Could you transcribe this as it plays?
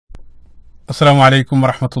അസ്സലാമു അലൈക്കും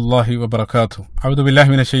വറഹ്മത്തുള്ളാഹി വബറകാതുഹു. അഊദു ബില്ലാഹി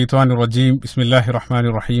മിനശ് ശൈത്വാനിർ റജീം. ബിസ്മില്ലാഹിർ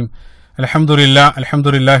റഹ്മാനിർ റഹീം.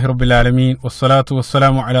 അൽഹംദുലില്ലാഹി റബ്ബിൽ ആലമീൻ വസ്സലാത്തു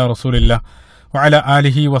വസ്സലാമു അലാ റസൂലില്ലാഹ് വഅലാ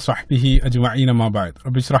ആലിഹി വസഹ്ബിഹി അജ്മഈൻ അമ്മാ ബഅദ്.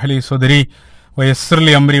 റബ്ബി ഇശ്റഹ് ലി സദ്രി വയസ്സിർ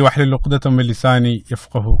ലി അംരി വഹ്ലുൽ ഉഖ്ദതം മിൻ ലിസാനി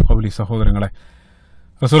യഫ്ഖഹു ഖൗലി. സഹോദരങ്ങളെ,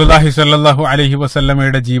 റസൂലുള്ളാഹി സ്വല്ലല്ലാഹു അലൈഹി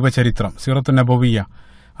വസല്ലമയുടെ ജീവചരിത്രം സീറത്തുൻ നബവിയ്യ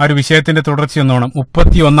ആ ഒരു വിഷയത്തിന്റെ തുടർച്ചയെന്നോണം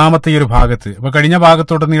 31-ാമത്തെ ഈ ഒരു ഭാഗത്ത്, അപ്പോൾ കഴിഞ്ഞ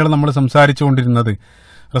ഭാഗത്തോടുനീളം നമ്മൾ സംസാരിച്ചുകൊണ്ടിരുന്നത്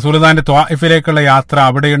റസൂലുള്ളാഹിന്റെ ത്വാഇഫിലേക്കുള്ള യാത്ര,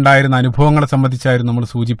 അവിടെയുണ്ടായിരുന്ന അനുഭവങ്ങളെ സംബന്ധിച്ചായിരുന്നു നമ്മൾ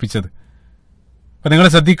സൂചിപ്പിച്ചത്. അപ്പൊ നിങ്ങൾ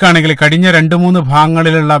ശ്രദ്ധിക്കുകയാണെങ്കിൽ കഴിഞ്ഞ 2-3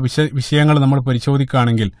 ഭാഗങ്ങളിലുള്ള വിഷയങ്ങൾ നമ്മൾ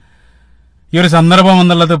പരിശോധിക്കുകയാണെങ്കിൽ ഈ ഒരു സന്ദർഭം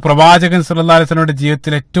എന്നുള്ളത് പ്രവാചകൻ സല്ലല്ലാഹു അലൈഹി വസല്ലമയുടെ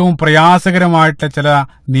ജീവിതത്തിൽ ഏറ്റവും പ്രയാസകരമായിട്ടുള്ള ചില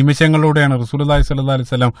നിമിഷങ്ങളിലൂടെയാണ് റസൂലുള്ളാഹി സ്വല്ലല്ലാഹു അലൈഹി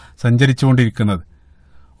വസല്ലം സഞ്ചരിച്ചുകൊണ്ടിരിക്കുന്നത്.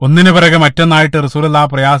 ഒന്നിനു പിറകെ മറ്റൊന്നായിട്ട് റസൂലുള്ളാഹി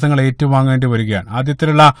ആ പ്രയാസങ്ങൾ ഏറ്റുവാങ്ങേണ്ടി വരികയാണ്.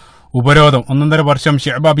 ആദ്യത്തിലുള്ള ഉപരോധം 1.5 വർഷം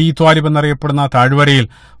ഷിഅബ് അബീ ത്വാലിബ് എന്നറിയപ്പെടുന്ന താഴ്വരയിൽ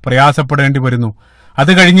പ്രയാസപ്പെടേണ്ടി വരുന്നു.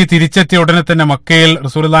 അത് കഴിഞ്ഞ് തിരിച്ചെത്തിയ ഉടനെ തന്നെ മക്കയിൽ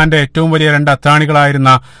റസൂലുള്ളാഹിന്റെ ഏറ്റവും വലിയ 2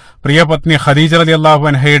 അത്താണികളായിരുന്ന പ്രിയപത്നി ഖദീജ റളിയല്ലാഹു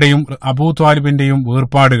അൻഹയുടെയും അബൂ ത്വാലിബിന്റെയും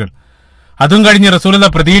വേർപാടുകൾ. അതും കഴിഞ്ഞ്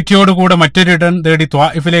റസൂലുള്ളാഹി പ്രതീക്ഷയോടുകൂടെ മറ്റൊരിടം തേടി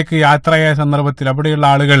ത്വാഇഫിലേക്ക് യാത്രയായ സന്ദർഭത്തിൽ അവിടെയുള്ള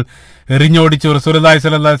ആളുകൾ എറിഞ്ഞോടിച്ചു റസൂലുള്ളാഹി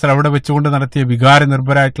സ്വല്ലല്ലാഹു അലൈഹി വസല്ലം അവിടെ വെച്ചുകൊണ്ട് നടത്തിയ വികാര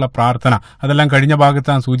നിർഭരായിട്ടുള്ള പ്രാർത്ഥന, അതെല്ലാം കഴിഞ്ഞ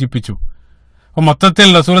ഭാഗത്ത് ഞാൻ സൂചിപ്പിച്ചു. അപ്പൊ മൊത്തത്തിൽ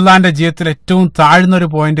റസൂലുള്ളാഹിന്റെ ജീവിതത്തിൽ ഏറ്റവും താഴ്ന്ന ഒരു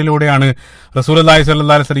പോയിന്റിലൂടെയാണ് റസൂലുള്ളാഹി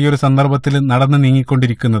സ്വല്ലല്ലാഹു അലൈഹി വസല്ലം ഈ ഒരു സന്ദർഭത്തിൽ നടന്നു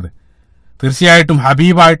നീങ്ങിക്കൊണ്ടിരിക്കുന്നത്. തീർച്ചയായിട്ടും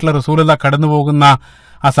ഹബീബായിട്ടുള്ള റസൂലുള്ളാഹി കടന്നു പോകുന്ന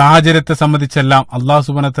ആ സാഹചര്യത്തെ സംബന്ധിച്ചെല്ലാം അല്ലാഹു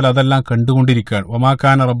സുബ്ഹാനഹു വ തആല അതെല്ലാം കണ്ടുകൊണ്ടിരിക്കുകയാണ്. വമാ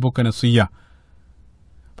കാന റബ്ബുക നസിയ്യ.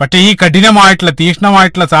 പക്ഷേ ഈ കഠിനമായിട്ടുള്ള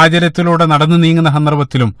തീക്ഷ്ണമായിട്ടുള്ള സാഹചര്യത്തിലൂടെ നടന്നു നീങ്ങുന്ന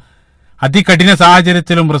സന്ദർഭത്തിലും അതികഠിന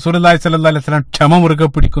സാഹചര്യത്തിലും റസൂലുള്ളാഹി സ്വല്ലല്ലാഹു അലൈഹി വസല്ലം ക്ഷമ മുറുകെ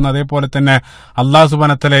പിടിക്കുന്നു. അതേപോലെ തന്നെ അല്ലാഹു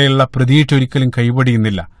സുബ്ഹാനഹു വ തആലയുള്ള പ്രതീക്ഷ ഒരിക്കലും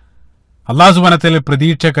കൈവടിയുന്നില്ല. അല്ലാഹു സുബ്ഹാനഹു വ തആല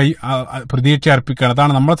പ്രതീക്ഷ അർപ്പിക്കുകയാണ്.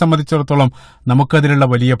 അതാണ് നമ്മളെ സംബന്ധിച്ചിടത്തോളം നമുക്കതിലുള്ള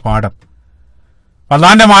വലിയ പാഠം.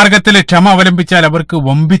 അള്ളാഹിന്റെ മാർഗത്തിൽ ക്ഷമ അവലംബിച്ചാൽ അവർക്ക്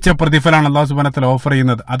വമ്പിച്ച പ്രതിഫലമാണ് അല്ലാഹു സുബ്ഹാനഹു വ തആല ഓഫർ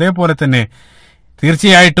ചെയ്യുന്നത്. അതേപോലെ തന്നെ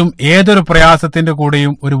തീർച്ചയായിട്ടും ഏതൊരു പ്രയാസത്തിന്റെ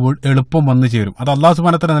കൂടെയും ഒരു എളുപ്പം വന്നു ചേരും. അത് അല്ലാഹു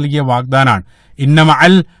സുബ്ഹാനഹു വ തആല നൽകിയ വാഗ്ദാനാണ്. ഇന്ന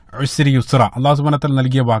മഅൽ ഉസ്രി യുസ്റ, അല്ലാഹു സുബ്ഹാനഹു വ തആല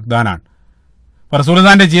നൽകിയ വാഗ്ദാനാണ്.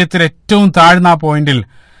 റസൂലുള്ളാഹിന്റെ ജീവിതത്തിൽ ഏറ്റവും താഴ്ന്ന ആ പോയിന്റിൽ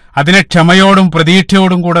അതിനെ ക്ഷമയോടും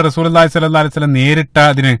പ്രതീക്ഷയോടും കൂടെ റസൂലുള്ളാഹി സ്വല്ലല്ലാഹു അലൈഹി വസല്ലം നേരിട്ട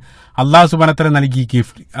അതിന് അല്ലാഹു സുബ്ഹാനഹു വ തആല നൽകിയ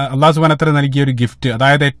ഗിഫ്റ്റ്, അല്ലാഹു സുബ്ഹാനഹു വ തആല നൽകിയ ഒരു ഗിഫ്റ്റ്,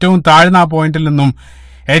 അതായത് ഏറ്റവും താഴ്ന്ന ആ പോയിന്റിൽ നിന്നും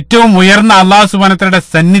ഏറ്റവും ഉയർന്ന അല്ലാഹു സുബ്ഹാനഹു വ തആലയുടെ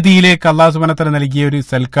സന്നിധിയിലേക്ക് അല്ലാഹു സുബ്ഹാനഹു വ തആല നൽകിയ ഒരു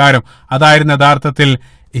സൽക്കാരം, അതായിരുന്നു യഥാർത്ഥത്തിൽ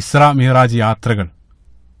ഇസ്രാ മിഅ്റാജ് യാത്രകൾ.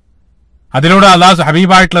 അതിലൂടെ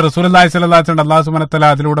ഹബീബായിട്ടുള്ള റസൂലുള്ളാഹി സ്വല്ലല്ലാഹു അലൈഹി വസല്ലം അല്ലാഹു സുബ്ഹാനഹു വ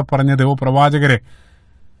തആല അതിലൂടെ പറഞ്ഞത്, ഓ പ്രവാചകരെ,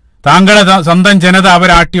 താങ്കളെ സ്വന്തം ജനത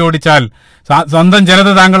അവരാട്ടി ഓടിച്ചാൽ, സ്വന്തം ജനത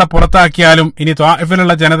താങ്കളെ പുറത്താക്കിയാലും, ഇനി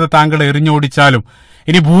ത്വാഇഫിലുള്ള ജനത താങ്കളെ എറിഞ്ഞോടിച്ചാലും,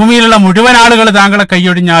 ഇനി ഭൂമിയിലുള്ള മുഴുവൻ ആളുകൾ താങ്കളെ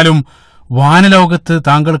കൈയൊടിഞ്ഞാലും, വാനലോകത്ത്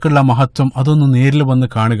താങ്കൾക്കുള്ള മഹത്വം അതൊന്ന് നേരിൽ വന്ന്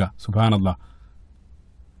കാണുക. സുബ്ഹാനല്ലാഹ്.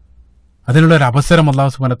 അതിനുള്ള ഒരു അവസരം അല്ലാഹു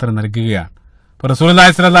സുബ്ഹാനഹു വ തആല നൽകുകയാണ്. ഇപ്പൊ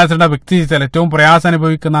റസൂലുള്ളാഹി സ്വല്ലല്ലാഹു അലൈഹി വസല്ലം വ്യക്തി ഏറ്റവും പ്രയാസം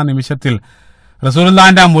അനുഭവിക്കുന്ന ആ നിമിഷത്തിൽ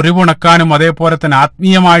റസൂലുള്ളാഹിന്റെ ആ മുറിവുണക്കാനും അതേപോലെ തന്നെ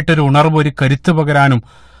ആത്മീയമായിട്ടൊരു ഉണർവ്, ഒരു കരുത്ത് പകരാനും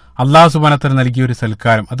അല്ലാഹു സുബ്ഹാനഹു വ തആല നൽകിയ ഒരു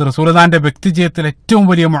സൽക്കാരം. അത് റസൂലുള്ളാഹിന്റെ വ്യക്തി ജീവിതത്തിൽ ഏറ്റവും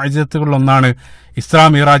വലിയ മുഅ്ജിസത്തുകളിൽ ഒന്നാണ് ഇസ്രാ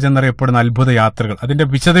മിഅ്റാജ് എന്നറിയപ്പെടുന്ന അത്ഭുത യാത്രകൾ. അതിന്റെ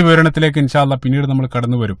വിശദ വിവരണത്തിലേക്ക് ഇൻഷാ അല്ലാഹ് പിന്നീട് നമ്മൾ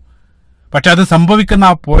കടന്നു വരും. പക്ഷെ അത് സംഭവിക്കുന്ന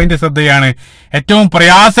ആ പോയിന്റ് ശ്രദ്ധയാണ്. ഏറ്റവും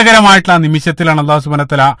പ്രയാസകരമായിട്ടുള്ള ആ നിമിഷത്തിലാണ് അല്ലാഹു സുബ്ഹാനഹു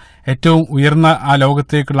വ തആല ഏറ്റവും ഉയർന്ന ആ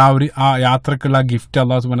ലോകത്തേക്കുള്ള ആ യാത്രക്കുള്ള ഗിഫ്റ്റ്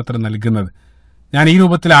അല്ലാഹു സുബ്ഹാനഹു വ തആല നൽകുന്നത്. ഞാൻ ഈ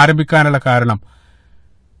രൂപത്തിൽ ആരംഭിക്കാനുള്ള കാരണം,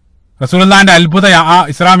 റസൂലുള്ളാഹിന്റെ അത്ഭുത ആ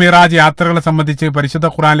ഇസ്രാ മിഅ്റാജ് യാത്രകളെ സംബന്ധിച്ച് പരിശുദ്ധ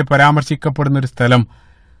ഖുർആനിൽ പരാമർശിക്കപ്പെടുന്ന ഒരു സ്ഥലം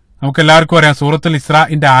നമുക്ക് എല്ലാവർക്കും അറിയാം. സൂറത്തുൽ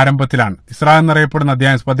ഇസ്രാഇന്റെ ആരംഭത്തിലാണ്. ഇസ്രാ എന്നറിയപ്പെടുന്ന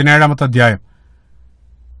അധ്യായം 17-ാമത്തെ അധ്യായം.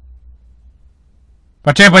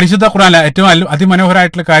 പക്ഷേ പരിശുദ്ധ ഖുർആനിലെ ഏറ്റവും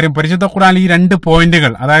അതിമനോഹരമായിട്ടുള്ള കാര്യം, പരിശുദ്ധ ഖുർആനിൽ ഈ 2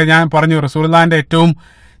 പോയിന്റുകൾ, അതായത് ഞാൻ പറഞ്ഞു റസൂലുള്ളാഹിന്റെ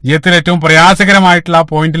ജീവിതത്തിൽ ഏറ്റവും പ്രയാസകരമായിട്ടുള്ള ആ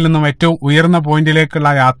പോയിന്റിൽ നിന്നും ഏറ്റവും ഉയർന്ന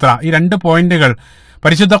പോയിന്റിലേക്കുള്ള യാത്ര, ഈ 2 പോയിന്റുകൾ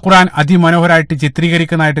പരിശുദ്ധ ഖുർആൻ അതിമനോഹരമായിട്ട്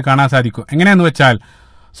ചിത്രീകരിക്കുന്നതായിട്ട് കാണാൻ സാധിക്കും. എങ്ങനെയെന്ന് വെച്ചാൽ,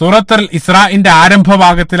 സൂറത്തുൽ ഇസ്രാഇന്റെ ആരംഭ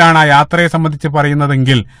ഭാഗത്തിലാണ് ആ യാത്രയെ സംബന്ധിച്ച്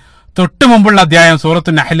പറയുന്നതെങ്കിൽ, തൊട്ടു മുമ്പുള്ള അധ്യായം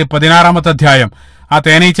സൂറത്തുൻ നഹ്ൽ 16-ാമത്തെ അധ്യായം, ആ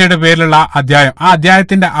തേനീച്ചയുടെ പേരിലുള്ള അധ്യായം, ആ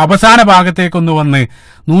അധ്യായത്തിന്റെ അവസാന ഭാഗത്തേക്കൊന്ന് വന്ന്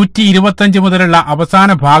 125 മുതലുള്ള അവസാന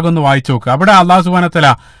ഭാഗം ഒന്ന് വായിച്ചു നോക്കുക. അവിടെ അല്ലാഹു സുബ്ഹാനഹു വ തആല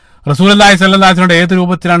റസൂലുള്ളാഹി സ്വല്ലല്ലാഹു അലൈഹി വസല്ലം ഏത്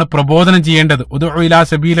രൂപത്തിലാണ് പ്രബോധനം ചെയ്യേണ്ടത്, ഉദ്ഉ ഇലാ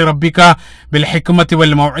സബീലി റബ്ബിക ബിൽ ഹിക്മത്തി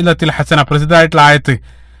വൽ മൗഇദത്തിൽ ഹസന, പ്രസിദ്ധമായിട്ടുള്ള ആയത്ത്.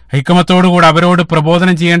 ഹിക്മത്തോടുകൂടി അവരോട്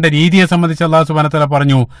പ്രബോധനം ചെയ്യേണ്ട രീതിയെ സംബന്ധിച്ച് അല്ലാഹു സുബ്ഹാനഹു വ തആല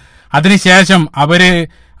പറഞ്ഞു. അതിനുശേഷം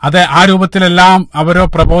ആ രൂപത്തിലെല്ലാം അവരോ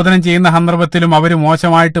പ്രബോധനം ചെയ്യുന്ന സന്ദർഭത്തിലും അവർ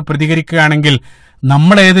മോശമായിട്ട് പ്രതികരിക്കുകയാണെങ്കിൽ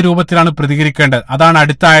നമ്മൾ ഏത് രൂപത്തിലാണ് പ്രതികരിക്കേണ്ടത്, അതാണ്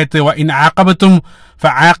അടുത്ത ആയത്ത്. ഇൻ ആഖബതും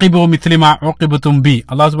ഫആഖിബു മിസ്ലി മാ ഉഖിബതും ബി.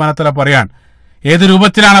 അല്ലാഹു സുബ്ഹാനഹു വ തആല പറയാൻ ഏത്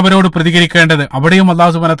രൂപത്തിലാണ് അവരോട് പ്രതികരിക്കേണ്ടത്. അവിടെയും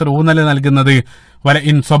അല്ലാഹു സുബ്ഹാനഹു വ തആല ഊന്നൽ നൽകുന്നത് വല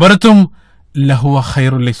ഇൻ സബർതും ലഹുവ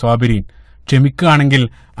ഖൈറുൽ ലിസ്വാബിരീൻ, ക്ഷമിക്കുകയാണെങ്കിൽ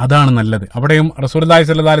അതാണ് നല്ലത്. അവിടെയും റസൂലുള്ളാഹി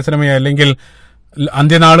സ്വല്ലല്ലാഹു അലൈഹി വസല്ലമയെ അല്ലെങ്കിൽ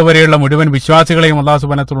അന്ത്യനാൾ വരെയുള്ള മുഴുവൻ വിശ്വാസികളെയും അല്ലാഹു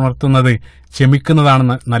സുബ്ഹാനഹു വ തആല ഉണർത്തുന്നത് ക്ഷമിക്കുന്നതാണ്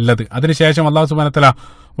നല്ലത്. അതിനുശേഷം അല്ലാഹു സുബ്ഹാനഹു വ തആല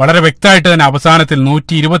വളരെ വ്യക്തമായിട്ട് തന്നെ അവസാനത്തിൽ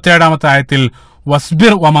 127-ാമത്തെ ആയത്തിൽ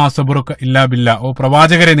വസ്ബിർ വമാ സബ്റുക ഇല്ലാ ബില്ലാ, ഓ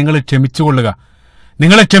പ്രവാചകരെ നിങ്ങൾ ക്ഷമിച്ചുകൊള്ളുക,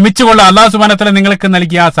 നിങ്ങൾ ക്ഷമിച്ചുകൊള്ളുക. അല്ലാഹു സുബ്ഹാനഹു വ തആല നിങ്ങൾക്ക്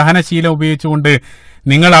നൽകിയ ആ സഹനശീലം ഉപയോഗിച്ചുകൊണ്ട്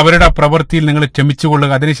നിങ്ങൾ അവരുടെ പ്രവൃത്തിയിൽ നിങ്ങൾ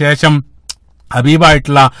ക്ഷമിച്ചുകൊള്ളുക. അതിനുശേഷം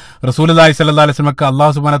ഹബീബായിട്ടുള്ള റസൂലുള്ളാഹി സ്വല്ലല്ലാഹു അലൈഹി വസല്ലമക്ക്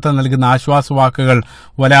അല്ലാഹു സുബ്ഹാനഹു വ തആല നൽകുന്ന ആശ്വാസവാക്കുകൾ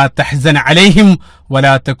വലാ തഹ്സൻ അലൈഹിം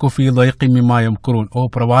വലാ തകു ഫീ ദൈഖിൻ മിമ്മാ യംകുറൂൻ, ഓ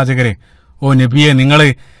പ്രവാചകരെ, ഓ നബിയെ,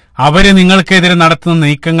 അവര് നിങ്ങൾക്കെതിരെ നടത്തുന്ന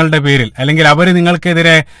നീക്കങ്ങളുടെ പേരിൽ അല്ലെങ്കിൽ അവര്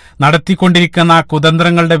നിങ്ങൾക്കെതിരെ നടത്തിക്കൊണ്ടിരിക്കുന്ന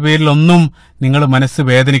കുതന്ത്രങ്ങളുടെ പേരിൽ ഒന്നും നിങ്ങൾ മനസ്സ്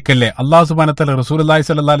വേദനിക്കല്ലേ. അല്ലാഹു സുബ്ഹാനഹു വ തആല റസൂലുള്ളാഹി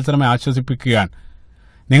സ്വല്ലല്ലാഹു അലൈഹി വസല്ലമയെ ആശ്വസിപ്പിക്കുകയാണ്.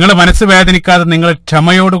 നിങ്ങൾ മനസ്സ് വേദനിക്കാതെ നിങ്ങൾ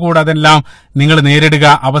ക്ഷമയോടുകൂടെ അതെല്ലാം നിങ്ങൾ നേരിടുക.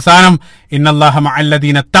 അവസാനം ഇന്നല്ലാഹ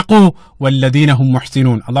മഅല്ലദീന തഖൂ വല്ലദീന ഹും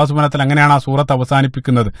മുഹ്സിനൂൻ, അല്ലാഹു സുബ്ഹാനഹു വ തആല അങ്ങനെയാണ് ആ സൂറത്ത്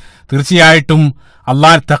അവസാനിപ്പിക്കുന്നത്. തീർച്ചയായിട്ടും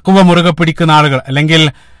അല്ലാഹ് തഖ്വ മുറുകെ പിടിക്കുന്ന ആളുകൾ അല്ലെങ്കിൽ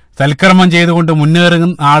സൽക്കർമ്മം ചെയ്തുകൊണ്ട്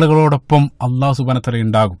മുന്നേറുന്ന ആളുകളോടൊപ്പം അല്ലാഹു സുബ്ഹാനഹു വ തആല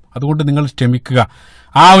ഉണ്ടാകും. അതുകൊണ്ട് നിങ്ങൾ ക്ഷമിക്കുക.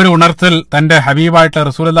 ആ ഒരു ഉണർത്തൽ തന്റെ ഹബീബായിട്ടുള്ള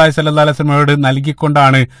റസൂലുള്ളാഹി സ്വല്ലല്ലാഹു അലൈഹി വസല്ലമയോട്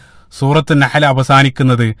നൽകിക്കൊണ്ടാണ് സൂറത്ത് നഹൽ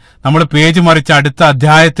അവസാനിക്കുന്നത്. നമ്മൾ പേജ് മറിച്ച് അടുത്ത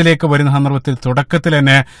അധ്യായത്തിലേക്ക് വരുന്ന സന്ദർഭത്തിൽ തുടക്കത്തിൽ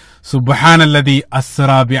തന്നെ സുബ്ഹാനല്ലദീ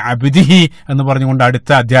അസ്റാ ബി അബ്ദിഹി എന്ന് പറഞ്ഞുകൊണ്ട് അടുത്ത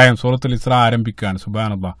അധ്യായം സൂറത്തുൽ ഇസ്രാ ആരംഭിക്കുകയാണ്.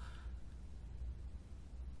 സുബ്ഹാനല്ലാഹ്.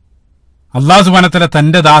 അല്ലാഹു സുബ്ഹാനഹു വ തആല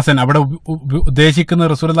തന്റെ ദാസൻ, അവിടെ ഉദ്ദേശിക്കുന്നത്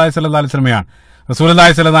റസൂലുള്ളാഹി സ്വല്ലല്ലാഹു അലൈഹി വസല്ലമയാണ്.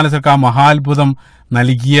 റസൂലുള്ളാഹി സ്വല്ലല്ലാഹു അലൈഹി വസല്ലം ആ മഹാത്ഭുതം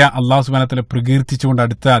നൽകിയ അല്ലാഹു സുബ്ഹാനഹു വ തആല പ്രകീർത്തിച്ചുകൊണ്ട്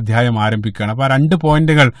അടുത്ത അധ്യായം ആരംഭിക്കുകയാണ്. അപ്പൊ ആ 2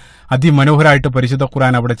 പോയിന്റുകൾ അതിമനോഹരമായിട്ട് പരിശുദ്ധ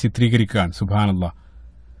ഖുർആൻ അവിടെ ചിത്രീകരിക്കുകയാണ്. സുബ്ഹാനല്ലാഹ്.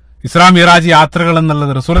 ഇസ്രാ മിറാജ് യാത്രകൾ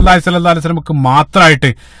എന്നുള്ളത് റസൂലുള്ളാഹി സ്വല്ലല്ലാഹു അലൈഹി വസല്ലമക്ക് മാത്രമായിട്ട്,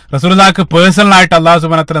 റസൂലുള്ളാഹിക്ക് പേഴ്സണലായിട്ട് അല്ലാഹു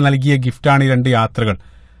സുബ്ഹാനഹു വ തആല നൽകിയ ഗിഫ്റ്റാണ് ഈ 2 യാത്രകൾ.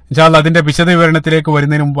 ഇൻഷാ അല്ലാഹ് അതിന്റെ വിശദ വിവരണത്തിലേക്ക്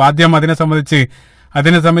വരുന്നതിന് മുമ്പ് ആദ്യം അതിനെ സംബന്ധിച്ച്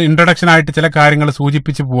ഇൻട്രൊഡക്ഷൻ ആയിട്ട് ചില കാര്യങ്ങൾ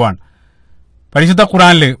സൂചിപ്പിച്ചു പോവാണ്. പരിശുദ്ധ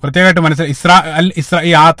ഖുർആനിൽ പ്രത്യേകമായിട്ട് മനസ്സിലായി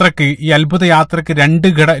ഈ യാത്രക്ക്, ഈ അത്ഭുത യാത്രക്ക്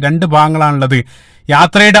 2 ഭാഗങ്ങളാണുള്ളത്.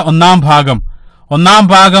 യാത്രയുടെ ഒന്നാം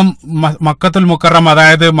ഭാഗം മക്കത്തുൽ മുക്കറം,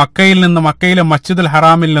 അതായത് മക്കയിലെ മസ്ജിദുൽ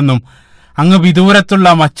ഹറാമിൽ നിന്നും അങ്ങ് വിദൂരത്തുള്ള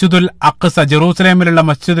മസ്ജിദുൽ അഖ്സ, ജെറൂസലേമിലുള്ള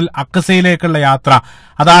മസ്ജിദുൽ അഖ്സയിലേക്കുള്ള യാത്ര.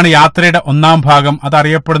 അതാണ് യാത്രയുടെ ഒന്നാം ഭാഗം.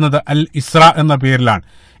 അതറിയപ്പെടുന്നത് അൽ ഇസ്രാ എന്ന പേരിലാണ്.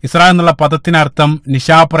 ഇസ്രാ എന്നുള്ള പദത്തിനർത്ഥം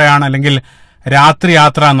നിശാപ്രയാണം അല്ലെങ്കിൽ രാത്രി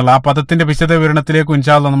യാത്ര എന്നുള്ള ആ പദത്തിന്റെ വിശദ വിവരണത്തിലേക്ക്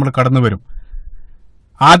ഇൻഷാ അല്ലാഹ് നമ്മൾ കടന്നു വരും.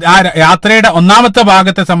 ആ യാത്രയുടെ ഒന്നാമത്തെ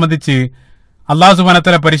ഭാഗത്തെ സംബന്ധിച്ച് അല്ലാഹു സുബ്ഹാനഹു വ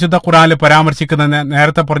തആല പരിശുദ്ധ ഖുർആനിൽ പരാമർശിക്കുന്നത്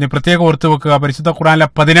നേരത്തെ പറഞ്ഞു, പ്രത്യേകം ഓർത്തു വെക്കുക. പരിശുദ്ധ ഖുർആനിലെ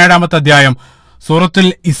 17-ാമത്തെ അധ്യായം സൂറത്തുൽ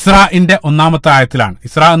ഇസ്രാഇന്റെ 1-ാമത്തെ ആയത്തിലാണ്.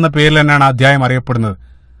 ഇസ്രാ എന്ന പേരിൽ തന്നെയാണ് അധ്യായം അറിയപ്പെടുന്നത്.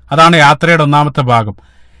 അതാണ് യാത്രയുടെ ഒന്നാമത്തെ ഭാഗം.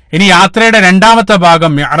 ഇനി യാത്രയുടെ 2-ാമത്തെ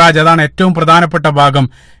ഭാഗം മിഅ്റാജ്, അതാണ് ഏറ്റവും പ്രധാനപ്പെട്ട ഭാഗം.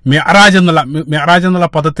 മിഅ്റാജ് എന്നുള്ള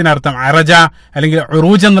പദത്തിനർത്ഥം അറജ അല്ലെങ്കിൽ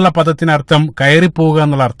ഉറൂജ് എന്നുള്ള പദത്തിനർത്ഥം കയറിപ്പോവുക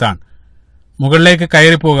എന്നുള്ള അർത്ഥമാണ്. മുകളിലേക്ക്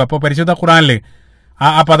കയറിപ്പോവുക. അപ്പൊ പരിശുദ്ധ ഖുർആനിൽ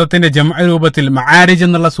ആ പദത്തിന്റെ ജംഅ രൂപത്തിൽ മആരിജ്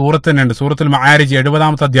എന്നുള്ള സൂറത്ത് തന്നെയുണ്ട്. സൂറത്തുൽ മആരിജ്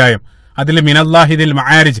 70-ാമത്തെ അധ്യായം. അതിൽ മിനല്ലാഹിദിൽ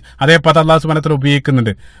മആരിജ് അതേ പദം അല്ലാഹു സുബ്ഹാനഹു വ തആല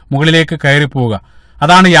ഉപയോഗിക്കുന്നുണ്ട്. മുകളിലേക്ക് കയറിപ്പോവുക.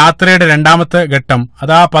 അതാണ് യാത്രയുടെ 2-ാമത്തെ ഘട്ടം.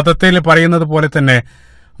 അത് ആ പദത്തിൽ പറയുന്നത് പോലെ തന്നെ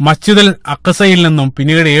മസ്ജിദുൽ അഖ്സയിൽ നിന്നും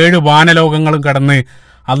പിന്നീട് 7 വാനലോകങ്ങളും കടന്ന്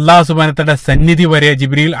അല്ലാഹു സുബ്ഹാനഹു വ തആലയുടെ സന്നിധി വരെ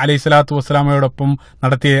ജിബ്രീൽ അലൈഹിസ്സലാത്തു വസ്സലാമയോടൊപ്പം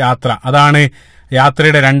നടത്തിയ യാത്ര. അതാണ്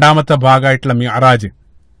യാത്രയുടെ 2-ാമത്തെ ഭാഗമായിട്ടുള്ള മിഅ്റാജ്.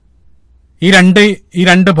 ഈ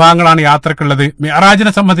രണ്ട് ഭാഗങ്ങളാണ് യാത്രക്കുള്ളത്.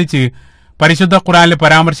 മിഅ്റാജിനെ സംബന്ധിച്ച് പരിശുദ്ധ ഖുർആനിൽ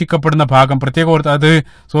പരാമർശിക്കപ്പെടുന്ന ഭാഗം പ്രത്യേകം അത്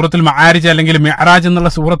സൂറത്തുൽ മആരിജ് അല്ലെങ്കിൽ മിഅ്റാജ് എന്നുള്ള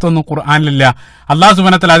സൂറത്തൊന്നും ഖുർആനിലില്ല. അല്ലാഹു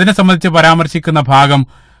സുബ്ഹാനഹു വ തആല അതിനെ സംബന്ധിച്ച് പരാമർശിക്കുന്ന ഭാഗം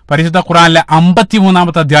പരിശുദ്ധ ഖുർആനിലെ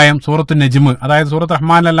 53-ാമത്തെ അധ്യായം സൂറത്തുൽ നജ്മ്, അതായത് സൂറത്ത്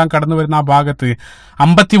റഹ്മാനിലെല്ലാം കടന്നു വരുന്ന ആ ഭാഗത്ത്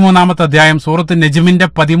 53-ാമത്തെ അധ്യായം സൂറത്തുൽ നജ്മിന്റെ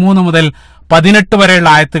 13 മുതൽ 18 വരെയുള്ള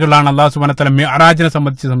ആയത്തുകളാണ് അല്ലാഹു സുബ്ഹാനഹു വ തആല മിഅ്റാജിനെ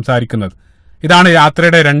സംബന്ധിച്ച് സംസാരിക്കുന്നത്. ഇതാണ്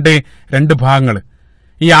യാത്രയുടെ രണ്ട് ഭാഗങ്ങൾ.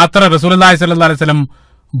 ഈ യാത്ര റസൂലുള്ളാഹി സ്വല്ലല്ലാഹു അലൈഹി വസല്ലം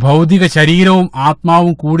ഭൗതിക ശരീരവും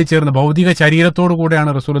ആത്മാവും കൂടി ചേർന്ന് ഭൗതിക ശരീരത്തോടു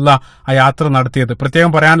കൂടെയാണ് റസൂലുള്ളാഹ് ആ യാത്ര നടത്തിയത്.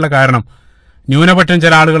 പ്രത്യേകം പറയാനുള്ള കാരണം, ന്യൂനപക്ഷം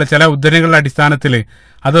ചില ആളുകൾ ചില ഉദ്ധരണികളുടെ അടിസ്ഥാനത്തിൽ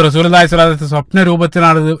അത് റസൂലുള്ളാഹി സ്വല്ലല്ലാഹു അലൈഹി വസല്ലം സ്വപ്ന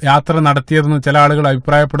രൂപത്തിലാണ് യാത്ര നടത്തിയതെന്ന് ചില ആളുകൾ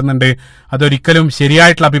അഭിപ്രായപ്പെടുന്നുണ്ട്. അതൊരിക്കലും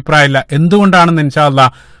ശരിയായിട്ടുള്ള അഭിപ്രായമല്ല. എന്തുകൊണ്ടാണെന്ന് ഇൻഷാ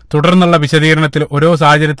അല്ലാഹ് തുടർന്നുള്ള വിശദീകരണത്തിൽ ഓരോ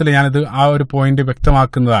സാഹചര്യത്തിൽ ഞാനിത് ആ ഒരു പോയിന്റ്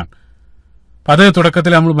വ്യക്തമാക്കുന്നതാണ്. അപ്പൊ അത്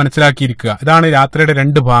തുടക്കത്തിൽ നമ്മൾ മനസ്സിലാക്കിയിരിക്കുക. ഇതാണ് യാത്രയുടെ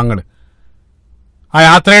 2 ഭാഗങ്ങൾ. ആ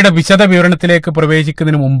യാത്രയുടെ വിശദ വിവരണത്തിലേക്ക്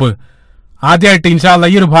പ്രവേശിക്കുന്നതിന് മുമ്പ് ആദ്യമായിട്ട് ഇൻഷാ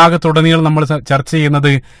അല്ലാഹ് ഈ ഒരു ഭാഗത്തുടനീളം നമ്മൾ ചർച്ച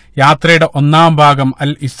ചെയ്യുന്നത് യാത്രയുടെ 1-ാം ഭാഗം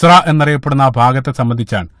അൽ ഇസ്രാ എന്നറിയപ്പെടുന്ന ആ ഭാഗത്തെ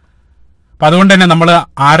സംബന്ധിച്ചാണ്. അപ്പൊ അതുകൊണ്ട് തന്നെ നമ്മൾ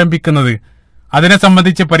ആരംഭിക്കുന്നത് അതിനെ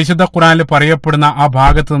സംബന്ധിച്ച് പരിശുദ്ധ ഖുർആനിൽ പറയപ്പെടുന്ന ആ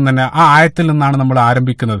ഭാഗത്ത് നിന്ന് തന്നെ, ആ ആയത്തിൽ നിന്നാണ് നമ്മൾ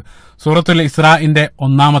ആരംഭിക്കുന്നത്. സൂറത്തുൽ ഇസ്രാഇന്റെ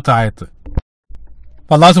 1-ാമത്തെ ആയത്ത്.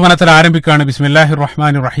 അല്ലാഹു സുബ്ഹാനഹു വ തആല ആരംഭിക്കുകയാണ്, ബിസ്മില്ലാഹിർ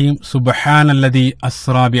റഹ്മാനിർ റഹീം, സുബ്ഹാനല്ലദീ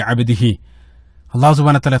അസ്റാ ബി അബ്ദിഹി. അല്ലാഹു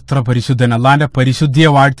സുബ്ഹാനഹു വ തആല എത്ര പരിശുദ്ധൻ. അള്ളാഹിന്റെ പരിശുദ്ധിയെ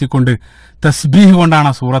വാഴ്ത്തിക്കൊണ്ട് തസ്ബീഹ് കൊണ്ടാണ്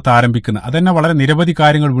ആ സൂറത്ത് ആരംഭിക്കുന്നത്. അതന്നെ വളരെ നിരവധി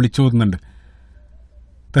കാര്യങ്ങൾ വിളിച്ചോതുന്നുണ്ട്.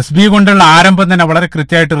 തസ്ബീഹ് കൊണ്ടുള്ള ആരംഭം തന്നെ വളരെ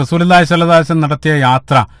കൃത്യമായിട്ട് റസൂലുള്ളാഹി സ്വല്ലല്ലാഹു അലൈഹി വസല്ലം നടത്തിയ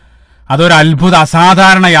യാത്ര അതൊരു അത്ഭുത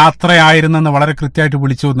അസാധാരണ യാത്രയായിരുന്നെന്ന് വളരെ കൃത്യമായിട്ട്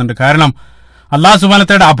വിളിച്ചു പോകുന്നുണ്ട്. കാരണം അല്ലാഹു സുബ്ഹാനഹു വ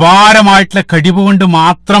തആലയുടെ അപാരമായിട്ടുള്ള കഴിവ് കൊണ്ട്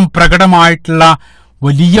മാത്രം പ്രകടമായിട്ടുള്ള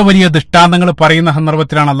വലിയ വലിയ ദൃഷ്ടാന്തങ്ങൾ പറയുന്ന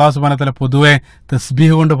സന്ദർഭത്തിലാണ് അല്ലാഹു സുബ്ഹാനഹു വ തആല പൊതുവെ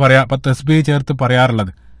തസ്ബീഹ് കൊണ്ട് തസ്ബീഹ് ചേർത്ത്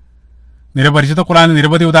പറയാറുള്ളത്. പരിശുദ്ധ ഖുർആനിൽ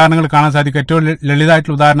നിരവധി ഉദാഹരണങ്ങൾ കാണാൻ സാധിക്കും. ഏറ്റവും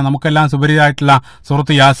ലളിതമായിട്ടുള്ള ഉദാഹരണം നമുക്കെല്ലാം സുപരിചിതമായിട്ടുള്ള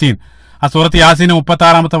സൂറത്ത് യാസീൻ. ആ സൂറത്ത് യാസീൻ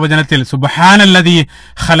 36-ാമത്തെ വചനത്തിൽ സുബ്ഹാനല്ലദീ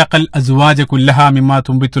ഖലഖൽ അസ്വാജ കുല്ലഹാ മിമ്മാ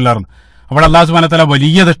തുംബിത്തുൽ അർദ്, അവിടെ അല്ലാഹു സുബ്ഹാനഹു വ തആല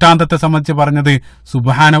വലിയ ദൃഷ്ടാന്തത്തെ സംബന്ധിച്ച് പറഞ്ഞത്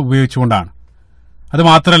സുബ്ഹാന ഉപയോഗിച്ചുകൊണ്ടാണ്. അത്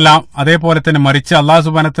മാത്രമല്ല, അതേപോലെ തന്നെ മറിച്ച് അല്ലാഹു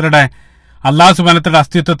സുബ്ഹാനഹു വ തആലയുടെ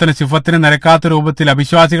അസ്തിത്വത്തിന് സിഫത്തിന് നിരക്കാത്ത രൂപത്തിൽ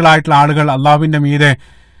അവിശ്വാസികളായിട്ടുള്ള ആളുകൾ അള്ളാഹുവിന്റെ മീതെ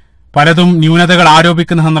പലതും ന്യൂനതകൾ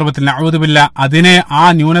ആരോപിക്കുന്ന സന്ദർഭത്തിൽ നഊദു ബില്ലാ അതിനെ ആ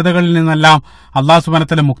ന്യൂനതകളിൽ നിന്നെല്ലാം അല്ലാഹു സുബ്ഹാനഹു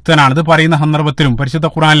വ തആല മുക്തനാണ്. ഇത് പറയുന്ന സന്ദർഭത്തിലും പരിശുദ്ധ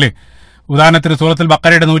ഖുർആനിൽ ഉദാഹരണത്തിന് സൂറത്തുൽ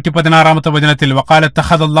ബഖറയുടെ 116-ാമത്തെ വചനത്തിൽ വഖാല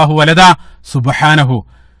തഖദല്ലാഹു വലദ സുബ്ഹാനഹു,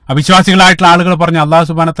 അവിശ്വാസികളായിട്ടുള്ള ആളുകൾ പറഞ്ഞ അല്ലാഹു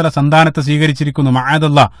സുബ്ഹാനഹു വ തആല സന്താനത്തെ സ്വീകരിച്ചിരിക്കുന്നു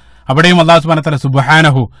മഅദല്ലാഹ്, അവിടെയും അല്ലാഹു സുബ്ഹാനഹു വ തആല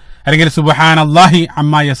സുബ്ഹാനഹു അല്ലെങ്കിൽ സുബ്ഹാനല്ലാഹി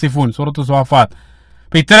അമ്മാ യസിഫൂൻ സൂറത്തു സ്വാഫാത്ത്.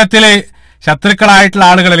 അപ്പൊ ഇത്തരത്തില് ശത്രുക്കളായിട്ടുള്ള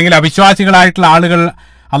ആളുകൾ അല്ലെങ്കിൽ അവിശ്വാസികളായിട്ടുള്ള ആളുകൾ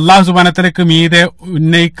അല്ലാഹു സുബ്ഹാനഹു വ തആലയ്ക്ക് മീതെ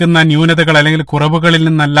ഉന്നയിക്കുന്ന ന്യൂനതകൾ അല്ലെങ്കിൽ കുറവുകളിൽ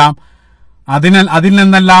നിന്നെല്ലാം അതിൽ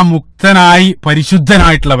നിന്നെല്ലാം മുക്തനായി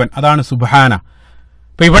പരിശുദ്ധനായിട്ടുള്ളവൻ, അതാണ് സുബ്ഹാന.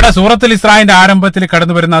 അപ്പൊ ഇവിടെ സൂറത്തുൽ ഇസ്രായിന്റെ ആരംഭത്തിൽ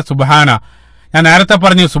കടന്നു വരുന്ന സുബ്ഹാന, ഞാൻ നേരത്തെ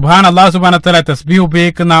പറഞ്ഞു സുബ്ഹാൻ അല്ലാഹു സുബ്ഹാനഹു വ തആല തസ്ബീഹ്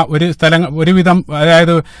ഉപയോഗിക്കുന്ന ഒരുവിധം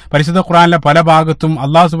അതായത് പരിശുദ്ധ ഖുർആനിലെ പല ഭാഗത്തും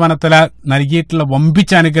അല്ലാഹു സുബ്ഹാനഹു വ തആല നൽകിയിട്ടുള്ള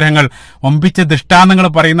വമ്പിച്ച അനുഗ്രഹങ്ങൾ, വമ്പിച്ച ദൃഷ്ടാന്തങ്ങൾ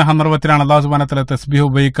പറയുന്ന സന്ദർഭത്തിലാണ് അല്ലാഹു സുബ്ഹാനഹു വ തആല തസ്ബീഹ്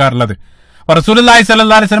ഉപയോഗിക്കാറുള്ളത്. റസൂലുള്ളാഹി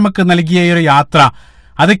സ്വല്ലല്ലാഹു അലൈഹി വസല്ലമക്ക് നൽകിയ ഈ ഒരു യാത്ര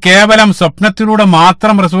അത് കേവലം സ്വപ്നത്തിലൂടെ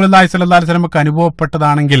മാത്രം റസൂലുള്ളാഹി സ്വല്ലല്ലാഹു അലൈഹി വസല്ലമക്ക്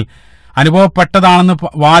അനുഭവപ്പെട്ടതാണെന്ന്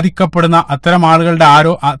വാദിക്കപ്പെടുന്ന അത്തരം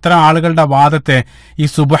ആളുകളുടെ വാദത്തെ ഈ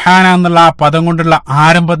സുബ്ഹാന എന്നുള്ള ആ പദം കൊണ്ടുള്ള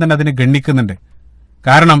ആരംഭം തന്നെ അതിന് ഗണ്ണിക്കുന്നുണ്ട്.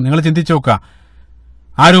 കാരണം നിങ്ങൾ ചിന്തിച്ചു നോക്കുക,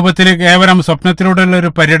 ആ രൂപത്തിൽ കേവലം സ്വപ്നത്തിലൂടെയുള്ള ഒരു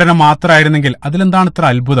പര്യടനം മാത്രമായിരുന്നെങ്കിൽ അതിലെന്താണ് ഇത്ര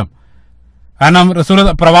അത്ഭുതം? കാരണം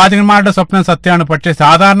പ്രവാചകന്മാരുടെ സ്വപ്നം സത്യമാണ്. പക്ഷേ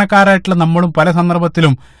സാധാരണക്കാരായിട്ടുള്ള നമ്മളും പല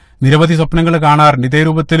സന്ദർഭത്തിലും നിരവധി സ്വപ്നങ്ങൾ കാണാറുണ്ട്. ഇതേ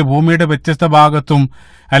രൂപത്തിൽ ഭൂമിയുടെ വ്യത്യസ്ത ഭാഗത്തും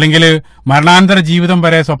അല്ലെങ്കിൽ മരണാനന്തര ജീവിതം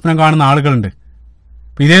വരെ സ്വപ്നം കാണുന്ന ആളുകളുണ്ട്.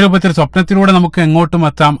 ഇതേ രൂപത്തിൽ സ്വപ്നത്തിലൂടെ നമുക്ക് എങ്ങോട്ടും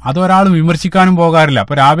എത്താം. അതൊരാളും വിമർശിക്കാനും പോകാറില്ല.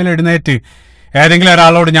 അപ്പൊ രാവിലെ എഴുന്നേറ്റ് ഏതെങ്കിലും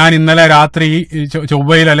ഒരാളോട് ഞാൻ ഇന്നലെ രാത്രി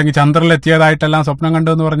ചൊവ്വയിൽ അല്ലെങ്കിൽ ചന്ദ്രനിലെത്തിയതായിട്ടെല്ലാം സ്വപ്നം കണ്ടു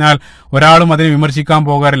എന്ന് പറഞ്ഞാൽ ഒരാളും അതിനെ വിമർശിക്കാൻ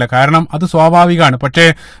പോകാറില്ല. കാരണം അത് സ്വാഭാവികമാണ്. പക്ഷേ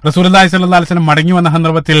റസൂലുള്ളാഹി സ്വല്ലല്ലാഹു അലൈഹി വസല്ലം മടങ്ങി വന്ന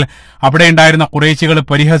സന്ദർഭത്തിൽ അവിടെ ഉണ്ടായിരുന്ന ഖുറൈശികൾ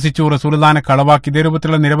പരിഹസിച്ചു, റസൂലുള്ളാഹിനെ കളവാക്കി. ഇതേ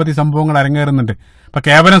രൂപത്തിലുള്ള നിരവധി സംഭവങ്ങൾ അരങ്ങേറുന്നുണ്ട്. അപ്പൊ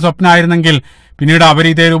കേവലം സ്വപ്നമായിരുന്നെങ്കിൽ പിന്നീട് അവർ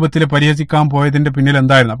ഇതേ രൂപത്തിൽ പരിഹസിക്കാൻ പോയതിന്റെ പിന്നിൽ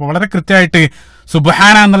എന്തായിരുന്നു? അപ്പൊ വളരെ കൃത്യമായിട്ട്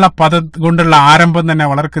സുബ്ഹാന എന്നുള്ള പദം കൊണ്ടുള്ള ആരംഭം തന്നെ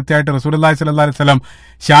വളരെ കൃത്യമായിട്ട് റസൂലുള്ളാഹി സ്വല്ലല്ലാഹു അലൈഹി വസല്ലം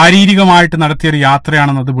ശാരീരികമായിട്ട് നടത്തിയൊരു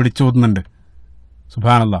യാത്രയാണെന്ന് അത് വിളിച്ചോതുന്നുണ്ട്.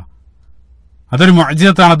 സുബ്ഹാനല്ലാഹ്, അതൊരു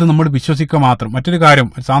മുഅ്ജിസത്താണ്. അത് നമ്മൾ വിശ്വസിക്കുക മാത്രം. മറ്റൊരു കാര്യം,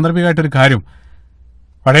 സാന്ദർഭികമായിട്ടൊരു കാര്യം,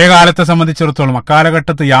 പഴയ കാലത്തെ സംബന്ധിച്ചിടത്തോളം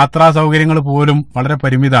അക്കാലഘട്ടത്ത് യാത്രാ സൗകര്യങ്ങൾ പോലും വളരെ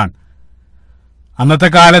പരിമിതമാണ്. അന്നത്തെ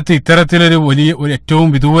കാലത്ത് ഇത്തരത്തിലൊരു ഒരു ഏറ്റവും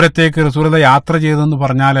വിദൂരത്തേക്ക് റസൂലുള്ളാഹി യാത്ര ചെയ്തെന്ന്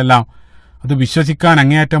പറഞ്ഞാലെല്ലാം അത് വിശ്വസിക്കാൻ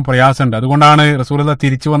അങ്ങേയറ്റം പ്രയാസമുണ്ട്. അതുകൊണ്ടാണ് റസൂലുള്ളാഹി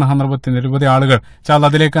തിരിച്ചു വന്ന സന്ദർഭത്തിൽ നിരവധി ആളുകൾ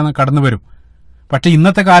അതിലേക്ക് കടന്നു വരും. പക്ഷെ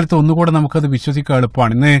ഇന്നത്തെ കാലത്ത് ഒന്നുകൂടെ നമുക്കത് വിശ്വസിക്കാൻ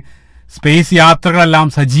എളുപ്പമാണ്. ഇന്ന് സ്പേസ് യാത്രകളെല്ലാം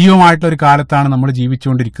സജീവമായിട്ടൊരു കാലത്താണ് നമ്മൾ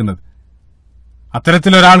ജീവിച്ചുകൊണ്ടിരിക്കുന്നത്.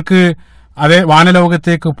 അത്തരത്തിലൊരാൾക്ക് അതേ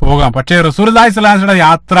വാനലോകത്തേക്ക് പോകാം. പക്ഷേ റസൂലുള്ളാഹി സ്വല്ലല്ലാഹു അലൈഹി വസല്ലം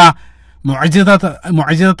യാത്ര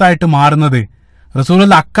മുഅ്ജിസത്തായിട്ട് മാറുന്നത്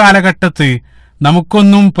റസൂലുള്ളാഹി അക്കാലഘട്ടത്ത്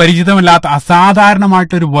നമുക്കൊന്നും പരിചിതമല്ലാത്ത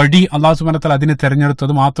അസാധാരണമായിട്ടൊരു വഴി അല്ലാഹു സുബ്ഹാനഹു വ തആല അതിനെ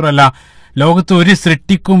തെരഞ്ഞെടുത്തത് മാത്രമല്ല, ലോകത്ത് ഒരു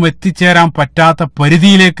സൃഷ്ടിക്കും എത്തിച്ചേരാൻ പറ്റാത്ത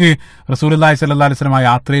പരിധിയിലേക്ക് റസൂലുള്ളാഹി സ്വല്ലല്ലാഹു അലൈഹി വസല്ലം ആ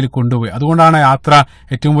യാത്രയിൽ കൊണ്ടുപോയി. അതുകൊണ്ടാണ് യാത്ര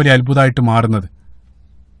ഏറ്റവും വലിയ അത്ഭുതമായിട്ട് മാറുന്നത്.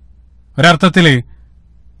 ഒരർത്ഥത്തില്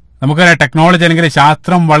നമുക്കറിയാം, ടെക്നോളജി അല്ലെങ്കിൽ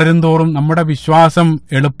ശാസ്ത്രം വളരും തോറും നമ്മുടെ വിശ്വാസം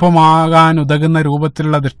എളുപ്പമാകാൻ ഉതകുന്ന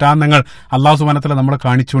രൂപത്തിലുള്ള ദൃഷ്ടാന്തങ്ങൾ അല്ലാഹു സുബ്ഹാനഹു വ തആല നമ്മളെ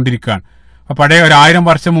കാണിച്ചുകൊണ്ടിരിക്കുകയാണ്. അപ്പൊ പഴയ 1000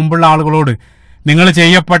 വർഷം മുമ്പുള്ള ആളുകളോട് നിങ്ങൾ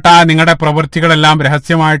ചെയ്യപ്പെട്ട നിങ്ങളുടെ പ്രവൃത്തികളെല്ലാം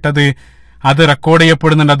രഹസ്യമായിട്ടത് റെക്കോർഡ്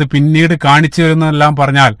ചെയ്യപ്പെടുന്നുണ്ട്, അത് പിന്നീട് കാണിച്ചു തരുന്നതെല്ലാം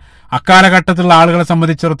പറഞ്ഞാൽ അക്കാലഘട്ടത്തിലുള്ള ആളുകളെ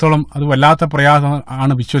സംബന്ധിച്ചിടത്തോളം അത് വല്ലാത്ത പ്രയാസം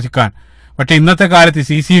ആണ് വിശ്വസിക്കാൻ. പക്ഷെ ഇന്നത്തെ കാലത്ത്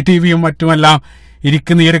CCTVയും മറ്റുമെല്ലാം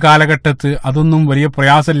ഇരിക്കുന്ന ഈ ഒരു കാലഘട്ടത്ത് അതൊന്നും വലിയ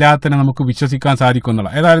പ്രയാസമില്ലാതെ തന്നെ നമുക്ക് വിശ്വസിക്കാൻ സാധിക്കുന്നില്ല.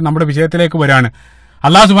 ഏതായാലും നമ്മുടെ വിഷയത്തിലേക്ക് വരാണ്.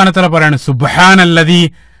 അല്ലാഹു സുബ്ഹാനഹു വ തആല പറയാണ് സുബ്ഹാനല്ലദീ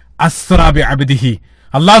അസ്റാ ബിഅബ്ദിഹി.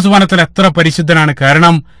 അല്ലാഹു സുബ്ഹാനഹു വ തആല എത്ര പരിശുദ്ധനാണ്.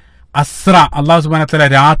 കാരണം അസ്ര അല്ലാഹു സുബ്ഹാനഹു വ തആല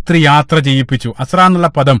രാത്രി യാത്ര ചെയ്യിപ്പിച്ചു. അസ്ര എന്നുള്ള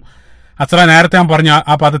പദം, അസ്ര നേരത്തെ ഞാൻ പറഞ്ഞ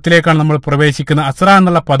ആ പദത്തിലേക്കാണ് നമ്മൾ പ്രവേശിക്കുന്നത്. അസ്ര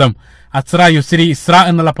എന്നുള്ള പദം, അസ്ര യുസ്രി ഇസ്ര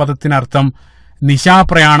എന്നുള്ള പദത്തിനർത്ഥം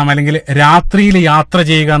നിശാപ്രയാണം അല്ലെങ്കിൽ രാത്രിയിൽ യാത്ര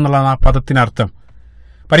ചെയ്യുക എന്നുള്ള ആ പദത്തിനർത്ഥം.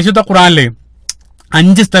 പരിശുദ്ധ ഖുർആനില്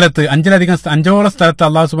 5 സ്ഥലത്ത് 5-ലധികം 5ഓളം സ്ഥലത്ത്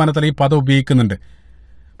അല്ലാഹു സുബ്ഹാനഹു വ തആല ഈ പദം ഉപയോഗിക്കുന്നുണ്ട്.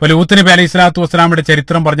 ഇപ്പൊ ലൂത്ത് നബി അലൈഹി സ്വലാത്തു വസ്സലാമിന്റെ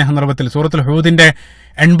ചരിത്രം പറഞ്ഞ സന്ദർഭത്തിൽ സൂറത്തുൽ ഹൂദിന്റെ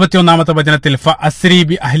 81-ാമത്തെ വചനത്തിൽ ഫഅസ്രി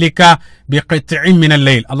ബി അഹ്ലിക ബിഖത്ഇൻ മിനൽ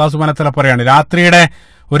ലൈൽ അല്ലാഹു സുബ്ഹാനഹു വ തആല പറയാണ്, രാത്രിയുടെ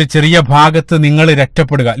ഒരു ചെറിയ ഭാഗത്ത് നിങ്ങൾ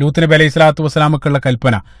രക്ഷപ്പെടുക. ലൂത്ത് നബി അലൈഹി സ്വലാത്തു വസ്സലാമക്കുള്ള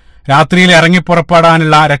കൽപ്പന, രാത്രിയിൽ ഇറങ്ങി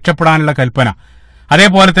പുറപ്പെടാനുള്ള രക്ഷപ്പെടാനുള്ള കൽപ്പന.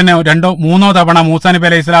 അതേപോലെ തന്നെ 2-3 തവണ മൂസാ നബി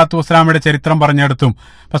അലൈഹി സ്വലാത്തു വസ്സലാമയുടെ ചരിത്രം പറഞ്ഞെടുത്തും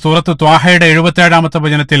ഇപ്പൊ സൂറത്ത് ത്വാഹയുടെ 77-ാമത്തെ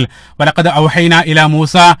വചനത്തിൽ വലഖദ് ഔഹൈന ഇലാ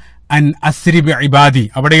മൂസ അൻ അസ്രി ബി ഇബാദി,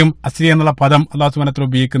 അവിടെയും അസ്രി എന്നുള്ള പദം അല്ലാഹു സുബ്ഹാനഹു വ തആല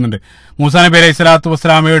ഉപയോഗിക്കുന്നുണ്ട്. മൂസാ നബി അലൈഹി സ്വലാത്തു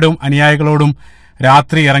വസ്സലാമയോടും അനുയായികളോടും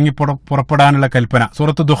രാത്രി ഇറങ്ങി പുറപ്പെടാനുള്ള കൽപ്പന.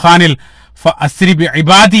 സൂറത്ത് ദുഖാനിൽ അസ്രി ബി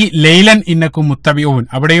ഇബാദി ലൈലൻ ഇന്നക്കും മുത്തബിഊൻ,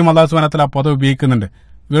 അവിടെയും അല്ലാഹു സുബ്ഹാനഹു വ തആല ആ പദം ഉപയോഗിക്കുന്നുണ്ട്.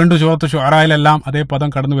 വീണ്ടും സൂറത്ത് ശുഅറയിലെല്ലാം അതേ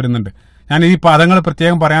പദം കടന്നു വരുന്നുണ്ട്. ഞാൻ ഈ പദങ്ങൾ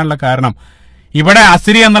പ്രത്യേകം പറയാനുള്ള കാരണം, ഇവിടെ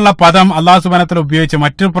അസ്രി എന്നുള്ള പദം അല്ലാഹു സുബ്ഹാനഹു വ തആല ഉപയോഗിച്ച്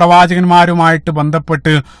മറ്റു പ്രവാചകന്മാരുമായിട്ട്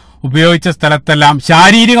ബന്ധപ്പെട്ട് ഉപയോഗിച്ച സ്ഥലത്തെല്ലാം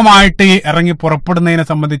ശാരീരികമായിട്ട് ഇറങ്ങി പുറപ്പെടുന്നതിനെ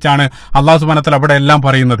സംബന്ധിച്ചാണ് അല്ലാഹു സുബ്ഹാനഹു വ തആല അവിടെ എല്ലാം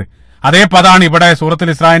പറയുന്നത്. അതേ പദമാണ് ഇവിടെ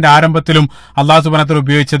സൂറത്തുൽ ഇസ്രാന്റെ ആരംഭത്തിലും അല്ലാഹു സുബ്ഹാനഹു വ തആല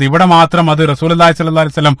ഉപയോഗിച്ചത്. ഇവിടെ മാത്രം അത് റസൂലുള്ളാഹി സ്വല്ലല്ലാഹു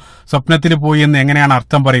അലൈഹി വസല്ലം സ്വപ്നത്തിൽ പോയി എന്ന് എങ്ങനെയാണ്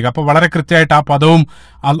അർത്ഥം പറയുക? അപ്പൊ വളരെ കൃത്യമായിട്ട് ആ പദവും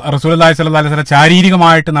റസൂലുള്ളാഹി സ്വല്ലല്ലാഹു അലൈഹി വസല്ലം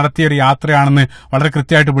ശാരീരികമായിട്ട് നടത്തിയ ഒരു യാത്രയാണെന്ന് വളരെ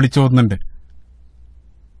കൃത്യമായിട്ട് വിളിച്ചോതുന്നുണ്ട്.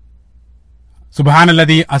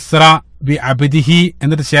 സുബ്ഹാനല്ലദീ അസ്റ ബി അബ്ദിഹി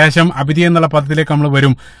എന്നിട്ട് ശേഷം അബ്ദി എന്നുള്ള പദത്തിലേക്ക് നമ്മൾ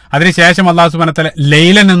വരും. അതിനുശേഷം അല്ലാഹു സുബ്ഹാനഹു വ തആല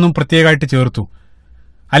ലൈലൻ എന്നും പ്രത്യേകമായിട്ട് ചേർത്തു.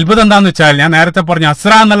 അത്ഭുതം എന്താന്ന് വെച്ചാൽ, ഞാൻ നേരത്തെ പറഞ്ഞു അസ്റ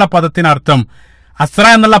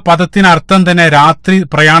എന്നുള്ള പദത്തിനർത്ഥം തന്നെ രാത്രി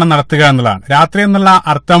പ്രയാണം നടത്തുക എന്നുള്ളതാണ്. രാത്രി എന്നുള്ള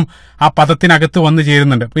അർത്ഥം ആ പദത്തിനകത്ത് വന്നു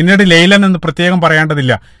ചേരുന്നുണ്ട്. പിന്നീട് ലൈലൻ എന്ന് പ്രത്യേകം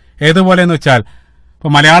പറയേണ്ടതില്ല. ഏതുപോലെ എന്ന് വെച്ചാൽ, ഇപ്പൊ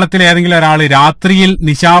മലയാളത്തിൽ ഏതെങ്കിലും ഒരാൾ രാത്രിയിൽ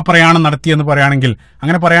നിശാപ്രയാണം നടത്തി എന്ന് പറയുകയാണെങ്കിൽ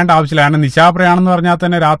അങ്ങനെ പറയേണ്ട ആവശ്യമില്ല. കാരണം നിശാപ്രയാണം എന്ന് പറഞ്ഞാൽ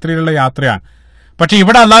തന്നെ രാത്രിയിലുള്ള യാത്രയാണ്. പക്ഷെ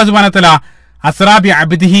ഇവിടെ അല്ലാഹു സുബ്ഹാനഹു വ തആല അസ്റാ ബി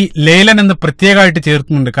അബ്ദിഹി ലൈലൻ എന്ന് പ്രത്യേകമായിട്ട്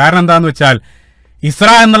ചേർത്തുന്നുണ്ട്. കാരണം എന്താന്ന് വെച്ചാൽ, ഇസ്ര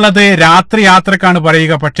എന്നുള്ളത് രാത്രി യാത്രക്കാണ്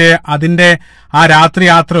പറയുക. പക്ഷേ അതിന്റെ ആ രാത്രി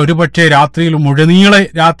യാത്ര ഒരുപക്ഷെ രാത്രിയിൽ മുഴുനീളെ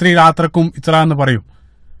രാത്രി യാത്രക്കും ഇസ്ര എന്ന് പറയും.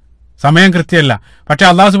 സമയം കൃത്യമല്ല. പക്ഷെ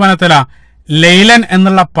അല്ലാഹു സുബ്ഹാനഹു വ തആല ലൈലൻ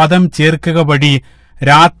എന്നുള്ള പദം ചേർക്കുക വഴി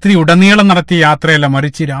രാത്രി ഉടനീളം നടത്തിയ യാത്രയല്ല,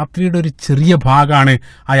 മറിച്ച് രാത്രിയുടെ ഒരു ചെറിയ ഭാഗമാണ്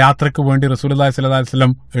ആ യാത്രക്ക് വേണ്ടി റസൂലുള്ളാഹി സ്വല്ലല്ലാഹു അലൈഹി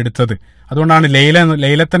വസല്ലം എടുത്തത്. അതുകൊണ്ടാണ്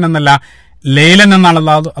ലൈലത്തൻ എന്നല്ല ലൈലൻ എന്നാണ്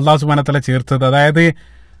അല്ലാഹു സുബ്ഹാനഹു വ തആല ചേർത്തത്. അതായത്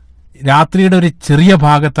രാത്രിയുടെ ഒരു ചെറിയ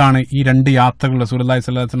ഭാഗത്താണ് ഈ 2 യാത്രകൾ റസൂലുള്ളാഹി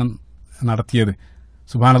സ്വല്ലല്ലാഹു അലൈഹി വസല്ലം നടത്തിയത്.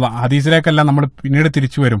 സുബ്ഹാനല്ലാഹ്, ഹദീസിലേക്കെല്ലാം നമ്മൾ പിന്നീട്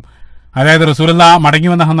തിരിച്ചു വരും. അതായത് റസൂലുള്ളാഹ് മടങ്ങി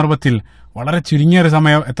വന്ന സന്ദർഭത്തിൽ വളരെ ചുരുങ്ങിയ ഒരു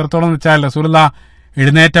സമയം, എത്രത്തോളം എന്ന് വെച്ചാൽ റസൂലുള്ളാഹ്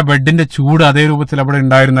എഴുന്നേറ്റ ബെഡിന്റെ ചൂട് അതേ രൂപത്തിൽ അവിടെ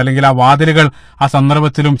ഉണ്ടായിരുന്നു. അല്ലെങ്കിൽ ആ വാതിലുകൾ ആ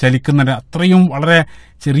സന്ദർഭത്തിലും ചലിക്കുന്നുണ്ട്. അത്രയും വളരെ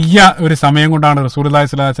ചെറിയ ഒരു സമയം കൊണ്ടാണ് റസൂലുള്ളാഹി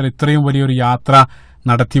സ്വല്ലല്ലാഹു അലൈഹി വസല്ലം ഇത്രയും വലിയൊരു യാത്ര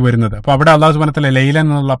നടത്തി വരുന്നത്. അപ്പൊ അവിടെ അല്ലാഹു സുബ്ഹാനഹു വ തആല ലൈലൻ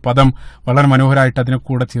എന്നുള്ള പദം വളരെ മനോഹരമായിട്ട് അതിനെ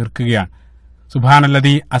കൂടെ ചേർക്കുകയാണ്.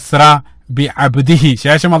 സുബ്ഹാനല്ലദീ അസ്റാ ബി അബ്ദിഹി,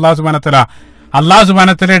 ശേഷം അല്ലാഹു സുബ്ഹാനഹു വ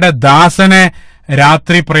തആലയുടെ ദാസനെ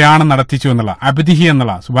രാത്രി പ്രയാണം നടത്തിച്ചു എന്നുള്ള അബ്ദിഹി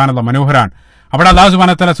എന്നുള്ള സുബ്ഹാനല്ലാഹ് മനോഹരാണ്. അവിടെ അല്ലാഹു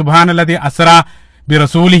സുബ്ഹാനഹു വ തആല സുബ്ഹാനല്ലദീ അസ്റാ ബി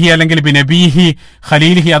റസൂലിഹി അല്ലെങ്കിൽ ബി നബീഹി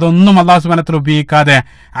ഖലീലിഹി അതൊന്നും അല്ലാഹു സുബ്ഹാനഹു വ തആല ഉപയോഗിക്കാതെ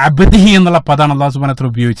അബ്ദിഹി എന്നുള്ള പദമാണ് അല്ലാഹു സുബ്ഹാനഹു വ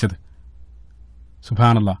തആല ഉപയോഗിച്ചത്.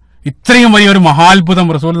 സുബ്ഹാനല്ലാഹ്, ഇത്രയും വലിയൊരു മഹാത്ഭുതം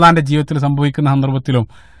റസൂലുള്ളാഹിന്റെ ജീവിതത്തിൽ സംഭവിക്കുന്ന സന്ദർഭത്തിലും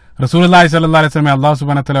റസൂലുള്ളാഹി സ്വല്ലല്ലാഹു അലൈഹി വസല്ലം അല്ലാഹു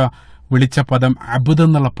സുബ്ഹാനഹു വ തആല വിളിച്ച പദം അബ്ദ്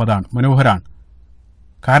എന്നുള്ള പദമാണ്. മനോഹരാണ്.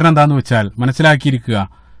 കാരണം എന്താന്ന് വെച്ചാൽ, മനസ്സിലാക്കിയിരിക്കുക,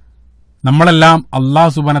 നമ്മളെല്ലാം അല്ലാഹു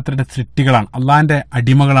സുബ്ഹാനഹു വ തആലയുടെ സൃഷ്ടികളാണ്, അള്ളാഹിന്റെ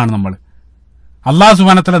അടിമകളാണ് നമ്മൾ. അല്ലാഹു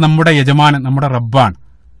സുബ്ഹാനഹു വ തആല നമ്മുടെ യജമാനൻ, നമ്മുടെ റബ്ബാണ്.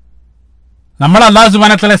 നമ്മൾ അല്ലാഹു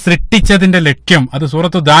സുബ്ഹാനഹു വ തആല സൃഷ്ടിച്ചതിന്റെ ലക്ഷ്യം, അത്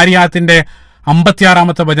സൂറത്തു ദാരിയാത്തിന്റെ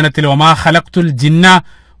 56-ാമത്തെ വചനത്തിൽ വമാ ഖലഖ്തുൽ ജിന്ന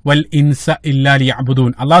വൽ ഇൻസ ഇല്ലാ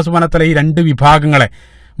ലിയഅ്ബുദൂൻ, അല്ലാഹു സുബ്ഹാനഹു വ തആല ഈ 2 വിഭാഗങ്ങളെ,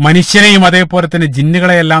 മനുഷ്യനെയും അതേപോലെ തന്നെ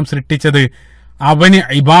ജിന്നുകളെയെല്ലാം സൃഷ്ടിച്ചത് അവന്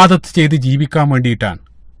ഇബാദത്ത് ചെയ്ത് ജീവിക്കാൻ വേണ്ടിയിട്ടാണ്.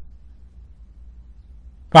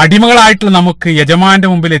 അപ്പൊ അടിമകളായിട്ടുള്ള നമുക്ക് യജമാന്റെ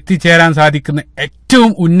മുമ്പിൽ എത്തിച്ചേരാൻ സാധിക്കുന്ന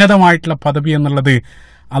ഏറ്റവും ഉന്നതമായിട്ടുള്ള പദവി എന്നുള്ളത്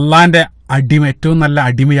അള്ളാന്റെ അടിമ, ഏറ്റവും നല്ല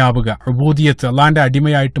അടിമയാവുക, ഉബൂദിയത്ത്, അള്ളാന്റെ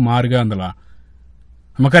അടിമയായിട്ട് മാറുക എന്നുള്ളതാണ്.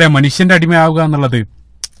 നമുക്കറിയാം, മനുഷ്യന്റെ അടിമയാവുക എന്നുള്ളത്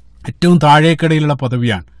ഏറ്റവും താഴേക്കിടയിലുള്ള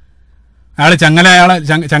പദവിയാണ്. അയാൾ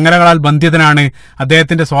ചങ്ങലകളാൽ ബന്ധിതനാണ്,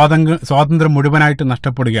 അദ്ദേഹത്തിന്റെ സ്വാതന്ത്ര്യം മുഴുവനായിട്ട്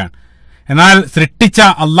നഷ്ടപ്പെടുകയാണ്. എന്നാൽ സൃഷ്ടിച്ച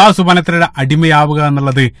അല്ലാഹു സുബ്ഹാനഹു വ തആലയുടെ അടിമയാവുക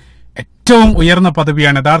എന്നുള്ളത് ഏറ്റവും ഉയർന്ന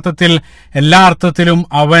പദവിയാണ്. യഥാർത്ഥത്തിൽ എല്ലാ അർത്ഥത്തിലും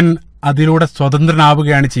അവൻ അതിലൂടെ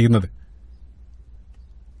സ്വതന്ത്രനാവുകയാണ് ചെയ്യുന്നത്.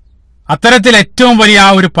 അത്തരത്തിൽ ഏറ്റവും വലിയ ആ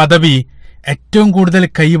ഒരു പദവി ഏറ്റവും കൂടുതൽ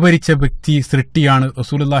കൈവരിച്ച വ്യക്തി സൃഷ്ടിയാണ്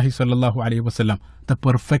റസൂലുള്ളാഹി സ്വല്ലല്ലാഹു അലൈഹി വസല്ലം, ദ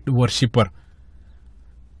പെർഫെക്റ്റ് വർഷിപ്പർ.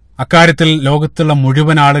 അക്കാര്യത്തിൽ ലോകത്തുള്ള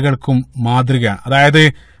മുഴുവൻ ആളുകൾക്കും മാതൃകയാണ്. അതായത്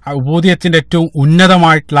ഉബൂദിയത്തിന്റെ ഏറ്റവും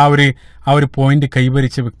ഉന്നതമായിട്ടുള്ള ആ ഒരു പോയിന്റ്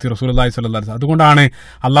കൈവരിച്ച വ്യക്തി റസൂലുള്ളാഹി സ്വല്ലല്ലാഹു അലൈഹി വസല്ലം. അതുകൊണ്ടാണ്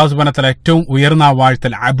അല്ലാഹു സുബ്ഹാനഹു വ തആല ഏറ്റവും ഉയർന്ന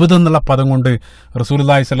വാഴ്ത്തൽ അബ്ദ് എന്നുള്ള പദം കൊണ്ട്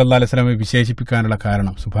റസൂലുള്ളാഹി സ്വല്ലല്ലാഹു അലൈഹി വസല്ലമയെ വിശേഷിപ്പിക്കാനുള്ള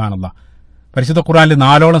കാരണം. സുബ്ഹാനല്ലാഹ്, പരിശുദ്ധ ഖുർആനിൽ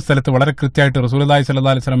 4 സ്ഥലത്ത് വളരെ കൃത്യമായിട്ട് റസൂലുള്ളാഹി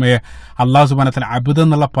സ്വല്ലല്ലാഹു അലൈഹി വസല്ലമയെ അല്ലാഹു സുബ്ഹാനഹു വ തആല അബ്ദ്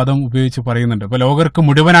എന്നുള്ള പദം ഉപയോഗിച്ച് പറയുന്നുണ്ട്. അപ്പോൾ ലോകർക്ക്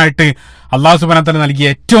മുഴുവനായിട്ട് അല്ലാഹു സുബ്ഹാനഹു വ തആല നൽകിയ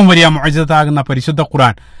ഏറ്റവും വലിയ മുഅ്ജിസത്താകുന്ന പരിശുദ്ധ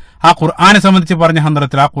ഖുർആൻ, ആ ഖുർആനെ സംബന്ധിച്ച് പറഞ്ഞ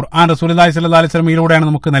സന്ദർഭത്തിൽ ആ ഖുർആൻ റസൂലുള്ളാഹി സ്വല്ലല്ലാഹു അലൈഹി വസല്ലമയിലൂടെയാണ്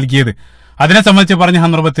നമുക്ക് നൽകിയത്. അതിനെ സംബന്ധിച്ച് പറഞ്ഞ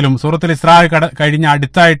സന്ദർഭത്തിലും സൂറത്തുൽ ഇസ്രാ കഴിഞ്ഞ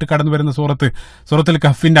അടുത്തായിട്ട് കടന്നു വരുന്ന സൂറത്തുൽ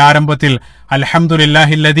കഹ്ഫിന്റെ ആരംഭത്തിൽ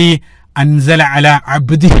അൽഹംദുലില്ലാഹില്ലദീ അൻസല അലാ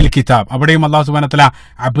അബ്ദിഹിൽ കിതാബ്, അവിടെയും അല്ലാഹു സുബ്ഹാനഹു വ തആല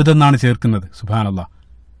അബ്ദ് എന്നാണ് ചേർക്കുന്നത്. സുബ്ഹാനല്ലാഹ്.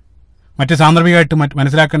 മറ്റ് സാന്ദർഭികമായിട്ട്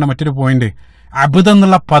മനസ്സിലാക്കേണ്ട മറ്റൊരു പോയിന്റ്, അബ്ദ്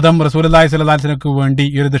എന്നുള്ള പദം റസൂലുള്ളാഹി സ്വല്ലല്ലാഹു അലൈഹി വസല്ലമക്ക് വേണ്ടി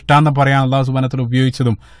ഈ ഒരു ദൃഷ്ടാന്തം പറയാൻ അല്ലാഹു സുബ്ഹാനഹു വ തആല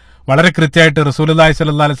ഉപയോഗിച്ചതും വളരെ കൃത്യമായിട്ട് റസൂലുള്ളാഹി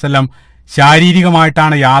സ്വല്ലല്ലാഹു അലൈഹി വസല്ലം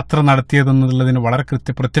ശാരീരികമായിട്ടാണ് യാത്ര നടത്തിയതെന്നുള്ളതിന് വളരെ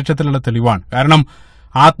പ്രത്യക്ഷത്തിലുള്ള തെളിവാണ്. കാരണം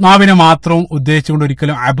ആത്മാവിനെ മാത്രം ഉദ്ദേശിച്ചുകൊണ്ട്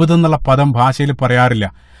ഒരിക്കലും അബ്ദ് എന്നുള്ള പദം ഭാഷയിൽ പറയാറില്ല.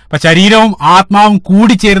 അപ്പൊ ശരീരവും ആത്മാവും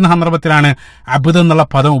കൂടിച്ചേരുന്ന സന്ദർഭത്തിലാണ് അബ്ദ് എന്നുള്ള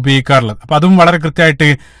പദം ഉപയോഗിക്കാറുള്ളത്. അപ്പൊ അതും വളരെ കൃത്യമായിട്ട്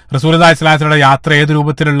റസൂലുള്ളാഹി സ്വല്ലല്ലാഹു അലൈഹി വസല്ലമയുടെ യാത്ര ഏത്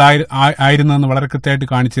രൂപത്തിലുള്ള ആയിരുന്നു എന്ന് വളരെ കൃത്യമായിട്ട്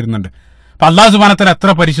കാണിച്ചിരുന്നുണ്ട്. അപ്പൊ അല്ലാഹു സുബ്ഹാനഹു വ തആല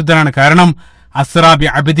എത്ര പരിശുദ്ധനാണ്. കാരണം അസ്റാ ബി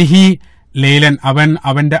അബ്ദിഹി ലൈലൻ,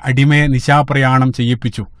 അവന്റെ അടിമയെ നിശാപ്രയാണം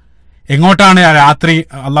ചെയ്യിപ്പിച്ചു. എങ്ങോട്ടാണ് ആ രാത്രി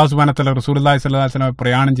അല്ലാഹു സുബ്ഹാനഹു വ തആല റസൂലുള്ളാഹി സ്വല്ലല്ലാഹു അലൈഹി വസല്ലമയെ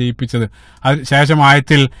പ്രയാണം ചെയ്യിപ്പിച്ചത്? അതിനുശേഷം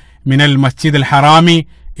ആയത്തിൽ മിനൽ മസ്ജിദുൽ ഹറാമി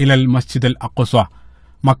ഇലൽ മസ്ജിദുൽ അഖ്സ,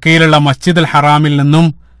 മക്കയിലുള്ള മസ്ജിദുൽ ഹറാമിൽ നിന്നും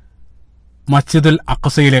മസ്ജിദുൽ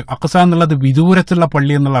അഖ്സയിലേക്ക്. അഖ്സ എന്നുള്ളത് വിദൂരത്തുള്ള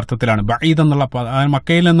പള്ളി എന്നുള്ള അർത്ഥത്തിലാണ്. ബഈദ് എന്നുള്ള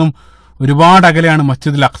മക്കയിൽ നിന്നും ഒരുപാട് അകലെയാണ്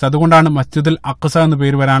മസ്ജിദുൽ അഖ്സ. അതുകൊണ്ടാണ് മസ്ജിദുൽ അഖ്സ എന്ന്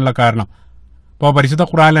പേര് വരാനുള്ള കാരണം. അപ്പോൾ പരിശുദ്ധ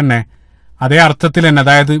ഖുർആനിൽ തന്നെ അതേ അർത്ഥത്തിൽ തന്നെ,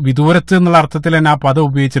 അതായത് വിദൂരത്ത് എന്നുള്ള അർത്ഥത്തിൽ തന്നെ ആ പദം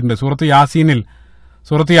ഉപയോഗിച്ചിട്ടുണ്ട്. സൂറത്ത്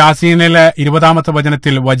യാസീനിലെ 20-ാമത്തെ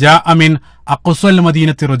വചനത്തിൽ വജാഅ മിൻ അഖ്സൽ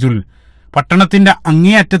മദീനത്തി റജുൽ, പട്ടണത്തിന്റെ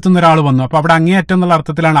അങ്ങേയറ്റത്തുനിന്ന് ഒരാൾ വന്നു. അപ്പൊ അവിടെ അങ്ങേയറ്റം എന്നുള്ള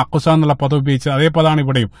അർത്ഥത്തിലാണ് അഖ്സ എന്നുള്ള പദം ഉപയോഗിച്ചത്. അതേ പദമാണ്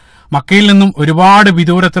ഇവിടെയും. മക്കയിൽ നിന്നും ഒരുപാട്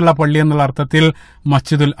വിദൂരത്തുള്ള പള്ളി എന്നുള്ള അർത്ഥത്തിൽ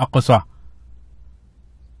മസ്ജിദുൽ അഖ്സ,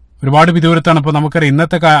 ഒരുപാട് വിദൂരത്താണ്. ഇപ്പൊ നമുക്കറിയാം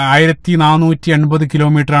ഇന്നത്തെ 1480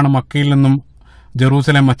 കിലോമീറ്ററാണ് മക്കയിൽ നിന്നും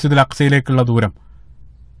ജെറൂസലേം മസ്ജിദുൽ അഖ്സയിലേക്കുള്ള ദൂരം.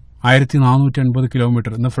 1480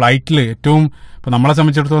 കിലോമീറ്റർ. ഇന്ന് ഫ്ലൈറ്റിൽ ഏറ്റവും, ഇപ്പൊ നമ്മളെ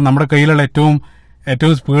സംബന്ധിച്ചിടത്തോളം നമ്മുടെ കയ്യിലുള്ള ഏറ്റവും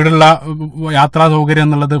സ്പീഡുള്ള യാത്രാ സൗകര്യം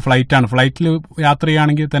എന്നുള്ളത് ഫ്ലൈറ്റാണ്. ഫ്ലൈറ്റിൽ യാത്ര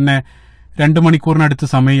ചെയ്യുകയാണെങ്കിൽ തന്നെ 2 മണിക്കൂറിനടുത്ത്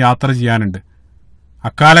സമയം യാത്ര ചെയ്യാനുണ്ട്.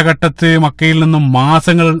 അക്കാലഘട്ടത്ത് മക്കയിൽ നിന്നും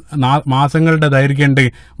മാസങ്ങളുടെ ദൈർഘ്യമുണ്ട്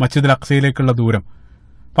മസ്ജിദുൽ അഖ്സയിലേക്കുള്ള ദൂരം.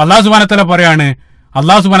 അപ്പൊ അല്ലാഹു സുബ്ഹാനഹു വ തആല പറയാണ്,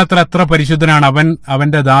 അല്ലാഹു സുബ്ഹാനഹു വ തആല എത്ര പരിശുദ്ധനാണ്.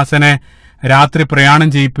 അവന്റെ ദാസനെ രാത്രി പ്രയാണം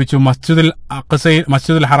ചെയ്യിപ്പിച്ചു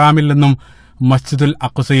മസ്ജിദുൽ ഹറാമിൽ നിന്നും മസ്ജിദുൽ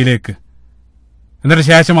അഖ്സയിലേക്ക്. എന്നിട്ട്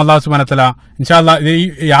ശേഷം അല്ലാഹു സുബ്ഹാനഹു വ തആല ഇൻഷാ അല്ലാഹ് ഈ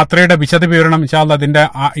യാത്രയുടെ വിശദ വിവരണം ഇൻഷാ അല്ലാഹ് അതിന്റെ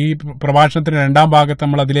ഈ പ്രഭാഷണത്തിന്റെ 2ാം ഭാഗത്ത്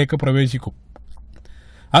നമ്മൾ അതിലേക്ക് പ്രവേശിക്കും.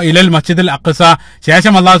 ഇലൽ മസ്ജിദുൽ അഖ്സ.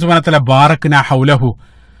 ശേഷം അല്ലാഹു സുബ്ഹാനഹു വ തആല ബാറക്നാ ഹൗലഹു,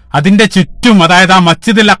 അതിന്റെ ചുറ്റും, അതായത് ആ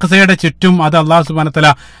മസ്ജിദുൽ അഖ്സയുടെ ചുറ്റും അത് അല്ലാഹു സുബ്ഹാനഹു വ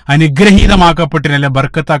തആല അനുഗ്രഹീതമാക്കപ്പെട്ടില്ല,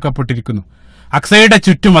 ബർക്കത്താക്കപ്പെട്ടിരിക്കുന്നു. അഖ്സയുടെ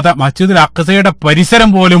ചുറ്റും, അത് മസ്ജിദുൽ അഖ്സയുടെ പരിസരം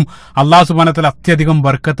പോലും അല്ലാഹു സുബ്ഹാനഹു വ തആല അത്യധികം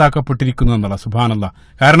ബർക്കത്താക്കപ്പെട്ടിരിക്കുന്നു എന്നുള്ള. സുബ്ഹാനല്ലാഹ്.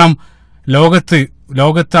 കാരണം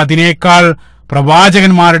ലോകത്ത് അതിനേക്കാൾ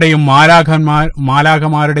പ്രവാചകന്മാരുടെയും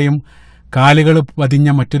മാലാഖമാരുടെയും കാലുകൾ പതിഞ്ഞ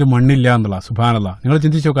മറ്റൊരു മണ്ണില്ല എന്നുള്ള. സുബ്ഹാനല്ലാഹ്. നിങ്ങൾ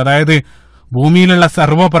ചിന്തിച്ചു നോക്കുക, അതായത് ഭൂമിയിലുള്ള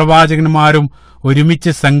സർവ്വ പ്രവാചകന്മാരും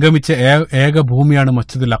ഒരുമിച്ച് സംഗമിച്ച ഏക ഭൂമിയാണ്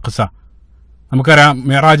മസ്ജിദുൽ അഖ്സ. നമുക്കറിയാം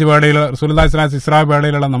മിഅ്റാജ് വേളയിൽ റസൂലുള്ളാഹി സ്വല്ലല്ലാഹു അലൈഹി വസല്ലം ഇസ്രാ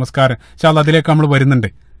വേളയിലുള്ള നമസ്കാരം, ഇൻഷാ അല്ലാഹ് അതിലേക്ക് നമ്മൾ വരുന്നുണ്ട്.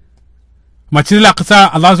 മസ്ജിദുൽ അഖ്സ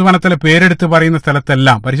അല്ലാഹു സുബ്ഹാനഹു വ തആല പേരെടുത്ത് പറയുന്ന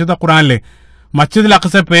സ്ഥലത്തെല്ലാം പരിശുദ്ധ ഖുർആനിലെ മസ്ജിദുൽ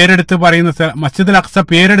അഖ്സ പേരെടുത്ത്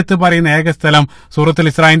പറയുന്ന ഏക സ്ഥലം സൂറത്തുൽ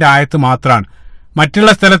ഇസ്രാന്റെ ആയത്ത് മാത്രമാണ്.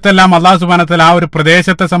 മറ്റുള്ള സ്ഥലത്തെല്ലാം അല്ലാഹു സുബ്ഹാനഹു വ തആല ആ ഒരു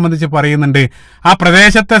പ്രദേശത്തെ സംബന്ധിച്ച് പറയുന്നുണ്ട്. ആ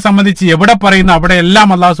പ്രദേശത്തെ സംബന്ധിച്ച് എവിടെ പറയുന്നു അവിടെ എല്ലാം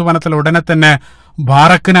അല്ലാഹു സുബ്ഹാനഹു വ തആല ഉടനെ തന്നെ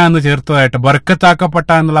ബാറക്ന എന്ന് ചേർത്തതായിട്ട്, ബർക്കത്താക്കപ്പെട്ട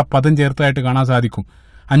എന്നുള്ള പദം ചേർത്തതായിട്ട് കാണാൻ സാധിക്കും.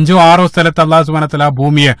 5ഓ 6ഓ സ്ഥലത്ത് അല്ലാഹു സുബ്ഹാനഹു വ തആല ആ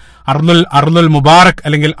ഭൂമിയെ അർളുൽ മുബാറക്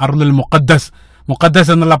അല്ലെങ്കിൽ അർളുൽ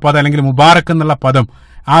മുഖദ്ദസ് എന്നുള്ള പദം അല്ലെങ്കിൽ മുബാറക് എന്നുള്ള പദം,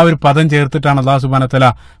 ആ ഒരു പദം ചേർത്തിട്ടാണ് അല്ലാഹു സുബ്ഹാനഹു വ തആല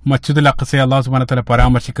മസ്ജിദുൽ അഖ്സയെ അല്ലാഹു സുബ്ഹാനഹു വ തആല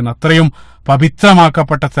പരാമർശിക്കുന്നത്. അത്രയും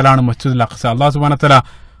പവിത്രമാക്കപ്പെട്ട സ്ഥലമാണ് മസ്ജിദുൽ അഖ്സ. അല്ലാഹു സുബ്ഹാനഹു വ തആല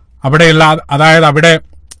അവിടെയുള്ള, അതായത് അവിടെ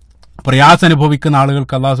പ്രയാസം അനുഭവിക്കുന്ന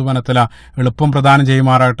ആളുകൾക്ക് അല്ലാഹു സുബ്ഹാനഹു വ തആല എളുപ്പം പ്രദാനം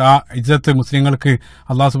ചെയ്യുമാറാകട്ടെ. ആ ഇജ്ജത്ത് മുസ്ലിങ്ങൾക്ക്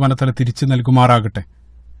അല്ലാഹു സുബ്ഹാനഹു വ തആല തിരിച്ചു നൽകുമാറാകട്ടെ.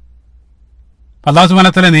 അല്ലാഹു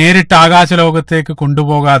സുബ്ഹാനഹു വ തആല നേരിട്ട് ആകാശലോകത്തേക്ക്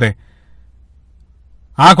കൊണ്ടുപോകാതെ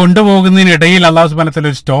ആ കൊണ്ടുപോകുന്നതിനിടയിൽ അല്ലാഹു സുബ്ഹാനഹു വ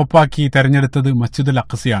തആല ഒരു സ്റ്റോപ്പാക്കി തെരഞ്ഞെടുത്തത് മസ്ജിദുൽ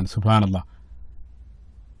അഖ്സയാണ്. സുബ്ഹാനല്ലാഹ്.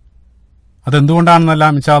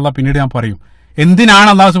 അതെന്തുകൊണ്ടാണെന്നെല്ലാം ഇൻഷാ അല്ലാഹ് പിന്നീട് ഞാൻ പറയും. എന്തിനാണ്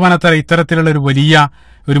അല്ലാഹു സുബ്ഹാനഹു വ തആല ഇത്തരത്തിലുള്ള ഒരു വലിയ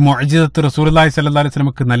ഒരു മുഅ്ജിസത്ത് റസൂലുള്ളാഹി സ്വല്ലല്ലാഹു അലൈഹി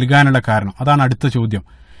വസല്ലമക്ക് നൽകാനുള്ള കാരണം? അതാണ് അടുത്ത ചോദ്യം.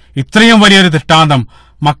 ഇത്രയും വലിയൊരു ദൃഷ്ടാന്തം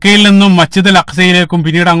മക്കയിൽ നിന്നും മസ്ജിദുൽ അഖ്സയിലേക്കും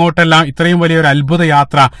പിന്നീട് അങ്ങോട്ടെല്ലാം ഇത്രയും വലിയൊരു അത്ഭുത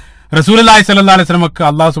യാത്ര റസൂലുള്ളാഹി സ്വല്ലല്ലാഹു അലൈഹി വസല്ലമക്ക്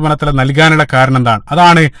അല്ലാഹു സുബ്ഹാനഹു വ തആല നൽകാനുള്ള കാരണം എന്താണ്?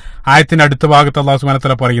 അതാണ് ആയത്തിന്റെ അടുത്ത ഭാഗത്ത് അല്ലാഹു സുബ്ഹാനഹു വ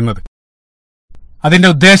തആല പറയുന്നത്. അതിന്റെ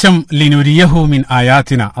ഉദ്ദേശം ലിനുരിയഹു മിൻ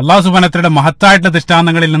ആയാതിന, അല്ലാഹു സുബ്ഹാനഹു വ തആലയുടെ മഹത്തായിട്ടുള്ള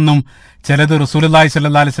ദൃഷ്ടാന്തങ്ങളിൽ നിന്നും ചിലത് റസൂലുള്ളാഹി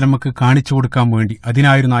സ്വല്ലല്ലാഹു അലൈഹി വസല്ലമക്ക് കാണിച്ചു കൊടുക്കാൻ വേണ്ടി,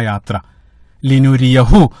 അതിനായിരുന്നു ആ യാത്ര.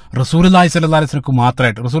 ലിനുരിയഹു, റസൂലുള്ളാഹി സ്വല്ലല്ലാഹു അലൈഹി വസല്ലം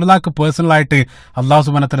മാത്രമായിട്ട്, റസൂലുള്ളാഹിക്ക് പേഴ്സണലായിട്ട് അല്ലാഹു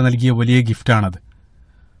സുബ്ഹാനഹു വ തആല നൽകിയ വലിയ ഗിഫ്റ്റാണത്.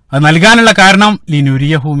 അത് നൽകാനുള്ള കാരണം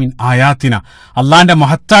ലിനുരിയഹു മിൻ ആയാത്തിന, അള്ളാന്റെ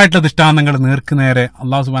മഹത്തായിട്ടുള്ള ദൃഷ്ടാന്തങ്ങൾ നേർക്കുനേരെ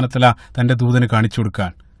അല്ലാഹു സുബ്ഹാനഹു വ തആല തന്റെ ദൂതന് കാണിച്ചു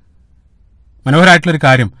കൊടുക്കാൻ. മനോഹരമായിട്ടുള്ളൊരു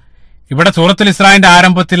കാര്യം, ഇവിടെ സൂറത്തുൽ ഇസ്രാന്റെ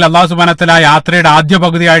ആരംഭത്തിൽ അല്ലാഹു സുബ്ഹാനഹു വ തആല യാത്രയുടെ ആദ്യ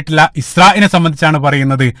പകുതിയായിട്ടുള്ള ഇസ്രാഇനെ സംബന്ധിച്ചാണ്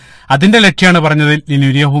പറയുന്നത്. അതിന്റെ ലക്ഷ്യമാണ് പറഞ്ഞത്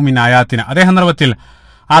ലിനുരിയഹു മിൻ ആയാത്തിന. അതേ സന്ദർഭത്തിൽ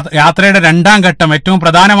ആ യാത്രയുടെ രണ്ടാം ഘട്ടം ഏറ്റവും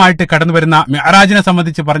പ്രധാനമായിട്ട് കടന്നു വരുന്ന മിഅ്റാജിനെ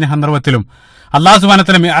സംബന്ധിച്ച് പറഞ്ഞ സന്ദർഭത്തിലും അല്ലാഹു സുബ്ഹാനഹു വ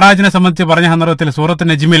തആല മിഅ്റാജിനെ സംബന്ധിച്ച് പറഞ്ഞ സന്ദർഭത്തിൽ സൂറത്തുൽ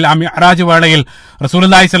നജ്മിൽ ആ മിഅ്റാജ് വേളയിൽ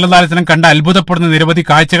റസൂലുള്ളാഹി സ്വല്ലല്ലാഹു അലൈഹി വസല്ലം കണ്ട അത്ഭുതപ്പെടുന്ന നിരവധി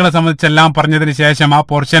കാഴ്ചകളെ സംബന്ധിച്ചെല്ലാം പറഞ്ഞതിന് ശേഷം ആ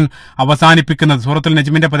പോർഷൻ അവസാനിപ്പിക്കുന്നത് സൂറത്തുൽ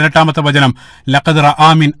നജ്മിന്റെ 18-ാമത്തെ വചനം, ലഖദ്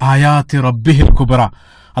റആ മിൻ ആയാതി റബ്ബിഹിൽ കുബ്ര,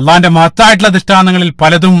 അള്ളാന്റെ മഹത്തായിട്ടുള്ള ദൃഷ്ടാന്തങ്ങളിൽ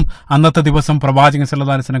പലതും അന്നത്തെ ദിവസം പ്രവാചകൻ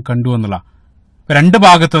സല്ലല്ലാഹു അലൈഹി വസല്ലം കണ്ടു എന്നുള്ള രണ്ട്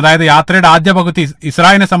ഭാഗത്തും, അതായത് യാത്രയുടെ ആദ്യ പകുതി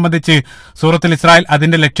ഇസ്രായിനെ സംബന്ധിച്ച് സൂറത്തുൽ ഇസ്രായിൽ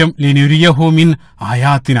അതിന്റെ ലക്ഷ്യം ലിനുരിയഹു മിൻ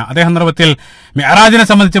ആയാത്തിന. അതേ സന്ദർഭത്തിൽ മിഅ്റാജിനെ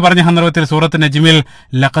സംബന്ധിച്ച് പറഞ്ഞ സന്ദർഭത്തിൽ സൂറത്തുൽ നജ്മിൽ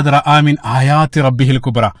ലഖദ് റആ മിൻ ആയാതി റബ്ബിഹിൽ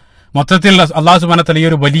കുബ്ര. മൊത്തത്തിൽ അല്ലാഹു സുബ്ഹാനഹു വ തആല ഈ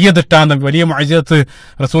ഒരു വലിയ ദൃഷ്ടാന്തം, വലിയ മുഅ്ജിസത്ത്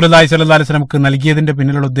റസൂലുള്ളാഹി സ്വല്ലല്ലാഹു അലൈഹി വസല്ലമക്ക് നൽകിയതിന്റെ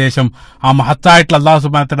പിന്നിലുള്ള ഉദ്ദേശം ആ മഹത്തായിട്ടുള്ള അല്ലാഹു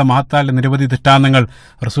സുബ്ഹാനഹു വ തആലയുടെ മഹത്തായ നിരവധി ദൃഷ്ടാന്തങ്ങൾ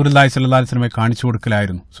റസൂലുള്ളാഹി സ്വല്ലല്ലാഹു അലൈഹി വസല്ലമയെ കാണിച്ചു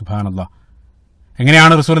കൊടുക്കലായിരുന്നു. സുബ്ഹാനല്ലാഹ്.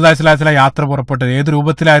 എങ്ങനെയാണ് റസൂലുള്ളാഹി സ്വല്ലല്ലാഹു അലൈഹി വസല്ലം യാത്ര പുറപ്പെട്ടത്? ഏത്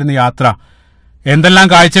രൂപത്തിലായിരുന്നു യാത്ര? എന്തെല്ലാം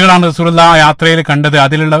കാഴ്ചകളാണ് റസൂലുള്ളാഹി ആ യാത്രയിൽ കണ്ടത്?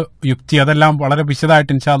 അതിലുള്ള യുക്തി, അതെല്ലാം വളരെ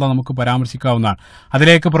വിശദമായിട്ട് ഇൻഷാ അല്ലാഹ് നമുക്ക് പരാമർശിക്കാവുന്നതാണ്.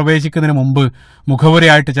 അതിലേക്ക് പ്രവേശിക്കുന്നതിന് മുമ്പ്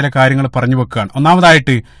മുഖവുരയായിട്ട് ചില കാര്യങ്ങൾ പറഞ്ഞു വെക്കുകയാണ്.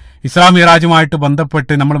 ഒന്നാമതായിട്ട് ഇസ്രാ മിഅ്റാജുമായിട്ട്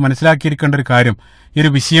ബന്ധപ്പെട്ട് നമ്മൾ മനസ്സിലാക്കിയിരിക്കേണ്ട ഒരു കാര്യം, ഈ ഒരു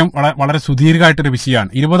വിഷയം വളരെ സുദീർഘമായിട്ടൊരു വിഷയമാണ്.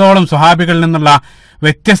 20ഓളം സ്വഹാബികളിൽ നിന്നുള്ള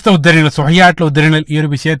വ്യത്യസ്ത ഉദ്ധരണികൾ, സ്വഹീഹായിട്ടുള്ള ഉദ്ധരണികൾ ഈ ഒരു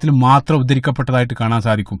വിഷയത്തിൽ മാത്രം ഉദ്ധരിക്കപ്പെട്ടതായിട്ട് കാണാൻ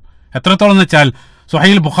സാധിക്കും. എത്രത്തോളം എന്ന് വെച്ചാൽ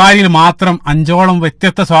സ്വഹീൽ ബുഖാരിയിൽ മാത്രം 5ഓളം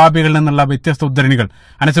വ്യത്യസ്ത സ്വഹാബികളിൽ നിന്നുള്ള വ്യത്യസ്ത ഉദ്ധരണികൾ,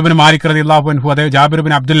 അനസ് ഇബ്നു മാലിക് റളിയല്ലാഹു അൻഹു, അതേ ജാബിർ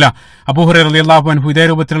ഇബ്നു അബ്ദുല്ല, അബൂ ഹുറൈറ റളിയല്ലാഹു അൻഹു, ഇതേ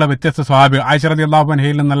രൂപത്തിലുള്ള വ്യത്യസ്ത സ്വഹാബി, ആയിഷ റളിയല്ലാഹു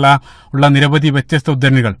അൻഹയിൽ നിന്നുള്ള നിരവധി വ്യത്യസ്ത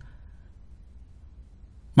ഉദ്ധരണികൾ.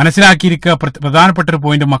 മനസ്സിലാക്കിയിരിക്കുക പ്രധാനപ്പെട്ട ഒരു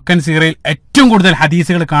പോയിന്റ്, മക്കൻ സീറയിൽ ഏറ്റവും കൂടുതൽ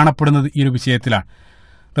ഹദീസുകൾ കാണപ്പെടുന്നത് ഈ ഒരു വിഷയത്തിലാണ്.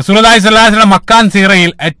 റസൂലുള്ളാഹി സ്വല്ലല്ലാഹു അലൈഹി വസല്ലം മക്കാൻ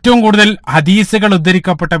സീറയിൽ ഏറ്റവും കൂടുതൽ ഹദീസുകൾ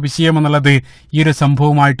ഉദ്ധരിക്കപ്പെട്ട വിഷയം എന്നുള്ളത് ഈ ഒരു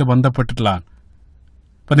സംഭവവുമായിട്ട് ബന്ധപ്പെട്ടിട്ടുള്ളതാണ്.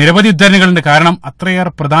 അപ്പൊ നിരവധി ഉദ്ധരണികളുണ്ട്. കാരണം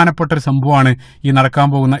അത്രയേറെ പ്രധാനപ്പെട്ട ഒരു സംഭവമാണ് ഈ നടക്കാൻ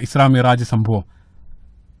പോകുന്ന ഇസ്രാ മിഅ്റാജ് സംഭവം.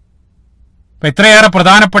 അപ്പൊ ഇത്രയേറെ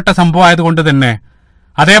പ്രധാനപ്പെട്ട സംഭവം ആയതുകൊണ്ട് തന്നെ,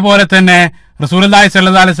 അതേപോലെ തന്നെ റസൂലുള്ളാഹി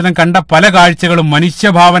സ്വല്ലല്ലാഹു അലൈഹി വസല്ലം കണ്ട പല കാഴ്ചകളും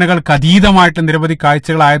മനുഷ്യഭാവനകൾക്ക് അതീതമായിട്ട് നിരവധി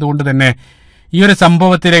കാഴ്ചകളായതുകൊണ്ട് തന്നെ ഈ ഒരു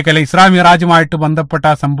സംഭവത്തിലേക്ക്, അല്ലെ ഇസ്രാ മിഅ്റാജുമായിട്ട് ബന്ധപ്പെട്ട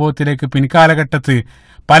ആ സംഭവത്തിലേക്ക് പിൻകാലഘട്ടത്ത്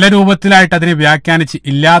പല രൂപത്തിലായിട്ട് അതിനെ വ്യാഖ്യാനിച്ച്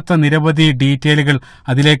ഇല്ലാത്ത നിരവധി ഡീറ്റെയിലുകൾ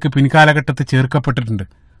അതിലേക്ക് പിൻകാലഘട്ടത്ത് ചേർക്കപ്പെട്ടിട്ടുണ്ട്.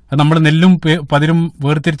 അത് നമ്മൾ നെല്ലും പതിരും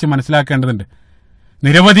വേർതിരിച്ച് മനസ്സിലാക്കേണ്ടതുണ്ട്.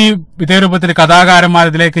 നിരവധി ഇതേ രൂപത്തിൽ കഥാകാരന്മാർ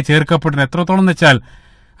ഇതിലേക്ക് ചേർക്കപ്പെട്ടിട്ടുണ്ട്. എത്രത്തോളം എന്ന് വെച്ചാൽ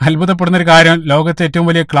അത്ഭുതപ്പെടുന്ന ഒരു കാര്യം, ലോകത്തെ ഏറ്റവും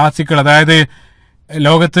വലിയ ക്ലാസിക്കുകൾ, അതായത്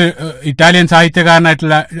ലോകത്ത് ഇറ്റാലിയൻ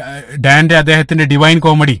സാഹിത്യകാരനായിട്ടുള്ള ഡാന്റെ അദ്ദേഹത്തിന്റെ ഡിവൈൻ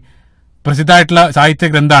കോമഡി പ്രസിദ്ധമായിട്ടുള്ള സാഹിത്യ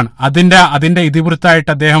ഗ്രന്ഥമാണ്. അതിന്റെ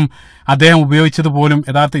ഇതിവൃത്തായിട്ട് അദ്ദേഹം ഉപയോഗിച്ചത് പോലും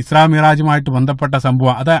യഥാർത്ഥ ഇസ്രാ മിഅ്റാജുമായിട്ട് ബന്ധപ്പെട്ട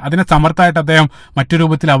സംഭവം. അതിനെ സമർത്ഥമായിട്ട് അദ്ദേഹം മറ്റു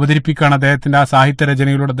രൂപത്തിൽ അവതരിപ്പിക്കുകയാണ് അദ്ദേഹത്തിന്റെ ആ സാഹിത്യ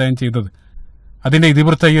രചനയിലൂടെ അദ്ദേഹം ചെയ്തത്. അതിന്റെ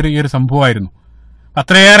ഇതിവൃത്ത ഈ ഒരു സംഭവമായിരുന്നു.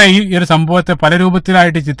 അത്രയേറെ ഈ ഒരു സംഭവത്തെ പല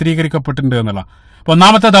രൂപത്തിലായിട്ട് ചിത്രീകരിക്കപ്പെട്ടിട്ടുണ്ട് എന്നുള്ള. അപ്പൊ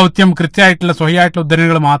ഒന്നാമത്തെ ദൗത്യം കൃത്യമായിട്ടുള്ള സ്വഹീഹായിട്ടുള്ള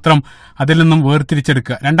ഉദ്ധരണികൾ മാത്രം അതിൽ നിന്നും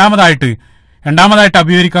വേർതിരിച്ചെടുക്കുക. രണ്ടാമതായിട്ട്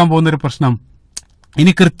അഭിമുഖീകരിക്കാൻ പോകുന്ന ഒരു പ്രശ്നം,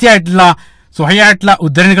 ഇനി കൃത്യമായിട്ടുള്ള സ്വഹീഹായിട്ടുള്ള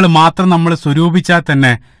ഉദ്ധരണികൾ മാത്രം നമ്മൾ സ്വരൂപിച്ചാൽ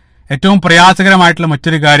തന്നെ ഏറ്റവും പ്രയാസകരമായിട്ടുള്ള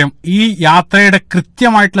മറ്റൊരു കാര്യം ഈ യാത്രയുടെ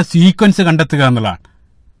കൃത്യമായിട്ടുള്ള സീക്വൻസ് കണ്ടെത്തുക എന്നുള്ളതാണ്.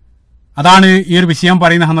 അതാണ് ഈ ഒരു വിഷയം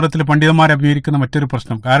പറയുന്ന സന്ദർഭത്തിൽ പണ്ഡിതന്മാർ അഭിമുഖീകരിക്കുന്ന മറ്റൊരു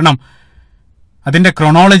പ്രശ്നം. കാരണം അതിന്റെ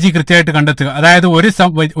ക്രോണോളജി കൃത്യമായിട്ട് കണ്ടെത്തുക. അതായത് ഒരു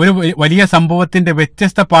വലിയ സംഭവത്തിന്റെ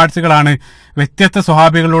വ്യത്യസ്ത പാർട്സുകളാണ് വ്യത്യസ്ത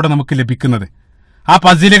സ്വഹാബികളിലൂടെ നമുക്ക് ലഭിക്കുന്നത്. ആ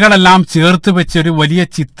പസിലുകളെല്ലാം ചേർത്ത് വെച്ച് ഒരു വലിയ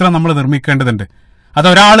ചിത്രം നമ്മൾ നിർമ്മിക്കേണ്ടതുണ്ട്.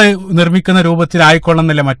 അതൊരാള് നിർമ്മിക്കുന്ന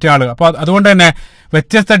രൂപത്തിലായിക്കൊള്ളുന്നില്ല മറ്റേ ആള്. അപ്പൊ അതുകൊണ്ട് തന്നെ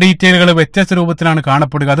വ്യത്യസ്ത ഡീറ്റെയിലുകൾ വ്യത്യസ്ത രൂപത്തിലാണ്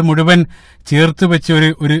കാണപ്പെടുക. അത് മുഴുവൻ ചേർത്ത് വെച്ച്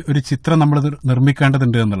ഒരു ചിത്രം നമ്മൾ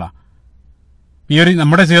നിർമ്മിക്കേണ്ടതുണ്ട് എന്നുള്ള ഈ ഒരു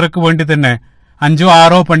നമ്മുടെ സീറക്ക് വേണ്ടി തന്നെ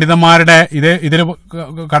 5-6 പണ്ഡിതന്മാരുടെ ഇതിൽ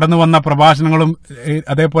കടന്നു വന്ന പ്രഭാഷണങ്ങളും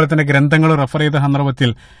അതേപോലെ തന്നെ ഗ്രന്ഥങ്ങളും റെഫർ ചെയ്ത സന്ദർഭത്തിൽ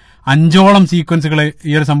 5ഓളം സീക്വൻസുകൾ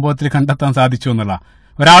ഈ ഒരു സംഭവത്തിൽ കണ്ടെത്താൻ സാധിച്ചു എന്നുള്ള.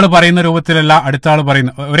 ഒരാൾ പറയുന്ന രൂപത്തിലല്ല അടുത്ത ആൾ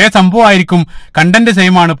പറയുന്ന ഒരേ സംഭവമായിരിക്കും, കണ്ടന്റ്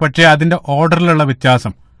സെയിം ആണ്, പക്ഷേ അതിന്റെ ഓർഡറിലുള്ള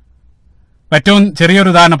വ്യത്യാസം. ഏറ്റവും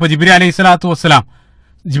ചെറിയൊരു ഉദാഹരണം, ഇപ്പൊ ജിബ്രീൽ അലൈഹി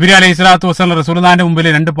സ്വലാത്തു വസ്സലാം റസൂലുള്ളാഹിന്റെ മുമ്പിൽ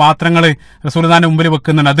 2 പാത്രങ്ങൾ റസൂലുള്ളാഹിന്റെ മുമ്പിൽ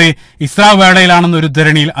വെക്കുന്നുണ്ട്. അത് ഇസ്രാ വേളയിലാണെന്ന് ഒരു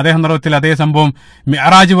ഉദ്ധരണിയിൽ, അതേ സന്ദർഭത്തിൽ അതേ സംഭവം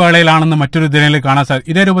മിഅ്റാജ് വേളയിലാണെന്ന് മറ്റൊരു ഉദ്ധരണിയിൽ കാണാൻ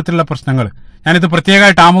സാധിക്കും. ഇതേ രൂപത്തിലുള്ള പ്രശ്നങ്ങൾ ഞാനിത്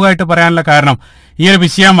പ്രത്യേകമായിട്ട് ആമുഖമായിട്ട് പറയാനുള്ള കാരണം, ഈ ഒരു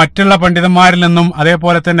വിഷയം മറ്റുള്ള പണ്ഡിതന്മാരിൽ നിന്നും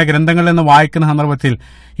അതേപോലെ തന്നെ ഗ്രന്ഥങ്ങളിൽ നിന്നും വായിക്കുന്ന സന്ദർഭത്തിൽ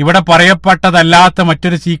ഇവിടെ പറയപ്പെട്ടതല്ലാത്ത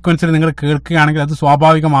മറ്റൊരു സീക്വൻസിൽ നിങ്ങൾ കേൾക്കുകയാണെങ്കിൽ അത്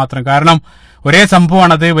സ്വാഭാവികം മാത്രം. കാരണം ഒരേ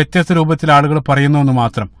സംഭവമാണ്, അത് വ്യത്യസ്ത രൂപത്തിൽ ആളുകൾ പറയുന്നു എന്ന്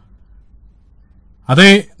മാത്രം. അത്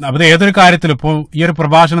ഏതൊരു കാര്യത്തിലും ഇപ്പോൾ ഈ ഒരു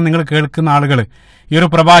പ്രഭാഷണം നിങ്ങൾ കേൾക്കുന്ന ആളുകൾ ഈ ഒരു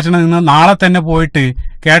പ്രഭാഷണം നിന്ന് നാളെ തന്നെ പോയിട്ട്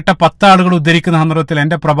കേട്ട 10 ആളുകൾ ഉദ്ധരിക്കുന്ന സന്ദർഭത്തിൽ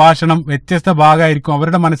എന്റെ പ്രഭാഷണം വ്യത്യസ്ത ഭാഗമായിരിക്കും,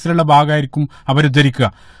 അവരുടെ മനസ്സിലുള്ള ഭാഗമായിരിക്കും അവരുദ്ധരിക്കുക.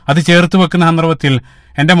 അത് ചേർത്ത് വെക്കുന്ന സന്ദർഭത്തിൽ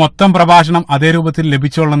എന്റെ മൊത്തം പ്രഭാഷണം അതേ രൂപത്തിൽ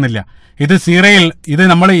ലഭിച്ചോളുന്നില്ല. ഇത് സീറയിൽ ഇത്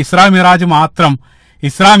നമ്മൾ ഇസ്രാ മിറാജ് മാത്രം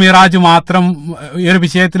ഈ ഒരു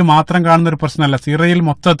വിഷയത്തിൽ മാത്രം കാണുന്ന ഒരു പ്രശ്നമല്ല. സീറയിൽ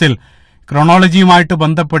മൊത്തത്തിൽ ക്രോണോളജിയുമായിട്ട്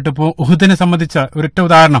ബന്ധപ്പെട്ട് ഇപ്പോൾ ഉഹുദിനെ സംബന്ധിച്ച ഒരൊറ്റ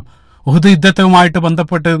ഉദാഹരണം, ഉഹുദ് യുദ്ധവുമായിട്ട്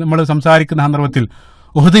ബന്ധപ്പെട്ട് നമ്മൾ സംസാരിക്കുന്ന സന്ദർഭത്തിൽ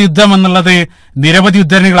ഉഹുദ് യുദ്ധം എന്നുള്ളത് നിരവധി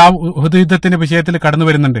ഉദ്ധരണികൾ ആ ഉഹുദ് യുദ്ധത്തിന്റെ വിഷയത്തിൽ കടന്നു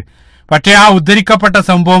വരുന്നുണ്ട്. പക്ഷേ ആ ഉദ്ധരിക്കപ്പെട്ട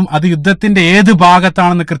സംഭവം അത് യുദ്ധത്തിന്റെ ഏത്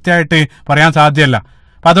ഭാഗത്താണെന്ന് കൃത്യമായിട്ട് പറയാൻ സാധ്യമല്ല.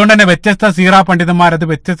 അപ്പൊ അതുകൊണ്ട് തന്നെ വ്യത്യസ്ത സീറ പണ്ഡിതന്മാർ അത്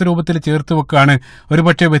വ്യത്യസ്ത രൂപത്തിൽ ചേർത്ത് വെക്കുകയാണ്.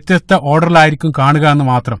 ഒരുപക്ഷെ വ്യത്യസ്ത ഓർഡറിലായിരിക്കും കാണുക എന്ന്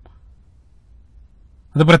മാത്രം.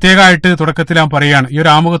 അത് പ്രത്യേകമായിട്ട് തുടക്കത്തിൽ ഞാൻ പറയുകയാണ്. ഈ ഒരു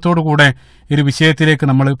ആമുഖത്തോടു കൂടെ ഈ ഒരു വിഷയത്തിലേക്ക്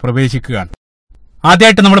നമ്മൾ പ്രവേശിക്കുകയാണ്.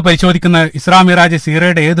 ആദ്യമായിട്ട് നമ്മൾ പരിശോധിക്കുന്ന ഇസ്രാ മിറാജ്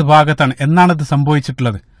സീറയുടെ ഏത് ഭാഗത്താണ്, എന്നാണ് ഇത്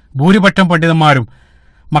സംഭവിച്ചിട്ടുള്ളത്. ഭൂരിപക്ഷം പണ്ഡിതന്മാരും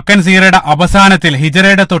മക്കൻ സീറയുടെ അവസാനത്തിൽ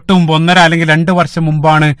ഹിജറയുടെ തൊട്ട് മുമ്പ് 1.5 അല്ലെങ്കിൽ 2 വർഷം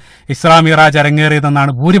മുമ്പാണ് ഇസ്രാ മിറാജ്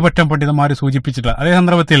അരങ്ങേറിയതെന്നാണ് ഭൂരിപക്ഷം പണ്ഡിതന്മാർ സൂചിപ്പിച്ചിട്ടുള്ളത്. അതേ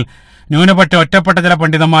സന്ദർഭത്തിൽ ഒറ്റപ്പെട്ട ചില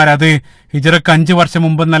പണ്ഡിതന്മാർ അത് ഹിജറക്ക് 5 വർഷം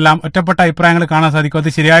മുമ്പെന്നെല്ലാം ഒറ്റപ്പെട്ട അഭിപ്രായങ്ങൾ കാണാൻ സാധിക്കും. അത്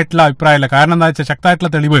ശരിയായിട്ടുള്ള അഭിപ്രായമല്ല. കാരണം എന്താ വെച്ചാൽ ശക്തമായിട്ടുള്ള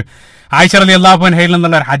തെളിവ് ആയിഷ റളിയല്ലാഹു അൻഹയിൽ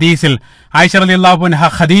നിന്നുള്ള ഒരു ഹദീസിൽ ആയിഷ റളിയല്ലാഹു അൻഹ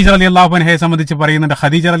ഖദീജ റളിയല്ലാഹു അൻഹയെ സംബന്ധിച്ച് പറയുന്നുണ്ട്.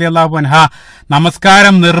 ഖദീജ റളിയല്ലാഹു അൻഹ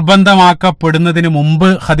നമസ്കാരം നിർബന്ധമാക്കപ്പെടുന്നതിന് മുമ്പ്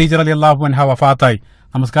ഖദീജ റളിയല്ലാഹു അൻഹ വഫാത്തായി.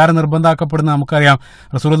 നമസ്കാരം നിർബന്ധമാക്കപ്പെടുന്നത് നമുക്കറിയാം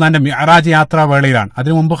റസൂലുള്ളാഹിന്റെ മിഅ്റാജ് യാത്രാ വേളയിലാണ്.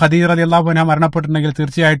 അതിനു മുമ്പ് ഖദീജ റളിയല്ലാഹു അൻഹ മരണപ്പെട്ടിട്ടുണ്ടെങ്കിൽ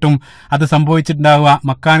തീർച്ചയായിട്ടും അത് സംഭവിച്ചിട്ടുണ്ടാവുക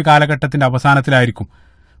മക്കാൻ കാലഘട്ടത്തിന്റെ അവസാനത്തിലായിരിക്കും.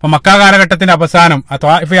 അപ്പൊ മക്ക കാലഘട്ടത്തിന്റെ അവസാനം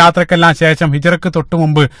ത്വായിഫ് യാത്രക്കെല്ലാം ശേഷം ഹിജറക്ക് തൊട്ടു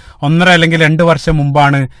മുമ്പ് 1.5 അല്ലെങ്കിൽ 2 വർഷം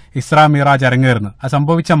മുമ്പാണ് ഇസ്രാ മിറാജ് അരങ്ങേറുന്നത്. അത്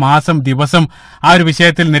സംഭവിച്ച മാസം ദിവസം ആ ഒരു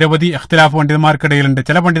വിഷയത്തിൽ നിരവധി ഇഖ്തിലാഫ് പണ്ഡിതന്മാർക്കിടയിലുണ്ട്.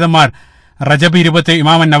 ചില പണ്ഡിതന്മാർ റജബ് 20,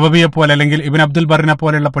 ഇമാം നവവിയെ പോലെ അല്ലെങ്കിൽ ഇബ്നു അബ്ദുൽ ബറിനെ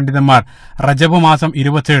പോലെയുള്ള പണ്ഡിതന്മാർ റജബ് മാസം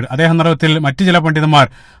 27. അതേ സന്ദർഭത്തിൽ മറ്റു ചില പണ്ഡിതന്മാർ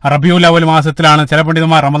റബിയുൽ അവൽ മാസത്തിലാണ്, ചില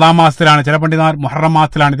പണ്ഡിതന്മാർ റമദാൻ മാസത്തിലാണ്, ചില പണ്ഡിതന്മാർ മുഹറം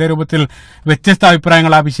മാസത്തിലാണ്. ഇതേ രൂപത്തിൽ വ്യത്യസ്ത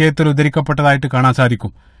അഭിപ്രായങ്ങൾ ആ വിഷയത്തിൽ ഉദ്ധരിക്കപ്പെട്ടതായിട്ട് കാണാൻ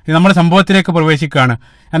സാധിക്കും. ഇത് നമ്മൾ സംഭവത്തിലേക്ക് പ്രവേശിക്കുകയാണ്.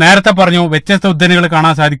 ഞാൻ നേരത്തെ പറഞ്ഞു വ്യത്യസ്ത ഉദ്ധരണികൾ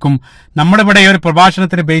കാണാൻ സാധിക്കും. നമ്മുടെ ഇവിടെ ഈ ഒരു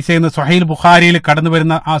പ്രഭാഷണത്തിന് ബേസ് ചെയ്യുന്ന സ്വഹീൽ ബുഖാരിയിൽ കടന്നു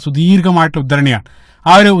വരുന്ന ആ സുദീർഘമായിട്ടുള്ള ഉദ്ധരണിയാണ്.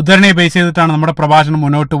 ആ ഒരു ഉദ്ധരണിയെ ബേസ് ചെയ്തിട്ടാണ് നമ്മുടെ പ്രഭാഷണം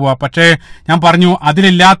മുന്നോട്ട് പോവുക. പക്ഷേ ഞാൻ പറഞ്ഞു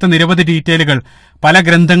അതിലില്ലാത്ത നിരവധി ഡീറ്റെയിലുകൾ പല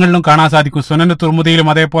ഗ്രന്ഥങ്ങളിലും കാണാൻ സാധിക്കും. സുനൻ തുർമുദിയിലും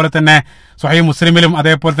അതേപോലെ തന്നെ സ്വഹീഹ് മുസ്ലിമിലും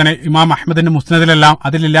അതേപോലെ തന്നെ ഇമാം അഹ്മദിന്റെ മുസ്നദിലെല്ലാം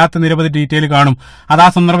അതിലില്ലാത്ത നിരവധി ഡീറ്റെയിൽ കാണും. അത് ആ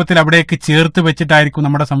സന്ദർഭത്തിൽ അവിടേക്ക് ചേർത്ത് വെച്ചിട്ടായിരിക്കും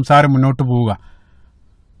നമ്മുടെ സംസാരം മുന്നോട്ട് പോവുക.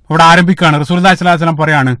 അവിടെ ആരംഭിക്കുകയാണ്. റസൂലുള്ളാഹി സ്വല്ലല്ലാഹു അലൈഹി വസല്ലം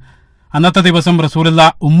പറയാണ്, അന്നത്തെ ദിവസം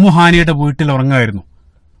റസൂലുള്ളാഹി ഉമ്മുഹാനിയുടെ വീട്ടിൽ ഉറങ്ങുകയായിരുന്നു.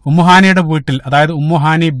 ഉമ്മുഹാനിയുടെ വീട്ടിൽ, അതായത്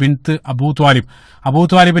ഉമ്മുഹാനി ബിൻത്ത്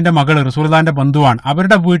അബൂത്വാലിബിന്റെ മകള് റസൂലുള്ളാഹിന്റെ ബന്ധുവാണ്.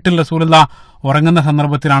 അവരുടെ വീട്ടിൽ റസൂലുള്ളാഹി ഉറങ്ങുന്ന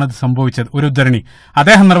സന്ദർഭത്തിലാണ് ഇത് സംഭവിച്ചത്. ഒരു ഉദ്ധരണി.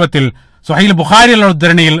 അതേ സന്ദർഭത്തിൽ സ്വഹീൽ ബുഖാരിയിലുള്ള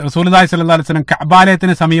ഉദ്ധരണിയിൽ റസൂലുള്ളാഹി സ്വല്ലല്ലാഹു അലൈഹി വസല്ലം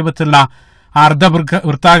കഅബാലയത്തിന് സമീപത്തുള്ള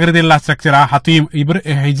വൃത്താകൃതിയിലുള്ള സ്ട്രക്ചർ ആ ഹതീം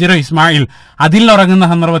ഹിജ്ർ ഇസ്മായിൽ അതിൽ ഉറങ്ങുന്ന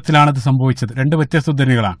സന്ദർഭത്തിലാണ് ഇത് സംഭവിച്ചത്. 2 വ്യത്യസ്ത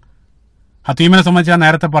ഉദ്ധരണികളാണ്. ഹതീമിനെ സംബന്ധിച്ച് ഞാൻ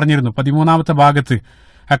നേരത്തെ പറഞ്ഞിരുന്നു. 13ാമത്തെ ഭാഗത്ത്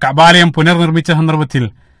കഅബാലയം പുനർനിർമ്മിച്ച സന്ദർഭത്തിൽ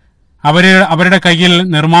അവരുടെ കയ്യിൽ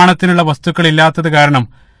നിർമ്മാണത്തിനുള്ള വസ്തുക്കൾ ഇല്ലാത്തത് കാരണം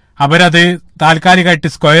അവരത് താൽക്കാലികമായിട്ട്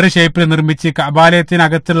സ്ക്വയർ ഷേപ്പിൽ നിർമ്മിച്ച്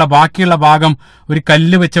കഅബാലയത്തിനകത്തുള്ള ബാക്കിയുള്ള ഭാഗം ഒരു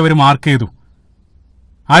കല്ല് വെച്ച് അവർ മാർക്ക് ചെയ്തു.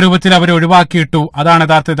 ആ രൂപത്തിൽ അവർ ഒഴിവാക്കിയിട്ടു. അതാണ്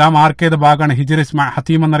യഥാർത്ഥത്തിൽ ആ മാർക്ക് ചെയ്ത ഭാഗമാണ് ഹിജ്ർ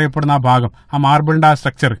ഹതീം എന്നറിയപ്പെടുന്ന ആ ഭാഗം, ആ മാർബിളിന്റെ ആ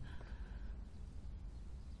സ്ട്രക്ചർ.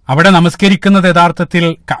 അവിടെ നമസ്കരിക്കുന്നത് യഥാർത്ഥത്തിൽ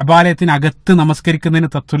കഅബാലയത്തിനകത്ത് നമസ്കരിക്കുന്നതിന്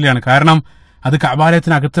തത്തുല്യാണ്. കാരണം അത്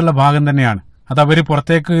കഅബാലയത്തിനകത്തുള്ള ഭാഗം തന്നെയാണ്. അത് അവർ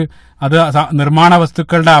പുറത്തേക്ക് അത് നിർമ്മാണ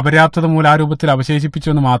വസ്തുക്കളുടെ അപര്യാപ്തത മൂലം ആ രൂപത്തിൽ അവശേഷിപ്പിച്ചു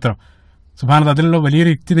എന്ന് മാത്രം. സുബ്ഹാനല്ലാഹ്, അതിലുള്ള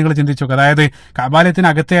വലിയൊരു യുക്തി നിങ്ങൾ ചിന്തിച്ചു നോക്കുക. അതായത്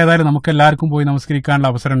കഅബാലയത്തിനകത്തെ ഏതായാലും നമുക്ക് എല്ലാവർക്കും പോയി നമസ്കരിക്കാനുള്ള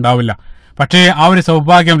അവസരം ഉണ്ടാവില്ല. പക്ഷേ ആ ഒരു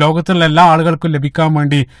സൗഭാഗ്യം ലോകത്തുള്ള എല്ലാ ആളുകൾക്കും ലഭിക്കാൻ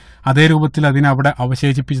വേണ്ടി അതേ രൂപത്തിൽ അതിനെ അവിടെ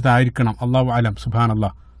അവശേഷിപ്പിച്ചതായിരിക്കണം. അല്ലാഹു അലം.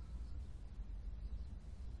 സുബ്ഹാനല്ലാഹ്.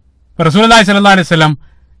 റസൂലുള്ളാഹി സ്വല്ലല്ലാഹു അലൈഹി വസല്ലം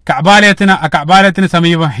കഅബാലയത്തിന്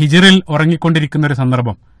സമീപം ഹിജ്റിൽ ഉറങ്ങിക്കൊണ്ടിരിക്കുന്ന ഒരു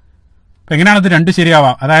സന്ദർഭം. എങ്ങനെയാണ് അത് 2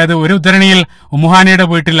 ശരിയാവാം? അതായത് ഒരു ഉദ്ധരണിയിൽ ഉമ്മുഹാനിയുടെ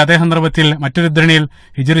വീട്ടിൽ, അതേ സന്ദർഭത്തിൽ മറ്റൊരു ഉദ്ധരണിയിൽ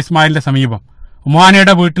ഹിജ്ർ ഇസ്മായിലിന്റെ സമീപം.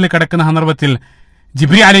 ഉമ്മുഹാനിയുടെ വീട്ടിൽ കിടക്കുന്ന സന്ദർഭത്തിൽ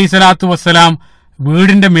ജിബ്രീൽ അലൈഹി സ്വലാത്തു വസ്സലാം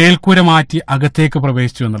വീടിന്റെ മേൽക്കൂര മാറ്റി അകത്തേക്ക്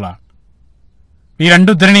പ്രവേശിച്ചു എന്നുള്ളതാണ്. ഈ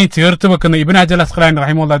 2 ഉദ്ധരണി ചേർത്ത് വെക്കുന്ന ഇബ്നു ഹജർ അസ്ഖലാനി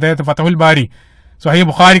റഹിമഹുല്ലാഹ് അദ്ദേഹത്തെ ഫതഹുൽ ബാരി സ്വഹീഹ്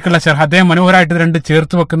ബുഖാരിക്കുള്ള ശർഹ് അദ്ദേഹം മനോഹരമായിട്ട് 2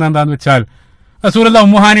 ചേർത്ത് വെക്കുന്നത് എന്താണെന്ന് വെച്ചാൽ റസൂലുള്ളാഹി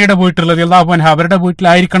ഉമ്മുഹാനിയുടെ വീട്ടിൽ റളിയല്ലാഹു അൻഹ അവരുടെ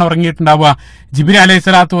വീട്ടിലായിരിക്കണം ഉറങ്ങിയിട്ടുണ്ടാവുക. ജിബ്രീൽ അലൈഹി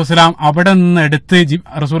സ്വലാത്തു വസ്സലാം അവിടെ നിന്ന് എടുത്ത്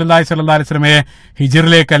റസൂലുള്ളാഹി സ്വല്ലല്ലാഹു അലൈഹി വസല്ലമയെ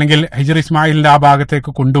ഹിജ്റിലേക്ക് അല്ലെങ്കിൽ ഹിജ്ർ ഇസ്മായിലിന്റെ ആ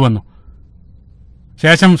ഭാഗത്തേക്ക് കൊണ്ടുവന്നു.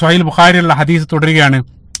 ശേഷം സ്വഹീഹ് ബുഖാരിയിലുള്ള ഹദീസ് തുടരുകയാണ്.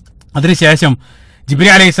 അതിനുശേഷം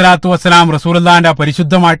ജിബ്രീൽ അലൈഹി സ്വലാത്തു വസ്സലാം റസൂലുള്ളാഹിന്റെ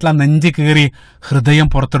പരിശുദ്ധമായിട്ടുള്ള നെഞ്ച് കീറി ഹൃദയം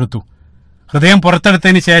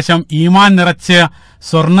പുറത്തെടുത്തതിന് ശേഷം ഈമാൻ നിറച്ച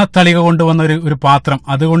സ്വർണ്ണത്തളിക കൊണ്ടുവന്ന ഒരു പാത്രം,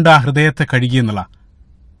 അതുകൊണ്ട് ആ ഹൃദയത്തെ കഴുകി എന്നുള്ള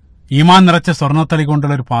ഈമാൻ നിറച്ച സ്വർണ്ണത്തളി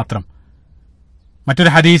കൊണ്ടുള്ള ഒരു പാത്രം. മറ്റൊരു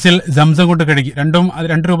ഹദീസിൽ സംസം കൊണ്ട് കഴുകി.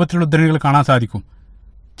 രണ്ട് രൂപത്തിലുള്ള ഉദ്ധരണികൾ കാണാൻ സാധിക്കും.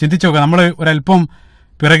 ചിന്തിച്ചു നോക്കുക. നമ്മൾ ഒരല്പം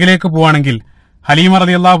പിറകിലേക്ക് പോവുകയാണെങ്കിൽ ഹലീമ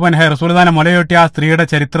റളിയല്ലാഹു അൻഹ റസൂലുള്ളാഹിനെ മുലയൊട്ടിയ ആ സ്ത്രീയുടെ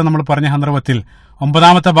ചരിത്രം നമ്മൾ പറഞ്ഞ സന്ദർഭത്തിൽ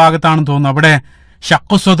 9ാമത്തെ ഭാഗത്താണെന്ന് തോന്നുന്നു. അവിടെ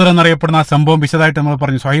ഷഖ്ഖു സ്വദർ എന്നറിയപ്പെടുന്ന ആ സംഭവം വിശദമായിട്ട് നമ്മൾ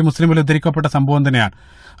പറഞ്ഞു. സ്വഹീഹ് മുസ്ലിമിൽ ഉദ്ധരിക്കപ്പെട്ട സംഭവം തന്നെയാണ്.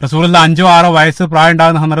 റസൂലുള്ളാഹി 5-6 വയസ്സ് പ്രായം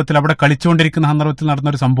ഉണ്ടാകുന്ന സന്ദർഭത്തിൽ അവിടെ കളിച്ചുകൊണ്ടിരിക്കുന്ന സന്ദർഭത്തിൽ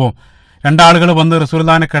നടന്നൊരു സംഭവം. രണ്ടാളുകൾ വന്ന്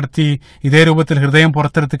റസൂലുള്ളാഹിനെ കിടത്തി ഇതേ രൂപത്തിൽ ഹൃദയം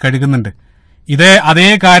പുറത്തെടുത്ത് കഴുകുന്നുണ്ട്. അതേ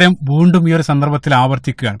കാര്യം വീണ്ടും ഈ ഒരു സന്ദർഭത്തിൽ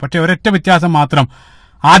ആവർത്തിക്കുകയാണ്. പക്ഷെ ഒരൊറ്റ വ്യത്യാസം മാത്രം.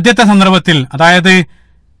 ആദ്യത്തെ സന്ദർഭത്തിൽ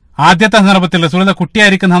റസൂലുള്ളാഹി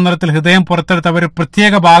കുട്ടിയായിരിക്കുന്ന സന്ദർഭത്തിൽ ഹൃദയം പുറത്തെടുത്ത് അവർ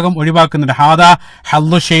പ്രത്യേക ഭാഗം ഒഴിവാക്കുന്നുണ്ട്. ഹാദാ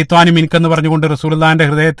ഹല്ലു ഷൈത്വാനി മിൻക് എന്ന് പറഞ്ഞുകൊണ്ട് റസൂലുള്ളാഹിന്റെ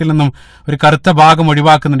ഹൃദയത്തിൽ നിന്നും ഒരു കറുത്ത ഭാഗം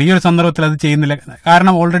ഒഴിവാക്കുന്നുണ്ട്. ഈ ഒരു സന്ദർഭത്തിൽ അത് ചെയ്യുന്നില്ല,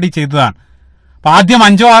 കാരണം ഓൾറെഡി ചെയ്തതാണ്. അപ്പൊ ആദ്യം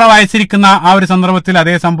 5-6 വയസ്സിരിക്കുന്ന ആ ഒരു സന്ദർഭത്തിൽ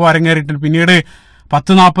അതേ സംഭവം അരങ്ങേറിയിട്ടുണ്ട്. പിന്നീട്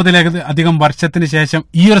 10-40 വർഷത്തിന് ശേഷം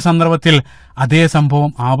ഈ ഒരു സന്ദർഭത്തിൽ അതേ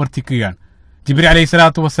സംഭവം ആവർത്തിക്കുകയാണ്. ജിബ്രീൽ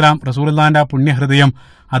അലൈഹിസ്സലാത്തു വസ്സലാം റസൂലുള്ളാഹിന്റെ ആ പുണ്യഹൃദയം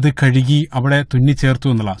അത് കഴുകി അവിടെ തുന്നിച്ചേർത്തു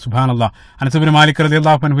എന്നുള്ള. സുബ്ഹാനല്ലാഹ്. അനസ് ഇബ്നു മാലിക്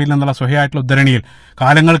റളിയല്ലാഹു അൻഹുവിൽ നിന്നുള്ള സ്വഹീഹായിട്ടുള്ള ഉദ്ധരണിയിൽ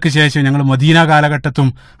കാലങ്ങൾക്ക് ശേഷം ഞങ്ങൾ മദീന കാലഘട്ടത്തും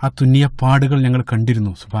ആ തുന്നിയ പാടുകൾ ഞങ്ങൾ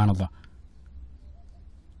കണ്ടിരുന്നു. സുബ്ഹാനല്ലാഹ്.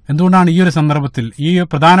 എന്തുകൊണ്ടാണ് ഈ ഒരു സന്ദർഭത്തിൽ ഈ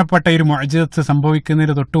പ്രധാനപ്പെട്ട ഒരു മുഅ്ജിസത്ത്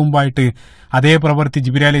സംഭവിക്കുന്നതിന് തൊട്ടു മുമ്പായിട്ട് അതേ പ്രവൃത്തി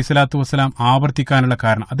ജിബ്രീൽ അലൈഹിസ്സലാത്തു വസ്സലാം ആവർത്തിക്കാനുള്ള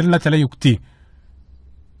കാരണം? അതിലുള്ള ചില യുക്തി.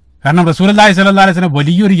 കാരണം റസൂലുള്ളാഹി സ്വല്ലല്ലാഹു അലൈഹി വസല്ലം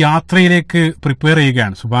വലിയൊരു യാത്രയിലേക്ക് പ്രിപ്പയർ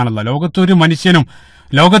ചെയ്യുകയാണ്. സുബ്ഹാനല്ലാഹ്.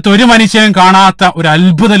 ലോകത്തൊരു മനുഷ്യനും കാണാത്ത ഒരു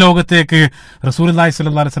അത്ഭുത ലോകത്തേക്ക് റസൂലുള്ളാഹി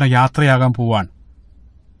സ്വല്ലല്ലാഹു അലൈഹി വസല്ലം യാത്രയാകാൻ പോവാണ്.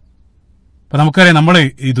 അപ്പൊ നമുക്കറിയാം, നമ്മൾ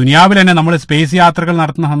ഈ ദുനിയാവിൽ തന്നെ നമ്മൾ സ്പേസ് യാത്രകൾ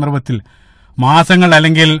നടത്തുന്ന സന്ദർഭത്തിൽ മാസങ്ങൾ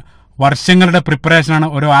അല്ലെങ്കിൽ വർഷങ്ങളുടെ പ്രിപ്പറേഷനാണ്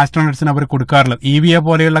ഓരോ ആസ്ട്രോണറ്റ്സിന് അവർ കൊടുക്കാറുള്ളത്. EVA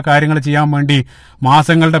പോലെയുള്ള കാര്യങ്ങൾ ചെയ്യാൻ വേണ്ടി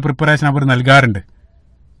മാസങ്ങളുടെ പ്രിപ്പറേഷൻ അവർ നൽകാറുണ്ട്.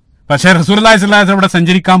 പക്ഷേ റസൂലുള്ളാഹി സ്വല്ലല്ലാഹു അലൈഹി വസല്ലം ഇവിടെ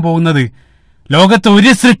സഞ്ചരിക്കാൻ പോകുന്നത് ലോകത്ത്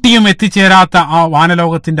ഒരു സൃഷ്ടിയും എത്തിച്ചേരാത്ത ആ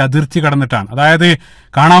വാനലോകത്തിന്റെ അതിർത്തി കടന്നിട്ടാണ്. അതായത്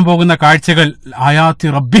കാണാൻ പോകുന്ന കാഴ്ചകൾ ആയാത്തി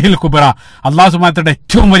റബ്ബിഹിൽ കുബറ, അല്ലാഹു സുബ്ഹാനഹു വ തആലയുടെ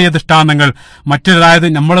ഏറ്റവും വലിയ ദൃഷ്ടാന്തങ്ങൾ, അതായത്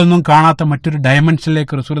നമ്മളൊന്നും കാണാത്ത മറ്റൊരു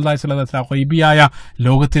ഡയമെൻഷനിലേക്ക് റസൂലുള്ളാഹി സ്വല്ലല്ലാഹു അലൈഹി വസല്ലം ഗൈബിയായ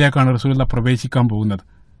ലോകത്തിലേക്കാണ് റസൂലുള്ളാഹി പ്രവേശിക്കാൻ പോകുന്നത്.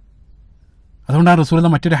 അതുകൊണ്ടാണ്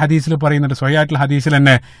റസൂലുള്ളാഹി മറ്റൊരു ഹദീസിൽ പറയുന്നത്, സ്വഹീഹായിട്ടുള്ള ഹദീസിൽ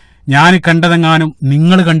തന്നെ, ഞാൻ കണ്ടതെങ്ങാനും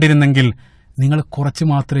നിങ്ങൾ കണ്ടിരുന്നെങ്കിൽ നിങ്ങൾ കുറച്ച്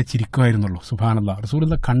മാത്രമേ ചിരിക്കുമായിരുന്നുള്ളൂ. സുബ്ഹാനല്ലാഹ്.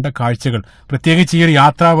 റസൂലുള്ളാഹി കണ്ട കാഴ്ചകൾ, പ്രത്യേകിച്ച് ഈ ഒരു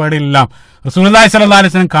യാത്രാവേളയിലെല്ലാം റസൂലുള്ളാഹി സ്വല്ലല്ലാഹു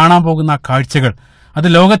അലൈഹി വസല്ലം കാണാൻ പോകുന്ന കാഴ്ചകൾ അത്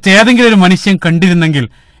ലോകത്ത് ഏതെങ്കിലും ഒരു മനുഷ്യൻ കണ്ടിരുന്നെങ്കിൽ,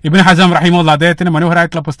 ഇബ്നു ഹസം റഹിമഹുല്ലാഹ് അദ്ദേഹത്തിന്റെ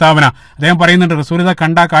മനോഹരമായിട്ടുള്ള പ്രസ്താവന, അദ്ദേഹം പറയുന്നുണ്ട്, റസൂലുള്ളാഹി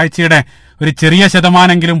കണ്ട കാഴ്ചയുടെ ഒരു ചെറിയ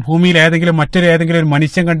ശതമാനെങ്കിലും ഭൂമിയിൽ മറ്റേതെങ്കിലും ഒരു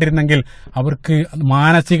മനുഷ്യൻ കണ്ടിരുന്നെങ്കിൽ അവർക്ക്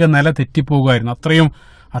മാനസിക നില തെറ്റിപ്പോകുമായിരുന്നു.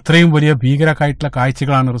 അത്രയും വലിയ ഭീകരമായിട്ടുള്ള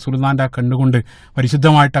കാഴ്ചകളാണ് റസൂലുള്ളാഹിന്റെ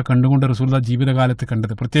പരിശുദ്ധമായിട്ട് ആ കണ്ടുകൊണ്ട് റസൂലുള്ളാഹി ജീവിതകാലത്ത്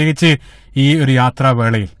കണ്ടത്, പ്രത്യേകിച്ച് ഈ ഒരു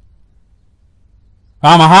യാത്രാവേളയിൽ.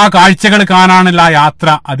 ആ മഹാകാഴ്ചകൾ കാണാനുള്ള ആ യാത്ര,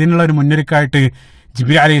 അതിനുള്ള ഒരു മുന്നൊരുക്കായിട്ട്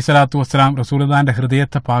ജിബ്രീൽ അലൈഹിസ്സലാത്തു വസ്സലാം റസൂലുള്ളാഹിന്റെ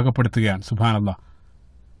ഹൃദയത്തെ പാകപ്പെടുത്തുകയാണ്. സുബ്ഹാനല്ലാഹ്.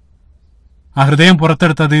 ആ ഹൃദയം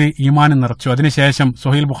പുറത്തെടുത്തത് ഈമാൻ നിറച്ചു. അതിനുശേഷം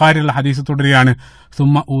സ്വഹീഹ് ബുഖാരിയിലുള്ള ഹദീസ് തുടരുകയാണ്,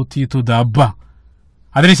 സുമ്മ ഊതീതു ദബ്ബ.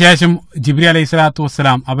 അതിനുശേഷം ജിബ്രീൽ അലൈഹിസ്സലാത്തു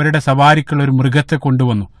വസ്സലാം അവരുടെ സവാരിക്കുള്ള ഒരു മൃഗത്തെ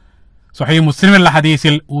കൊണ്ടുവന്നു. സ്വഹീഹ് മുസ്ലിമുള്ള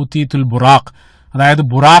ഹദീസിൽ ഊതീതുൽ ബുറാഖ്, അതായത്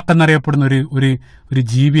ബുറാഖ് എന്നറിയപ്പെടുന്ന ഒരു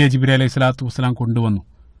ജീവിയെ ജിബ്രീൽ അലൈഹിസ്സലാത്തു വസ്സലാം കൊണ്ടുവന്നു.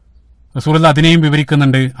 റസൂലുള്ളാഹി അതിനെയും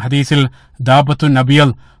വിവരിക്കുന്നുണ്ട് ഹദീസിൽ, ദാബത്തുൻ നബിയൽ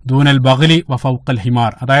ദൂനൽ ബഗ്ലി വ ഫൗഖൽ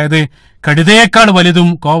ഹിമാർ, അതായത് കഴുതയേക്കാൾ വലുതും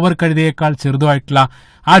കോവർ കഴുതയേക്കാൾ ചെറുതുമായിട്ടുള്ള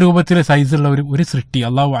ആ രൂപത്തിൽ സൈസുള്ള ഒരു സൃഷ്ടി.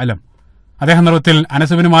 അല്ലാഹു അലം. അതേ സന്ദർഭത്തിൽ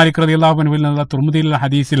അനസ് ഇബ്നു മാലിക് റളിയല്ലാഹു അൻഹുവിൽ നിന്നുള്ള തുർമുദിയിലുള്ള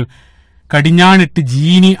ഹദീസിൽ കടിഞ്ഞാണിട്ട്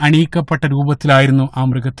ജീനി അണിയിക്കപ്പെട്ട രൂപത്തിലായിരുന്നു ആ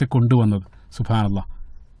മൃഗത്തെ കൊണ്ടുവന്നത്. സുബ്ഹാനല്ലാഹ്.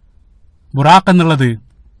 ബുറാഖ് എന്നുള്ളത്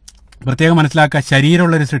പ്രത്യേകം മനസ്സിലാക്കുക,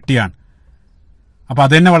 ശരീരമുള്ളൊരു സൃഷ്ടിയാണ്. അപ്പൊ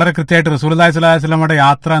അത് തന്നെ വളരെ കൃത്യമായിട്ട് റസൂലുള്ളാഹി സ്വല്ലല്ലാഹു അലൈഹി വസല്ലമയുടെ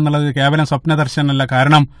യാത്ര എന്നുള്ളത് കേവലം സ്വപ്ന ദർശനമല്ല.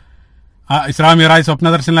 കാരണം ഇസ്രാ മിഅ്റാജ് സ്വപ്ന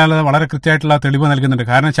ദർശനമല്ലാതെ വളരെ കൃത്യമായിട്ടുള്ള തെളിവ് നൽകുന്നുണ്ട്.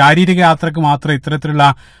 കാരണം ശാരീരിക യാത്രക്ക് മാത്രമേ ഇത്തരത്തിലുള്ള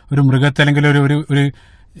ഒരു മൃഗത്തെ അല്ലെങ്കിൽ ഒരു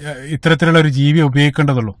ഇത്തരത്തിലുള്ള ഒരു ജീവിയെ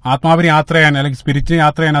ഉപയോഗിക്കേണ്ടതുള്ളൂ. ആത്മാവിന് യാത്ര ചെയ്യാൻ അല്ലെങ്കിൽ സ്പിരിറ്റിന്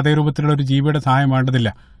യാത്ര ചെയ്യാൻ അതേ രൂപത്തിലുള്ള ഒരു ജീവിയുടെ സഹായം വേണ്ടതില്ല.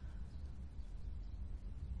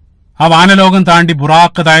 ആ വാനലോകം താണ്ടി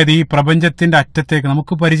ബുറാഖ്, അതായത് ഈ പ്രപഞ്ചത്തിന്റെ അറ്റത്തേക്ക്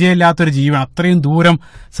നമുക്ക് പരിചയമില്ലാത്തൊരു ജീവൻ അത്രയും ദൂരം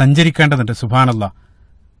സഞ്ചരിക്കേണ്ടതുണ്ട്. സുബ്ഹാനല്ലാഹ്.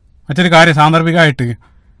 മറ്റൊരു കാര്യം, സാന്ദർഭികമായിട്ട്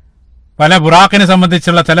പല ബുറാഖിനെ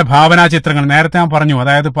സംബന്ധിച്ചുള്ള ചില ഭാവനാ ചിത്രങ്ങൾ നേരത്തെ ഞാൻ പറഞ്ഞു,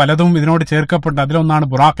 അതായത് പലതും ഇതിനോട് ചേർക്കപ്പെട്ട, അതിലൊന്നാണ്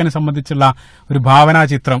ബുറാഖിനെ സംബന്ധിച്ചുള്ള ഒരു ഭാവനാ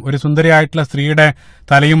ചിത്രം. ഒരു സുന്ദരിയായിട്ടുള്ള സ്ത്രീയുടെ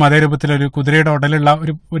തലയും അതേ രൂപത്തിലൊരു കുതിരയുടെ ഉടലുള്ള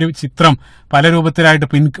ഒരു ചിത്രം പല രൂപത്തിലായിട്ട്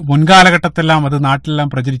മുൻകാലഘട്ടത്തെല്ലാം അത് നാട്ടിലെല്ലാം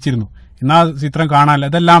പ്രചരിച്ചിരുന്നു. ഇന്നാ ചിത്രം കാണാനല്ല.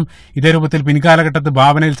 ഇതെല്ലാം ഇതേ രൂപത്തിൽ പിൻകാലഘട്ടത്ത്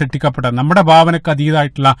ഭാവനയിൽ സൃഷ്ടിക്കപ്പെട്ട നമ്മുടെ ഭാവനയ്ക്ക്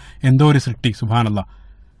അതീതമായിട്ടുള്ള എന്തോ ഒരു സൃഷ്ടി. സുബ്ഹാനല്ലാഹ്.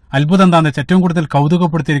 അത്ഭുതം എന്താണെന്ന് വെച്ചാൽ, ഏറ്റവും കൂടുതൽ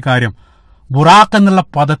കൗതുകപ്പെടുത്തിയൊരു കാര്യം, ബുറാഖ് എന്നുള്ള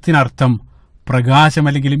പദത്തിനർത്ഥം പ്രകാശം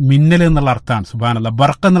അല്ലെങ്കിൽ മിന്നൽ എന്നുള്ള അർത്ഥമാണ്. സുബ്ഹാനല്ലാഹ്.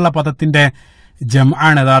 ബർഖ് എന്നുള്ള പദത്തിന്റെ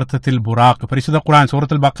ജംആണ് യഥാർത്ഥത്തിൽ ബുറാഖ്. പരിശുദ്ധ ഖുർആൻ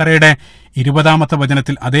സൂറത്തുൽ ബഖറയുടെ 20-ാമത്തെ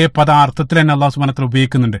വചനത്തിൽ അതേ പദ അർത്ഥത്തിൽ തന്നെ അല്ലാഹു സുബ്ഹാനഹു വ തആല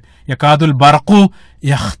ഉപയോഗിക്കുന്നുണ്ട്. യകാദുൽ ബർഖു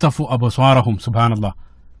യഖ്തഫു അബ്സാറഹും. സുബ്ഹാനല്ലാഹ്.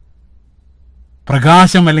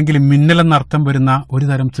 പ്രകാശം അല്ലെങ്കിൽ മിന്നലെന്നർത്ഥം വരുന്ന ഒരു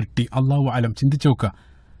തരം സൃഷ്ടി. അള്ളാഹു അലം. ചിന്തിച്ചു നോക്കുക,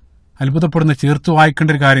 അത്ഭുതപ്പെടുന്ന, ചേർത്ത്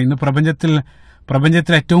വായിക്കേണ്ട ഒരു കാര്യം. ഇന്ന്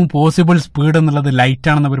പ്രപഞ്ചത്തിൽ ഏറ്റവും പോസിബിൾ സ്പീഡ് എന്നുള്ളത്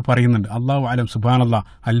ലൈറ്റാണെന്ന് അവർ പറയുന്നുണ്ട്. അള്ളാഹു അലം. സുബ്ഹാനല്ലാഹ്,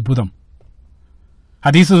 അത്ഭുതം.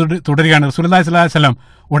 ഹദീസ് തുടരുകയാണ്. റസൂലുള്ളാഹി സ്വല്ലല്ലാഹു അലൈഹി വസല്ലം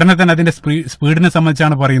ഉടനെ തന്നെ അതിന്റെ സ്പീഡിനെ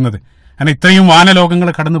സംബന്ധിച്ചാണ് പറയുന്നത്. കാരണം ഇത്രയും വാനലോകങ്ങൾ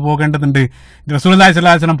കടന്നു പോകേണ്ടതുണ്ട്. റസൂലുള്ളാഹി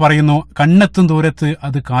സ്വല്ലല്ലാഹു അലൈഹി വസല്ലം പറയുന്നു, കണ്ണെത്തും ദൂരത്ത്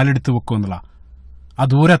അത് കാലെടുത്ത് വെക്കും എന്നുള്ള. ആ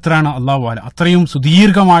ദൂരം എത്രയാണ്? അള്ളാഹു ആലം. അത്രയും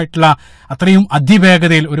സുദീർഘമായിട്ടുള്ള, അത്രയും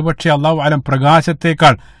അതിവേഗതയിൽ, ഒരുപക്ഷെ അള്ളാഹു ആലം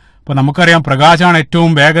പ്രകാശത്തേക്കാൾ, ഇപ്പൊ നമുക്കറിയാം പ്രകാശമാണ്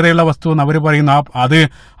ഏറ്റവും വേഗതയുള്ള വസ്തു എന്ന് അവർ പറയുന്നു. അത്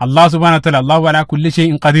അള്ളാഹു സുബ്ഹാനഹു വ തആല, അള്ളാഹു അലാ കുല്ലി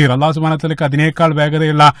ഷൈഇൻ ഖദീർ, അള്ളാഹു സുബ്ഹാനഹു വ തആലക്ക് അതിനേക്കാൾ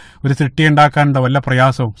വേഗതയുള്ള ഒരു സൃഷ്ടി ഉണ്ടാക്കാനുണ്ടോ? വല്ല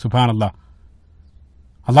പ്രയാസവും? സുബ്ഹാനല്ലാഹ്.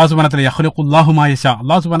 അള്ളാഹു സുബ്ഹാനഹു വ തആല യഖ്ലുഖുല്ലാഹു മാ യശാ,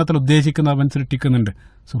 അള്ളാഹു സുബ്ഹാനഹു വ തആല ഉദ്ദേശിക്കുന്ന അവൻ സൃഷ്ടിക്കുന്നുണ്ട്.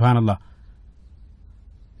 സുബ്ഹാനല്ലാഹ്.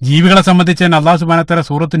 ജീവികളെ സംബന്ധിച്ച് തന്നെ അള്ളാഹു സുബ്ഹാനഹു വ തആല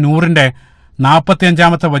സൂറത്ത് നൂറിന്റെ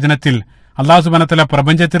 45-ാമത്തെ വചനത്തിൽ അള്ളാഹു സുബ്ഹാനഹു വ തആല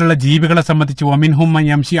പ്രപഞ്ചത്തിലുള്ള ജീവികളെ സംബന്ധിച്ച് വമിൻഹും മൻ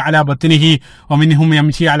യംശി അലാ ബത്നിഹി വമിൻഹും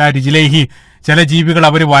യംശി അലാ റിജ്ലൈഹി, ചില ജീവികൾ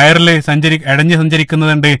അവർ വയറിൽ ഇടഞ്ഞ്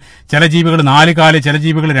സഞ്ചരിക്കുന്നുണ്ട്, ചില ജീവികൾ 4 കാല്, ചില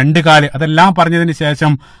ജീവികൾ 2 കാല്. അതെല്ലാം പറഞ്ഞതിന്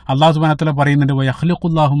ശേഷം അള്ളാഹു സുബ്ഹാനഹു വ തആല പറയുന്നുണ്ട്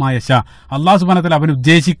വയഖ്ലുഖുല്ലാഹു മാ യശാ, അള്ളാഹു സുബ്ഹാനഹു വ തആല അവൻ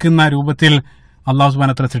ഉദ്ദേശിക്കുന്ന രൂപത്തിൽ അള്ളാഹു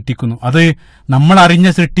സുബ്ഹാനഹു വ തആല സൃഷ്ടിക്കുന്നു. അത് നമ്മൾ അറിഞ്ഞ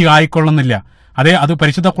സൃഷ്ടി ആയിക്കൊള്ളുന്നില്ല. അത്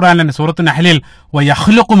പരിശുദ്ധ ഖുർആനിൽ തന്നെ സൂറത്തുൽ നഹ്ലിൽ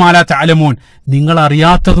വയഖ്ലുഖു മാ ലാ തഅലമൂൻ, നിങ്ങൾ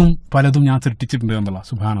അറിയാത്തതും പലതും ഞാൻ സൃഷ്ടിച്ചിട്ടുണ്ട് എന്നുള്ള.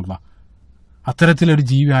 സുബ്ഹാനല്ലാഹ്. അത്തരത്തിലൊരു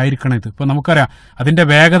ജീവി ആയിരിക്കണം ഇത്. ഇപ്പൊ നമുക്കറിയാം അതിന്റെ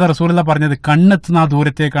വേഗത റസൂലുള്ളാഹി പറഞ്ഞത് കണ്ണെത്തുന്ന ആ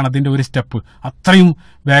ദൂരത്തേക്കാണ് അതിന്റെ ഒരു സ്റ്റെപ്പ്. അത്രയും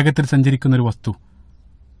വേഗത്തിൽ സഞ്ചരിക്കുന്ന ഒരു വസ്തു.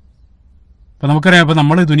 ഇപ്പൊ നമുക്കറിയാം, ഇപ്പൊ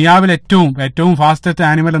നമ്മൾ ദുനിയാവിൽ ഏറ്റവും ഫാസ്റ്റസ്റ്റ്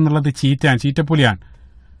ആനിമൽ എന്നുള്ളത് ചീറ്റപ്പുലിയാണ്.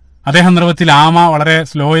 അതേ സന്ദർഭത്തിൽ ആമ വളരെ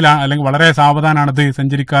സ്ലോയിലാണ്, അല്ലെങ്കിൽ വളരെ സാവധാനാണത്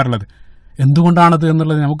സഞ്ചരിക്കാറുള്ളത്. എന്തുകൊണ്ടാണത്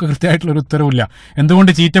എന്നുള്ളത് നമുക്ക് കൃത്യമായിട്ടുള്ളൊരു ഉത്തരവില്ല.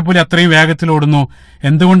 എന്തുകൊണ്ട് ചീറ്റപ്പുലി അത്രയും വേഗത്തിൽ ഓടുന്നു?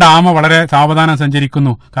 എന്തുകൊണ്ട് ആമ വളരെ സാവധാനം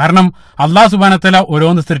സഞ്ചരിക്കുന്നു? കാരണം അല്ലാഹു സുബ്ഹാനഹു വ തആല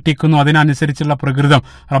ഓരോന്ന് സൃഷ്ടിക്കുന്നു, അതിനനുസരിച്ചുള്ള പ്രകൃതം.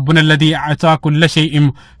 റബ്ബുനല്ലദീ അഅ്താ കുല്ല ഷൈഇൻ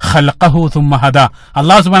ഖൽഖഹു സുമ്മ ഹദാ,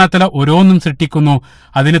 അല്ലാഹു സുബ്ഹാനഹു വ തആല ഓരോന്നും സൃഷ്ടിക്കുന്നു,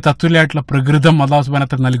 അതിന് തത്തുല്യമായിട്ടുള്ള പ്രകൃതം അല്ലാഹു സുബ്ഹാനഹു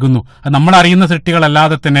വ തആല നൽകുന്നു. അത് നമ്മൾ അറിയുന്ന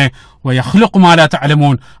സൃഷ്ടികളല്ലാതെ തന്നെ വയഖ്ലുഖു മാ ലാ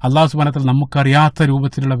തഅലമൂൻ, അല്ലാഹു സുബ്ഹാനഹു വ തആല നമുക്കറിയാത്ത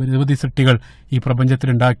രൂപത്തിലുള്ള നിരവധി സൃഷ്ടികൾ ഈ പ്രപഞ്ചത്തിൽ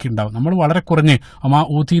ഉണ്ടാക്കിയിട്ടുണ്ടാവും. നമ്മൾ വളരെ കുറഞ്ഞ് അമാ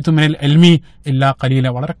ഊതീതു മിനൽ ഇൽമി ഇല്ലാ ഖലീല,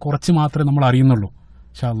 വളരെ കുറച്ച് മാത്രമേ നമ്മൾ അറിയുന്നുള്ളൂ.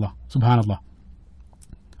 ഇൻഷാ അല്ലാഹ്. സുബ്ഹാനല്ലാഹ്.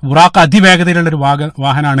 ബുറാഖ് അതിവേഗതയിലുള്ളൊരു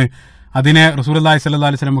വാഹനമാണ്. അതിനെ റസൂലുള്ളാഹി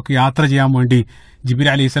സ്വല്ലല്ലാഹു അലൈഹി വസല്ലമക്ക് യാത്ര ചെയ്യാൻ വേണ്ടി ജിബ്രീൽ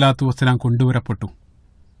അലൈഹി സ്വലാത്തു വസ്സലാം കൊണ്ടുവരപ്പെട്ടു.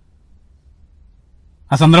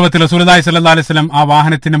 ആ സന്ദർഭത്തിൽ റസൂലുള്ളാഹി സ്വല്ലല്ലാഹു അലൈഹി വസല്ലം ആ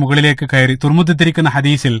വാഹനത്തിന്റെ മുകളിലേക്ക് കയറി. തുർമുദ്ദിരിക്കുന്ന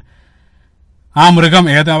ഹദീസിൽ ആ മൃഗം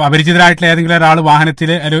അപരിചിതരായിട്ടുള്ള ഏതെങ്കിലും ഒരാൾ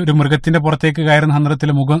വാഹനത്തിലെ ഒരു മൃഗത്തിന്റെ പുറത്തേക്ക് കയറുന്ന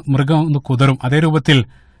സന്ദർഭത്തിൽ മൃഗം ഒന്ന് കുതറും. അതേ രൂപത്തിൽ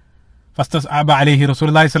ഫസ്തസ്അബ അലൈഹി,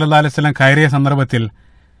 റസൂലുള്ളാഹി സ്വല്ലല്ലാഹു അലൈഹി വസല്ലം കയറിയ സന്ദർഭത്തിൽ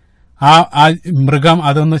ആ മൃഗം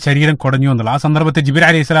അതൊന്ന് ശരീരം കുടഞ്ഞു എന്നുള്ള. ആ സന്ദർഭത്തിൽ ജിബ്രീൽ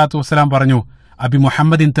അലൈഹി സ്വലാത്തു വസ്സലാം പറഞ്ഞു, അബി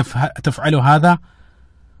മുഹമ്മദിൻ തഫ്അലു ഹാദാ,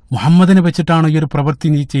 മുഹമ്മദിനെ വെച്ചിട്ടാണ് ഈ ഒരു പ്രവൃത്തി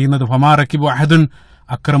നീ ചെയ്യുന്നത്? ഫമാ റകിബു അഹദുൻ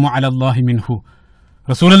അക്രമു അലല്ലാഹി മിൻഹു,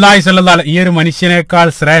 റസൂലുള്ളാഹി സ്വല്ലല്ലാഹു അലൈഹി, ഈ ഒരു മനുഷ്യനേക്കാൾ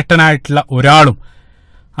ശ്രേഷ്ഠനായിട്ടുള്ള ഒരാളും,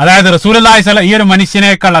 അതായത് റസൂലുള്ളാഹി സ്വല്ലല്ലാഹു ഈ ഒരു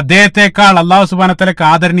മനുഷ്യനേക്കാൾ, അദ്ദേഹത്തെക്കാൾ അല്ലാഹു സുബ്ഹാനഹു വ തആലക്ക്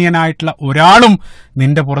ആദരണീയനായിട്ടുള്ള ഒരാളും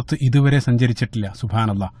നിന്റെ പുറത്ത് ഇതുവരെ സഞ്ചരിച്ചിട്ടില്ല.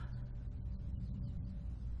 സുബ്ഹാനല്ലാഹ്.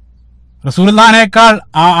 റസൂലുള്ളാഹിനേക്കാൾ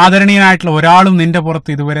ആദരണീയനായിട്ടുള്ള ഒരാളും നിന്റെ പുറത്ത്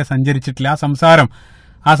ഇതുവരെ സഞ്ചരിച്ചിട്ടില്ല.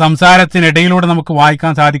 ആ സംസാരത്തിനിടയിലൂടെ നമുക്ക്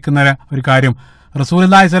വായിക്കാൻ സാധിക്കുന്ന ഒരു കാര്യം,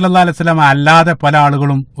 റസൂലുള്ളാഹി സ്വല്ലല്ലാഹു അലൈഹി വസല്ലം അല്ലാതെ പല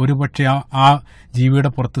ആളുകളും ഒരുപക്ഷെ ആ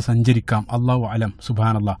ജീവിയുടെ പുറത്ത് സഞ്ചരിക്കാം. അല്ലാഹു അലം.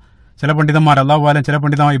 സുബ്ഹാനല്ലാഹ്. ചില പണ്ഡിതന്മാർ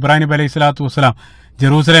ഇബ്രാഹിം നബി അലൈഹി സ്വലാത്തു വസ്സലാം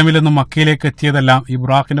ജെറൂസലേമിൽ നിന്നും മക്കയിലേക്ക് എത്തിയതെല്ലാം ഈ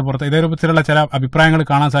ബുറാഖിന്റെ പുറത്ത്, ഇതേ രൂപത്തിലുള്ള ചില അഭിപ്രായങ്ങൾ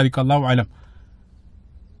കാണാൻ സാധിക്കും. അല്ലാഹു അലം.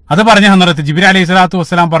 അത് പറഞ്ഞ സന്ദർഭത്തിൽ ജിബ്രീൽ അലൈഹി സ്വലാത്തു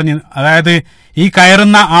വസ്സലാം പറഞ്ഞു, അതായത് ഈ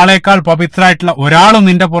കയറുന്ന ആളേക്കാൾ പവിത്രമായിട്ടുള്ള ഒരാളും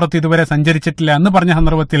നിന്റെ പുറത്ത് ഇതുവരെ സഞ്ചരിച്ചിട്ടില്ല എന്ന് പറഞ്ഞ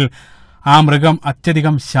സന്ദർഭത്തിൽ ആ മൃഗം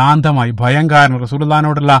അത്യധികം ശാന്തമായി, ഭയം കാരണം,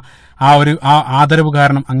 റസൂലുള്ളാഹിനോടുള്ള ആ ആദരവ്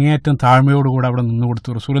കാരണം അങ്ങേയറ്റം താഴ്മയോടുകൂടെ അവിടെ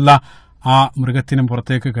നിന്നുകൊടുത്തു. റസൂലുള്ളാഹ് ആ മൃഗത്തിനും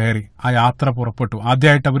പുറത്തേക്ക് കയറി ആ യാത്ര പുറപ്പെട്ടു.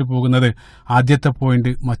 ആദ്യമായിട്ട് അവർ പോകുന്നത്, ആദ്യത്തെ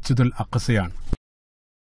പോയിന്റ് മസ്ജിദുൽ അഖ്സയാണ്.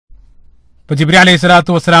 ഇപ്പൊ ജിബ്രീൽ അലൈഹി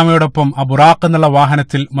സ്വലാത്തു വസ്സലാമയോടൊപ്പം ആ ബുറാഖ് എന്നുള്ള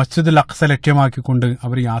വാഹനത്തിൽ മസ്ജിദുൽ അഖ്സ ലക്ഷ്യമാക്കിക്കൊണ്ട്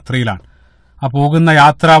അവർ യാത്രയിലാണ്. ആ പോകുന്ന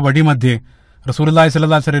യാത്രാ വഴിമധ്യേ റസൂലുള്ളാഹി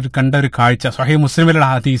സ്വല്ലല്ലാഹു അലൈഹി വസല്ലം കണ്ട ഒരു കാഴ്ച സ്വഹീഹ് മുസ്ലിമിലുള്ള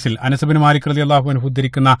ഹദീസിൽ, അനസ് ബിൻ മാലിക് റളിയല്ലാഹു അൻഹു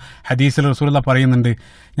ഉദ്ധരിക്കുന്ന ഹദീസിൽ റസൂലുള്ളാഹി പറയുന്നുണ്ട്,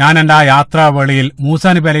 ഞാൻ എൻ്റെ ആ യാത്രാവേളയിൽ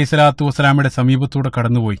മൂസാ നബി അലൈഹി സ്വലാത്തു വസ്സലാമയുടെ സമീപത്തൂടെ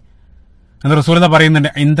കടന്നുപോയി എന്ന് റസൂലുള്ളാഹി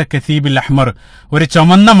പറയുന്നുണ്ട്. ഇന്ദ കസീബിൽ അഹ്മർ, ഒരു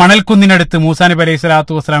ചുമന്ന മണൽക്കുന്നിനടുത്ത് മൂസാ നബി അലൈഹി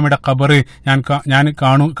സ്വലാത്തു വസ്സലാമയുടെ ഖബർ ഞാൻ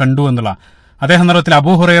കണ്ടു എന്നുള്ള. അതേ സന്ദർഭത്തിൽ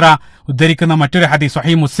അബൂ ഹുറൈറ ഉദ്ധരിക്കുന്ന മറ്റൊരു ഹദീസ്,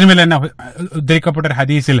 സ്വഹീഹ് മുസ്ലിമിൽ തന്നെ ഉദ്ധരിക്കപ്പെട്ട ഒരു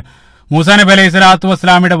ഹദീസിൽ മൂസാ നബി അലൈഹി സ്വലാത്തു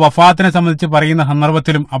വസ്സലാമയുടെ വഫാത്തിനെ സംബന്ധിച്ച് പറയുന്ന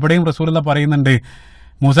സന്ദർഭത്തിലും അവിടെയും റസൂലുള്ളാഹി പറയുന്നുണ്ട്,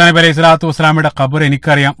 മൂസാ നബി അലൈഹി സ്വലാത്തു വസ്സലാമയുടെ ഖബർ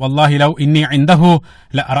എനിക്കറിയാം. വല്ലാഹി ലൗ ഇന്നി ഇൻദഹു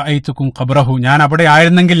ലറഅയ്തുകും ഖബറഹു, ഞാൻ അവിടെ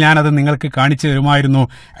ആയിരുന്നെങ്കിൽ ഞാൻ അത് നിങ്ങൾക്ക് കാണിച്ചു തരുമായിരുന്നു.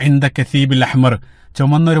 ഇന്ദ കസീബിൽ അഹ്മർ,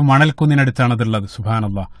 ചുമന്നൊരു മണൽക്കുന്നിനടുത്താണ് അതുള്ളത്.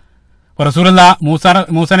 സുബ്ഹാനല്ലാഹ്. റസൂലുള്ള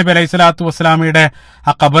മൂസ നബി അലൈഹി സ്വലാത്തു വസ്സലാമയുടെ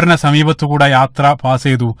ആ ഖബറിന് സമീപത്തുകൂടെ യാത്ര പാസ്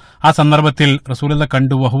ചെയ്തു. ആ സന്ദർഭത്തിൽ റസൂലുള്ള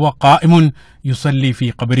കണ്ടു വഹുവ ഖായിമുൻ യുസല്ലി ഫീ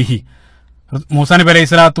ഖബരിഹി, മൂസ നബി അലൈഹി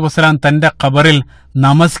സ്വലാത്തു വസ്സലാം തന്റെ ഖബറിൽ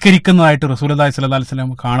നമസ്കരിക്കുന്നതായിട്ട് റസൂലുള്ളാഹി സ്വല്ലല്ലാഹു അലൈഹി വസല്ലം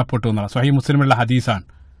കാണപ്പെട്ടു എന്നാണ് സ്വഹീഹ് മുസ്ലിമിലുള്ള ഹദീസാണ്.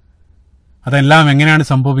 അതെല്ലാം എങ്ങനെയാണ്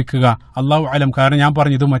സംഭവിക്കുക? അള്ളാഹു അലം. കാരണം ഞാൻ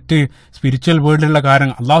പറഞ്ഞു, ഇത് മറ്റ് സ്പിരിച്വൽ വേൾഡിലുള്ള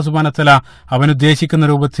കാര്യം അള്ളാഹു സുബ്ഹാനഹു വ തആല അവനുദ്ദേശിക്കുന്ന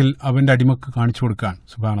രൂപത്തിൽ അവന്റെ അടിമക്ക് കാണിച്ചു കൊടുക്കാൻ.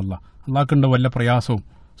 സുബ്ഹാനല്ലാഹ്, അള്ളാഹ്ക്കുണ്ട് വല്ല പ്രയാസവും.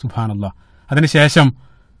 സുബ്ഹാനല്ലാഹ്. അതിനുശേഷം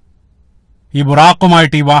ഈ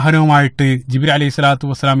ബുറാഖുമായിട്ട്, ഈ വാഹനവുമായിട്ട് ജിബ്രീൽ അലൈഹി സ്വലാത്തു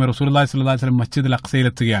വസ്സലാം റസൂലുള്ളാഹി സ്വല്ലല്ലാഹു അലൈഹി വസല്ലം മസ്ജിദുൽ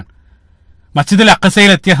അഖ്സയിലെത്തുകയാണ്. മസ്ജിദുൽ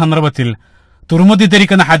അഖ്സയിലെത്തിയ സന്ദർഭത്തിൽ തുർമുദി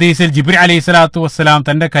ധരിക്കുന്ന ഹദീസിൽ ജിബ്രീൽ അലൈഹി സ്വലാത്തു വസ്സലാം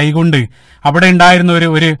തന്റെ കൈകൊണ്ട് അവിടെ ഉണ്ടായിരുന്ന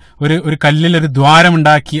ഒരു കല്ലിൽ ഒരു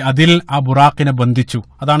ദ്വാരമുണ്ടാക്കി അതിൽ ആ ബുറാഖിനെ ബന്ധിച്ചു.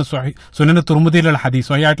 അതാണ് സുനന് തുർമുദിയിലുള്ള ഹദീസ്,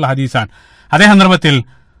 സ്വഹീഹായിട്ടുള്ള ഹദീസാണ്. അതേ സന്ദർഭത്തിൽ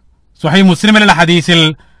സ്വഹീഹ് മുസ്ലിമിലുള്ള ഹദീസിൽ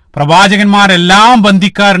പ്രവാചകന്മാരെല്ലാം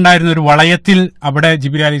ബന്ധിക്കാറുണ്ടായിരുന്ന ഒരു വളയത്തിൽ അവിടെ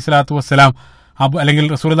ജിബ്രീൽ അലൈഹി സ്വലാത്തു വസ്സലാം അല്ലെങ്കിൽ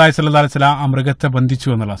റസൂലുള്ളാഹി സ്വല്ലല്ലാഹു അലൈഹി വസല്ലം ആ മൃഗത്തെ ബന്ധിച്ചു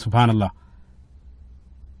എന്നുള്ള. സുബ്ഹാനല്ലാഹ്.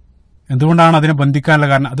 എന്തുകൊണ്ടാണ് അതിനെ ബന്ധിക്കാനുള്ള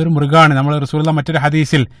കാരണം? അതൊരു മൃഗമാണ്. നമ്മൾ റസൂലുള്ള മറ്റൊരു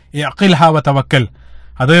ഹദീസിൽ ഇഖിൽഹാ വ തവക്കൽ,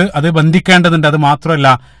 അത് ബന്ധിക്കേണ്ടതുണ്ട്. അത് മാത്രമല്ല,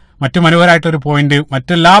 മറ്റു മനോഹരമായിട്ടൊരു പോയിന്റ്,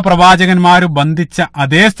 മറ്റെല്ലാ പ്രവാചകന്മാരും ബന്ധിച്ച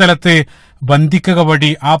അതേ സ്ഥലത്ത് ബന്ധിക്കുക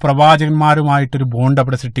വഴി ആ പ്രവാചകന്മാരുമായിട്ടൊരു ബോണ്ട്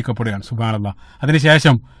അവിടെ സൃഷ്ടിക്കപ്പെടുകയാണ്. സുബ്ഹാനല്ലാഹ്.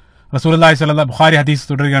 അതിനുശേഷം റസൂലുള്ളാഹി സ്വല്ലല്ലാഹു ബുഖാരി ഹദീസ്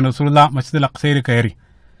തുടരുകയാണ്. റസൂലുള്ള മസ്ജിദുൽ അഖ്സയിൽ കയറി.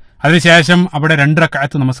 അതിനുശേഷം അവിടെ 2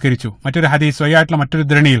 റക്അത്ത് നമസ്കരിച്ചു. മറ്റൊരു ഹദീസ് സ്വഹീഹായിട്ടുള്ള മറ്റൊരു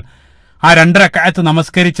ധരണിയിൽ ആ 2 റക്അത്ത്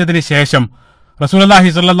നമസ്കരിച്ചതിന് ശേഷം റസൂലുള്ളാഹി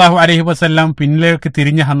സ്വല്ലല്ലാഹു അലൈഹി വസല്ലം പിന്നിലേക്ക്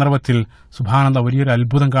തിരിഞ്ഞ സന്ദർഭത്തിൽ സുബ്ഹാനല്ലാഹ് വലിയൊരു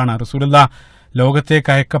അത്ഭുതം കാണാം. റസൂലുള്ളാഹ് ലോകത്തേക്ക്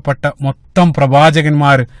അയക്കപ്പെട്ട മൊത്തം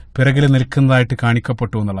പ്രവാചകന്മാർ പിറകിൽ നിൽക്കുന്നതായിട്ട്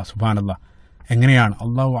കാണിക്കപ്പെട്ടു എന്നുള്ള. സുബ്ഹാനല്ലാഹ്. എങ്ങനെയാണ്?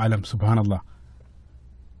 അല്ലാഹു അലം. സുബ്ഹാനല്ലാഹ്.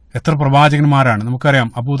 എത്ര പ്രവാചകന്മാരാണ് നമുക്കറിയാം.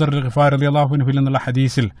 അബൂദർ ഗിഫാരി റളിയല്ലാഹു അൻഹു എന്നുള്ള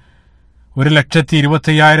ഹദീസിൽ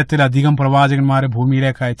 1,25,000-ലധികം പ്രവാചകന്മാരെ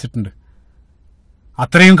ഭൂമിയിലേക്ക് അയച്ചിട്ടുണ്ട്.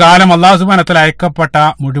 അത്രയും കാലം അല്ലാഹു സുബ്ഹാനഹു വ തആല അയക്കപ്പെട്ട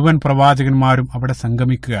മുഴുവൻ പ്രവാചകന്മാരും അവിടെ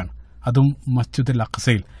സംഗമിക്കുകയാണ്. അതും മസ്ജിദുൽ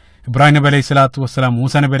അഖ്സയിൽ. ഇബ്രാഹിം നബി അലൈഹി സ്വലാത്തു വസ്സലാം,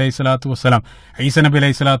 മൂസ നബി അലൈഹി സ്വലാത്തു വസ്സലാം, ഈസ നബി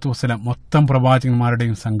അലൈഹി സ്വലാത്തു വസ്സലാം, മൊത്തം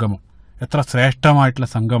പ്രവാചകന്മാരുടെയും സംഗമം. എത്ര ശ്രേഷ്ഠമായിട്ടുള്ള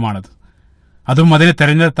സംഘമാണത്. അതും അതിന്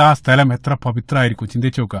തെരഞ്ഞെടുത്ത ആ സ്ഥലം എത്ര പവിത്രമായിരിക്കും,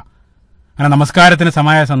 ചിന്തിച്ചു നോക്കുക. അങ്ങനെ നമസ്കാരത്തിന്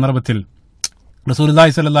സമയമായ സന്ദർഭത്തിൽ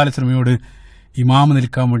റസൂലുള്ളാഹി സ്വല്ലല്ലാഹു അലൈഹി വസല്ലമയോട് ഇമാം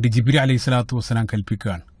നിൽക്കാൻ വേണ്ടി ജിബ്രീൽ അലൈഹി സ്വലാത്തു വസ്സലാം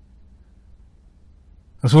കൽപ്പിക്കുകയാണ്.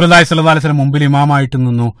 റസൂലുള്ളാഹി സ്വല്ലല്ലാഹു അലൈഹി വസല്ലം മുമ്പിൽ ഇമാമായിട്ട്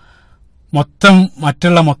നിന്നു.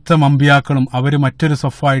 മറ്റുള്ള അമ്പിയാക്കളും അവർ മറ്റൊരു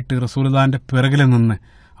സഫായിട്ട് റസൂലുള്ളാഹിന്റെ പിറകിൽ നിന്ന്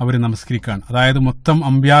അവർ നമസ്കരിക്കുകയാണ്. അതായത് മൊത്തം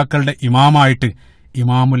അമ്പിയാക്കളുടെ ഇമാമായിട്ട്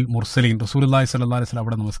ഇമാമുൽ മുർസലീൻ റസൂലുള്ളാഹി സ്വല്ലല്ലാഹു അലൈഹി വസല്ലം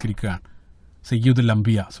അവിടെ നമസ്കരിക്കുകയാണ്. സയ്യിദുൽ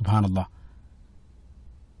അംബിയ. സുബ്ഹാനല്ലാഹ്.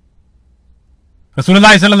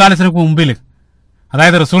 റസൂലുള്ളാഹി സ്വല്ലല്ലാഹു അലൈഹി വസല്ലം മുമ്പിൽ,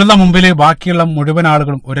 അതായത് റസൂലുള്ള മുമ്പിൽ, ബാക്കിയുള്ള മുഴുവൻ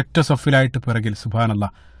ആളുകളും ഒരൊറ്റ സഫിലായിട്ട് പിറകിൽ.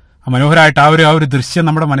 സുബ്ഹാനല്ലാഹ്. മനോഹരമായിട്ട് ആ ഒരു ദൃശ്യം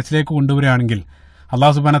നമ്മുടെ മനസ്സിലേക്ക് കൊണ്ടുവരികയാണെങ്കിൽ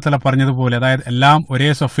അല്ലാഹു സുബ്ഹാനഹു വ തആല പറഞ്ഞതുപോലെ, അതായത് എല്ലാം ഒരേ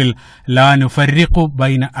സഫിൽ, ലാ നുഫർരിഖു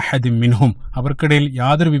ബൈന അഹദിൻ മിൻഹും, അവർക്കിടയിൽ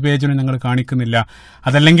യാതൊരു വിവേചനവും ഞങ്ങൾ കാണിക്കുന്നില്ല.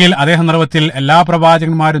 അതല്ലെങ്കിൽ അതേ സന്ദർഭത്തിൽ എല്ലാ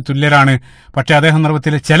പ്രവാചകന്മാരും തുല്യരാണ്. പക്ഷേ അതേ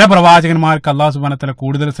സന്ദർഭത്തിൽ ചില പ്രവാചകന്മാർക്ക് അല്ലാഹു സുബ്ഹാനഹു വ തആല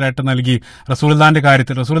കൂടുതൽ ശ്രേഷ്ഠ നൽകി. റസൂലുള്ളാഹിന്റെ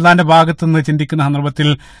കാര്യത്തിൽ, റസൂലുള്ളാഹിന്റെ ഭാഗത്ത് നിന്ന് ചിന്തിക്കുന്ന സന്ദർഭത്തിൽ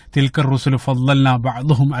തിൽക്കർ റുസുലു ഫദ്ദൽനാ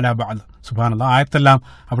ബഅ്ദുഹും അലാ ബഅദ്. സുബ്ഹാനല്ലാഹ്. ആയത്തെല്ലാം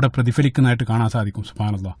അവിടെ പ്രതിഫലിക്കുന്നതായിട്ട് കാണാൻ സാധിക്കും.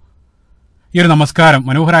 സുബ്ഹാനല്ലാഹ്. ഈ ഒരു നമസ്കാരം,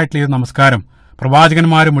 മനോഹരമായിട്ടുള്ള ഈ ഒരു നമസ്കാരം,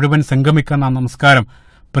 പ്രവാചകന്മാർ മുഴുവൻ സംഗമിക്കുന്ന ആ നമസ്കാരം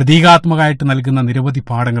പ്രതീകാത്മകമായിട്ട് നൽകുന്ന നിരവധി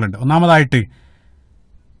പാഠങ്ങളുണ്ട്.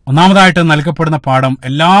 ഒന്നാമതായിട്ട് നൽകപ്പെടുന്ന പാഠം,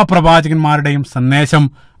 എല്ലാ പ്രവാചകന്മാരുടെയും സന്ദേശം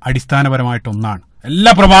അടിസ്ഥാനപരമായിട്ട് ഒന്നാണ്.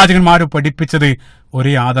 എല്ലാ പ്രവാചകന്മാരും പഠിപ്പിച്ചത്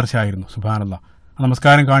ഒരേ ആദർശമായിരുന്നു. സുബ്ഹാനല്ലാഹ്.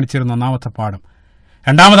 നമസ്കാരം കാണിച്ചിരുന്ന ഒന്നാമത്തെ പാഠം.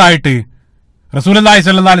 രണ്ടാമതായിട്ട് റസൂലുള്ളാഹി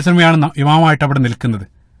സ്വല്ലല്ലാഹു അലൈഹി വസല്ലമയാണ് ഇമാമായിട്ട് അവിടെ നിൽക്കുന്നത്.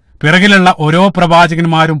 പിറകിലുള്ള ഓരോ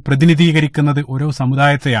പ്രവാചകന്മാരും പ്രതിനിധീകരിക്കുന്നത് ഓരോ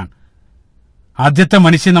സമുദായത്തെയാണ്. ആദ്യത്തെ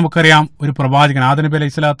മനുഷ്യൻ നമുക്കറിയാം ഒരു പ്രവാചകൻ ആദം നബി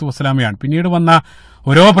അലൈഹി സ്വലാത്തു വസ്സലാമയാണ്. പിന്നീട് വന്ന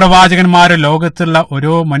ഓരോ പ്രവാചകന്മാരും ലോകത്തുള്ള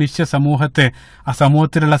ഓരോ മനുഷ്യ സമൂഹത്തെ, ആ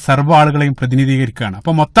സമൂഹത്തിലുള്ള സർവ്വ ആളുകളെയും പ്രതിനിധീകരിക്കുകയാണ്.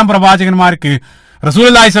 അപ്പൊ മൊത്തം പ്രവാചകന്മാർക്ക്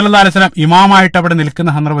റസൂലുള്ളാഹി സ്വല്ലല്ലാഹു അലൈഹി വസല്ലം ഇമാമായിട്ട് അവിടെ നിൽക്കുന്ന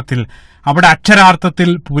സന്ദർഭത്തിൽ അവിടെ അക്ഷരാർത്ഥത്തിൽ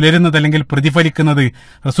പുലരുന്നത് അല്ലെങ്കിൽ പ്രതിഫലിക്കുന്നത്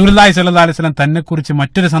റസൂലുള്ളാഹി സ്വല്ലല്ലാഹു അലൈഹി വസല്ലം തന്നെക്കുറിച്ച്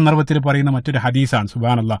മറ്റൊരു സന്ദർഭത്തിൽ പറയുന്ന മറ്റൊരു ഹദീസാണ്.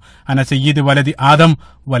 സുബ്ഹാനല്ലാഹ്. അന സയ്യിദ് വലദി ആദം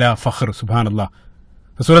വലാ ഫഖർ. സുബ്ഹാനല്ലാഹ്.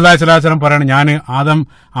 റസൂലുള്ളാഹി സ്വല്ലല്ലാഹു അലൈഹി വസല്ലം പറയാണ്, ഞാൻ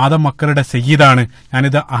ആദം മക്കളുടെ സയ്യിദാണ്.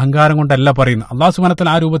 ഞാനിത് അഹങ്കാരം കൊണ്ടല്ല പറയുന്നത്. അല്ലാഹു സുബ്ഹാനഹു വ തആല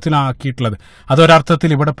ആ രൂപത്തിലാണ് ആക്കിയിട്ടുള്ളത്. അതൊരർത്ഥത്തിൽ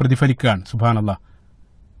ഇവിടെ പ്രതിഫലിക്കുകയാണ്. സുബ്ഹാനല്ലാഹ്.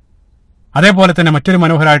 അതേപോലെ തന്നെ മറ്റൊരു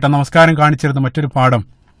മനോഹരമായിട്ട് നമസ്കാരം കാണിച്ചിരുന്ന മറ്റൊരു പാഠം,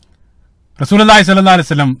 റസൂലുള്ളാഹി സ്വല്ലല്ലാഹു അലൈഹി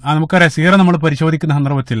വസല്ലം, നമുക്കറിയാം സീറ നമ്മൾ പരിശോധിക്കുന്ന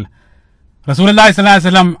സന്ദർഭത്തിൽ റസൂലുള്ളാഹി സ്വല്ലല്ലാഹു അലൈഹി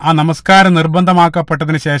വസല്ലം ആ നമസ്കാരം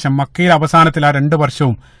നിർബന്ധമാക്കപ്പെട്ടതിന് ശേഷം മക്കയിൽ അവസാനത്തിൽ ആ 2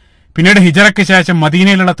 വർഷവും പിന്നീട് ഹിജറയ്ക്ക് ശേഷം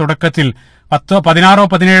മദീനയിലുള്ള തുടക്കത്തിൽ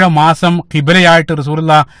 16-17 മാസം ഖിബലയായിട്ട്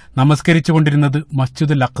റസൂലുള്ളാഹ് നമസ്കരിച്ചുകൊണ്ടിരുന്നത്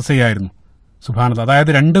മസ്ജിദുൽ അഖ്സയായിരുന്നു. സുബ്ഹാനല്ലാഹ്.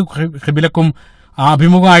 അതായത് 2 ഖിബലക്കും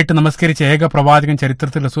അഭിമുഖമായിട്ട് നമസ്കരിച്ച ഏക പ്രവാചകൻ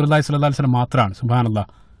ചരിത്രത്തിൽ റസൂലുള്ളാഹി സ്വല്ലല്ലാഹു അലൈഹി വസല്ലം മാത്രമാണ്. സുബ്ഹാനല്ലാഹ്.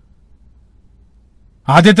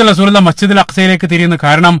 ആദ്യത്തെ റസൂലുള്ള മസ്ജിദുൽ അഖ്സയിലേക്ക് തിരിയുന്നു.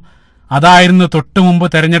 കാരണം അതായിരുന്നു തൊട്ടു മുമ്പ്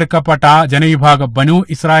തെരഞ്ഞെടുക്കപ്പെട്ട ആ ജനവിഭാഗം ബനു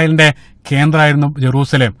ഇസ്രായേലിന്റെ കേന്ദ്രമായിരുന്നു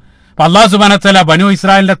ജെറൂസലേം. അപ്പൊ അള്ളാഹു സുബ്ഹാനഹു വ തആല ബനു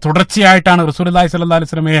ഇസ്രായേലിന്റെ തുടർച്ചയായിട്ടാണ് റസൂലുള്ളാഹി സ്വല്ലല്ലാഹു അലൈഹി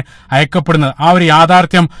വസല്ലമയെ അയക്കപ്പെടുന്നത്. ആ ഒരു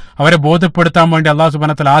യാഥാർത്ഥ്യം അവരെ ബോധ്യപ്പെടുത്താൻ വേണ്ടി അള്ളാഹു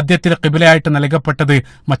സുബ്ഹാനഹു വ തആല ആദ്യത്തിൽ ഖിബ്ലയായിട്ട് നൽകപ്പെട്ടത്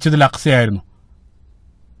മസ്ജിദുൽ അഖ്സയായിരുന്നു.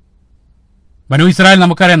 ബനു ഇസ്രായേൽ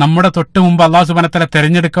നമുക്കറിയാം, നമ്മുടെ തൊട്ട് മുമ്പ് അള്ളാഹു സുബ്ഹാനഹു വ തആല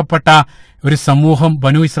തെരഞ്ഞെടുക്കപ്പെട്ട ഒരു സമൂഹം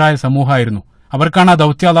ബനു ഇസ്രായേൽ സമൂഹമായിരുന്നു. അവർക്കാണ് ആ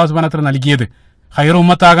ദൗത്യം അള്ളാഹു സുബ്ഹാനഹു വ തആല നൽകിയത്. ഖൈർ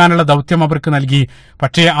ഉമ്മത്താകാനുള്ള ദൗത്യം അവർക്ക് നൽകി.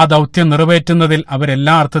 പക്ഷേ ആ ദൗത്യം നിറവേറ്റുന്നതിൽ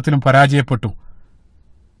അവരെല്ലാ അർത്ഥത്തിലും പരാജയപ്പെട്ടു.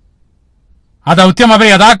 ആ ദൗത്യം അവർ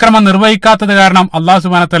യഥാക്രമം നിർവഹിക്കാത്തത് കാരണം അള്ളാഹു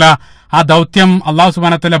സുബ്ഹാനഹു വ തആല ആ ദൗത്യം അള്ളാഹു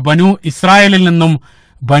സുബ്ഹാനഹു വ തആല ബനു ഇസ്രായേലിൽ നിന്നും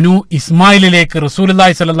ബനു ഇസ്മായിലിലേക്ക്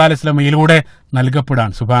റസൂലുള്ളാഹി സ്വല്ലല്ലാഹു അലൈഹി വസല്ലമയിലൂടെ നൽകപ്പെടാൻ.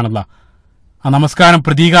 സുബ്ഹാനല്ലാഹ്. ആ നമസ്കാരം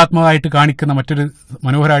പ്രതീകാത്മകമായിട്ട് കാണിക്കുന്ന മറ്റൊരു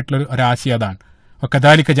മനോഹരമായിട്ടുള്ള ഒരു ആശയം അതാണ്.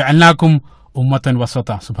 വകദാലിക ജഅൽനാകും ഉമ്മത്തൻ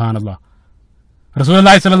വസത. സുബ്ഹാനല്ലാഹ്.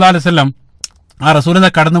 റസൂലുള്ളാഹി സ്വല്ലല്ലാഹു അലൈഹി വസല്ലം ആ റസൂലുള്ളാ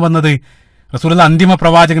കടന്നു വന്നത്, റസൂലുള്ളാ അന്തിമ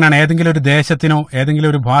പ്രവാചകനാണ്. ഏതെങ്കിലും ഒരു ദേശത്തിനോ ഏതെങ്കിലും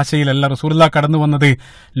ഒരു ഭാഷയിലല്ല റസൂലുള്ളാ കടന്നു വന്നത്,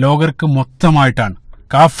 ലോകർക്ക് മൊത്തമായിട്ടാണ്.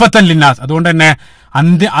 കാഫത്തൻ ലിന്നാസ്. അതുകൊണ്ട് തന്നെ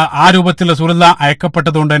ആ രൂപത്തിൽ റസൂലുള്ളാ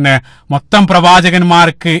അയക്കപ്പെട്ടതുകൊണ്ട് തന്നെ മൊത്തം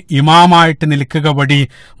പ്രവാചകന്മാർക്ക് ഇമാമായിട്ട് നിൽക്കുക വഴി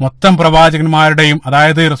മൊത്തം പ്രവാചകന്മാരുടെയും,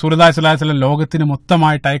 അതായത് റസൂലുള്ളാഹി സ്വല്ലല്ലാഹു അലൈഹി വസല്ലം ലോകത്തിന്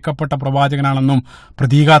മൊത്തമായിട്ട് അയക്കപ്പെട്ട പ്രവാചകനാണെന്നും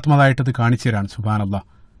പ്രതീകാത്മകമായിട്ട് ഇത് കാണിച്ചു തരാണ്. സുബ്ഹാനല്ലാഹ്.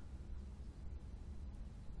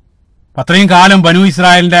 അത്രയും കാലം ബനു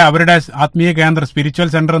ഇസ്രായേലിന്റെ അവരുടെ ആത്മീയ കേന്ദ്രം, സ്പിരിച്വൽ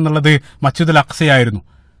സെന്റർ എന്നുള്ളത് മസ്ജിദുൽ അഖ്സയായിരുന്നു.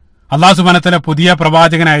 അള്ളാഹു സുബ്ഹാനഹു വ തആല പുതിയ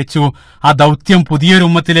പ്രവാചകനെ അയച്ചു. ആ ദൗത്യം പുതിയൊരു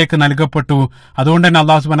ഉമ്മത്തിലേക്ക് നൽകപ്പെട്ടു. അതുകൊണ്ട് തന്നെ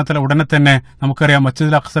അള്ളാഹു സുബ്ഹാനഹു വ തആല ഉടനെ തന്നെ നമുക്കറിയാം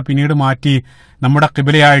മസ്ജിദുൽ അഖ്സ പിന്നീട് മാറ്റി നമ്മുടെ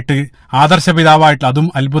ഖിബ്ലയായിട്ട് ആദർശ പിതാവായിട്ട്. അതും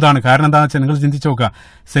അത്ഭുതമാണ്. കാരണം എന്താണെന്ന് വെച്ചാൽ നിങ്ങൾ ചിന്തിച്ചു നോക്കുക,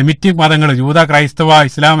 സെമിറ്റിക് മതങ്ങൾ ജൂത, ക്രൈസ്തവ,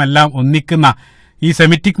 ഇസ്ലാം എല്ലാം ഒന്നിക്കുന്ന ഈ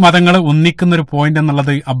സെമിറ്റിക് മതങ്ങൾ ഒന്നിക്കുന്ന ഒരു പോയിന്റ്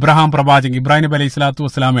എന്നുള്ളത് അബ്രഹാം പ്രവാചകൻ ഇബ്രാഹിം നബി അലൈഹി സ്വലാത്തു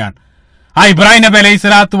വസ്സലാമയാണ്. ആ ഇബ്രാഹിം നബി അലൈഹി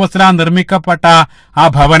സ്വലാത്തു വസ്സലാം നിർമ്മിക്കപ്പെട്ട ആ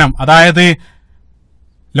ഭവനം, അതായത്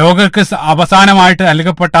ലോകർക്ക് അവസാനമായിട്ട്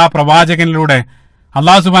നൽകപ്പെട്ട ആ പ്രവാചകനിലൂടെ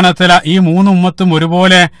അള്ളാഹു സുബ്ഹാനഹു വ തആല ഈ മൂന്ന് ഉമ്മത്തും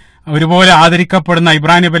ഒരുപോലെ ആദരിക്കപ്പെടുന്ന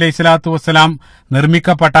ഇബ്രാഹിം നബി അലൈഹി സ്വലാത്തു വസ്സലാം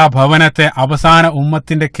നിർമ്മിക്കപ്പെട്ട ആ ഭവനത്തെ അവസാന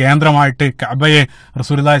ഉമ്മത്തിന്റെ കേന്ദ്രമായിട്ട് കഅബയെ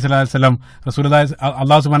റസൂലുള്ളാഹി സ്വല്ലല്ലാഹു അലൈഹി വസല്ലം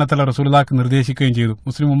അള്ളാഹു സുബ്ഹാനഹു വ തആല റസൂലുള്ളാഹിക്ക് നിർദ്ദേശിക്കുകയും ചെയ്തു,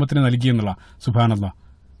 മുസ്ലിം ഉമ്മത്തിന് നൽകിയെന്നുള്ള. സുബ്ഹാനല്ലാഹ്.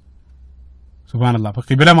 സുബ്ഹാനല്ലാഹ്. അപ്പൊ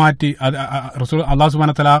ഖിബ്ല മാറ്റി റസൂൽ അള്ളാഹു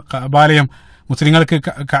സുബ്ഹാനഹു വ തആല കഅബാലയം മുസ്ലിങ്ങൾക്ക്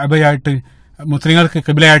കഅബയായിട്ട്, മുസ്ലിങ്ങൾക്ക്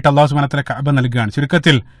ഖിബ്ലയായിട്ട് അള്ളാഹു സുബ്ഹാനഹു വ തആല കഅബ നൽകുകയാണ്.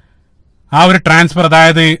 ചുരുക്കത്തിൽ ആ ഒരു ട്രാൻസ്ഫർ,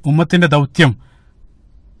 അതായത് ഉമ്മത്തിന്റെ ദൗത്യം,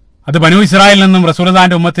 അത് ബനു ഇസ്രായേലിൽ നിന്നും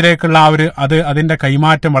റസൂലുള്ളാഹിന്റെ ഉമ്മത്തിലേക്കുള്ള അതിന്റെ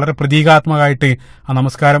കൈമാറ്റം വളരെ പ്രതീകാത്മകമായിട്ട് ആ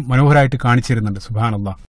നമസ്കാരം മനോഹരമായിട്ട് കാണിച്ചിരുന്നുണ്ട്.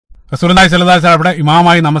 സുബ്ഹാനല്ലാഹ്. റസൂലുള്ളാഹി സ്വല്ലല്ലാഹു അലൈഹി വസല്ലം അവിടെ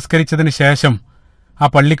ഇമാമായി നമസ്കരിച്ചതിന് ശേഷം ആ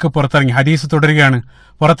പള്ളിക്ക് പുറത്തിറങ്ങി. ഹദീസ് തുടരുകയാണ്.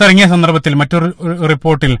 പുറത്തിറങ്ങിയ സന്ദർഭത്തിൽ മറ്റൊരു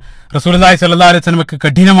റിപ്പോർട്ടിൽ റസൂലുള്ളാഹി സ്വല്ലല്ലാഹു അലൈഹി വസല്ലമക്ക്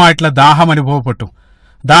കഠിനമായിട്ടുള്ള ദാഹം അനുഭവപ്പെട്ടു.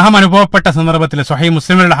 ദാഹം അനുഭവപ്പെട്ട സന്ദർഭത്തിൽ സ്വഹീഹ്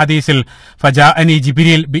മുസ്ലിമിലുള്ള ഹദീസിൽ ഫജാഅനി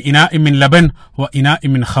ജിബ്രീൽ ബി ഇനാഇൻ മിൻ ലബൻ വ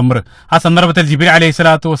ഇനാഇൻ മിൻ ഖംർ. ആ സന്ദർഭത്തിൽ ജിബ്രീൽ അലൈഹി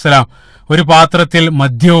സ്വലാത്തു വസ്സലാം ഒരു പാത്രത്തിൽ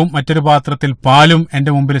മദ്യവും മറ്റൊരു പാത്രത്തിൽ പാലും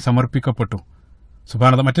എന്റെ മുമ്പിൽ സമർപ്പിക്കപ്പെട്ടു.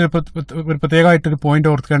 സുബ്ഹാനല്ലാഹ്. മറ്റൊരു പ്രത്യേകമായിട്ടൊരു പോയിന്റ്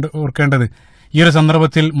ഓർക്കേണ്ടത്, ഈ ഒരു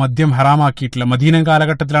സന്ദർഭത്തിൽ മദ്യം ഹറാമാക്കിയിട്ടില്ല. മദീന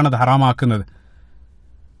കാലഘട്ടത്തിലാണ് അത് ഹറാമാക്കുന്നത്.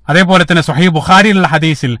 അതേപോലെ തന്നെ സ്വഹീഹ് ബുഖാരിയിലുള്ള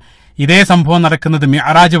ഹദീസിൽ ഇതേ സംഭവം നടക്കുന്നത്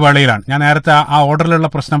മിഅ്റാജ് വേളയിലാണ്. ഞാൻ നേരത്തെ ആ ഓർഡറിലുള്ള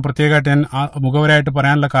പ്രശ്നം പ്രത്യേകമായിട്ട് ഞാൻ മുഖവരായിട്ട്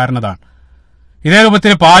പറയാനുള്ള കാരണം അതാണ്. ഇതേ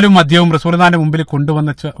രൂപത്തിൽ പാലും മദ്യവും റസൂലുള്ളാഹിന്റെ മുമ്പിൽ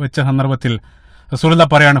കൊണ്ടുവന്ന് വെച്ച സന്ദർഭത്തിൽ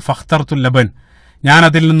റസൂലുള്ളാഹി പറയാണ്, ഫഖ്തർത്തുൽ ലബൻ, ഞാൻ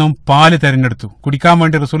അതിൽ നിന്നും പാല് തെരഞ്ഞെടുത്തു, കുടിക്കാൻ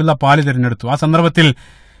വേണ്ടി റസൂലുള്ളാഹി പാല് തെരഞ്ഞെടുത്തു. ആ സന്ദർഭത്തിൽ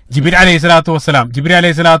ജിബ്രീൽ അലൈഹി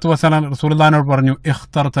സ്വലാത്തു വസ്സലാം റസൂലുള്ളാഹിനോട് പറഞ്ഞു,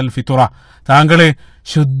 ഇഖ്തർതൽ ഫിതുറ, താങ്കൾ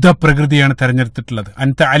ശുദ്ധ പ്രകൃതിയാണ് തെരഞ്ഞെടുത്തിട്ടുള്ളത്.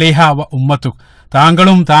 അൻത അലൈഹ വ ഉമ്മത്തുക്,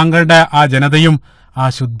 താങ്കളും താങ്കളുടെ ആ ജനതയും ആ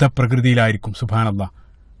ശുദ്ധ പ്രകൃതിയിലായിരിക്കും. സുബ്ഹാനല്ലാഹ്.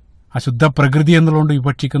 ആ ശുദ്ധ പ്രകൃതി എന്നുള്ളതുകൊണ്ട്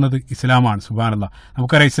വിവക്ഷിക്കുന്നത് ഇസ്ലാമാണ്. സുബ്ഹാനല്ലാഹ്.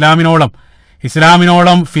 നമുക്കറിയാം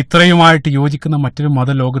ഇസ്ലാമിനോളം ഫിത്രയുമായിട്ട് യോജിക്കുന്ന മറ്റൊരു മത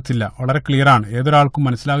ലോകത്തില്ല. വളരെ ക്ലിയറാണ്, ഏതൊരാൾക്കും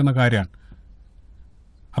മനസ്സിലാകുന്ന കാര്യമാണ്.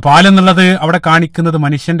 ആ പാലെന്നുള്ളത് അവിടെ കാണിക്കുന്നത്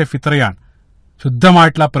മനുഷ്യന്റെ ഫിത്രയാണ്,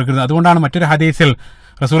 ശുദ്ധമായിട്ടുള്ള പ്രകൃതി. അതുകൊണ്ടാണ് മറ്റൊരു ഹദീസിൽ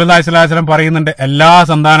റസൂലുള്ളാഹി സ്വല്ലല്ലാഹു അലൈഹി വസല്ലം പറയുന്നുണ്ട്, എല്ലാ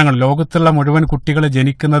സന്താനങ്ങളും, ലോകത്തുള്ള മുഴുവൻ കുട്ടികൾ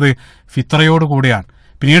ജനിക്കുന്നത് ഫിത്രയോടുകൂടിയാണ്.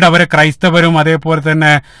 പിന്നീട് അവരെ ക്രൈസ്തവരും അതേപോലെ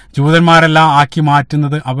തന്നെ ജൂതന്മാരെല്ലാം ആക്കി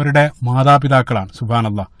മാറ്റുന്നത് അവരുടെ മാതാപിതാക്കളാണ്.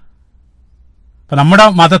 സുബ്ഹാനല്ലാഹ്. അപ്പൊ നമ്മുടെ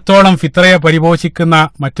മതത്തോളം ഫിത്രയെ പരിപോഷിക്കുന്ന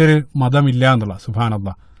മറ്റൊരു മതമില്ല എന്നുള്ള.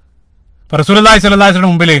 സുബ്ഹാനല്ലാഹ്. അപ്പൊ റസൂലുള്ളാഹി സ്വല്ലല്ലാഹു അലൈഹി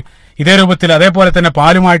വസല്ലം മുമ്പിൽ ഇതേ രൂപത്തിൽ അതേപോലെ തന്നെ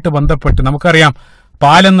പാലുമായിട്ട് ബന്ധപ്പെട്ട് നമുക്കറിയാം,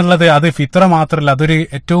 പാലെന്നുള്ളത് അത് ഫിത്ര മാത്രമല്ല, അതൊരു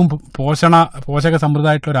ഏറ്റവും പോഷക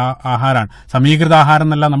സമൃദ്ധമായിട്ടുള്ള ഒരു ആഹാരമാണ്. സമീകൃത ആഹാരം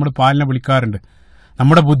എന്നെല്ലാം നമ്മൾ പാലിനെ വിളിക്കാറുണ്ട്.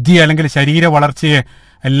 നമ്മുടെ ബുദ്ധി അല്ലെങ്കിൽ ശരീര വളർച്ചയെ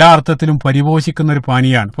എല്ലാ അർത്ഥത്തിലും പരിപോഷിക്കുന്ന ഒരു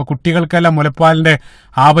പാനീയമാണ്. ഇപ്പോൾ കുട്ടികൾക്കെല്ലാം മുലപ്പാലിന്റെ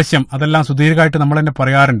ആവശ്യം അതെല്ലാം സുദീർഘമായിട്ട് നമ്മൾ തന്നെ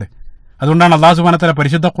പറയാറുണ്ട്. അതുകൊണ്ടാണ് അല്ലാഹു സുബ്ഹാനഹു വ തആല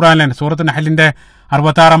പരിശുദ്ധ ഖുർആനിലെ സൂറത്തുൽ നഹ്ലിന്റെ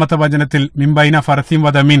 66-ാമത്തെ വചനത്തിൽ മിൻബൈന ഫർസിൻ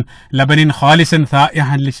വദമിൻ ലബനിൻ ഖാലിസൻ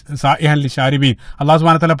സായിഹൻ ലിശാരിബീൻ അല്ലാഹു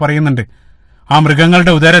സുബ്ഹാനഹു വ തആല പറയുന്നുണ്ട്, ആ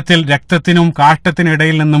മൃഗങ്ങളുടെ ഉദരത്തിൽ രക്തത്തിനും കാഷ്ടത്തിനും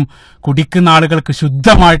ഇടയിൽ നിന്നും കുടിക്കുന്ന ആളുകൾക്ക്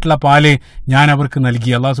ശുദ്ധമായിട്ടുള്ള പാല് ഞാൻ അവർക്ക്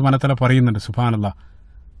നൽകി. അള്ളാഹു സുബ്ഹാനഹു വ തആല പറയുന്നുണ്ട്. സുബ്ഹാനല്ലാഹ്.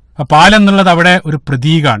 ആ പാലെന്നുള്ളത് അവിടെ ഒരു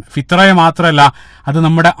പ്രതീകമാണ്. ഫിത്രയെ മാത്രമല്ല, അത്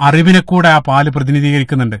നമ്മുടെ അറിവിനെ കൂടെ ആ പാല്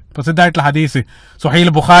പ്രതിനിധീകരിക്കുന്നുണ്ട്. പ്രസിദ്ധമായിട്ടുള്ള ഹദീസ് സ്വഹീൽ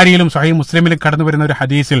ബുഖാരിയിലും സ്വഹീൽ മുസ്ലിമിലും കടന്നു വരുന്ന ഒരു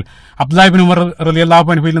ഹദീസിൽ, അബ്ദുല്ലാഹി ഇബ്നു ഉമർ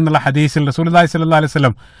റളിയല്ലാഹു അൻഹുവിൽ നിന്നുള്ള ഹദീസിൽ റസൂലുള്ളാഹി സ്വല്ലല്ലാഹു അലൈഹി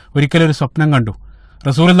വസല്ലം ഒരിക്കലും ഒരു സ്വപ്നം കണ്ടു.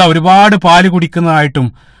 റസൂലുള്ളാഹി ഒരുപാട് പാല് കുടിക്കുന്നതായിട്ടും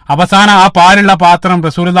അവസാനം ആ പാലുള്ള പാത്രം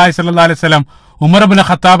റസൂലുള്ളാഹി സ്വല്ലല്ലാഹു അലൈഹി വസല്ലം ഉമർ ഇബ്നു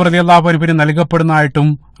ഖത്താബ് റളിയല്ലാഹു അൻഹുവിന് നൽകപ്പെടുന്നതായിട്ടും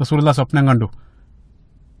റസൂലുള്ളാഹി സ്വപ്നം കണ്ടു.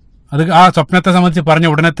 അത് ആ സ്വപ്നത്തെ സംബന്ധിച്ച് പറഞ്ഞ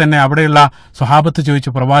ഉടനെ തന്നെ അവിടെയുള്ള സ്വഹാബത്ത് ചോദിച്ചു,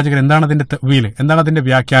 പ്രവാചകൻ എന്താണ് അതിന്റെ തവ്വീൽ, എന്താണ് അതിന്റെ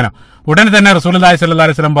വ്യാഖ്യാനം? ഉടനെ തന്നെ റസൂലുള്ളാഹി സ്വല്ലല്ലാഹു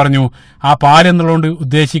അലൈഹി വസല്ലം പറഞ്ഞു, ആ പാൽ എന്നുള്ളതുകൊണ്ട്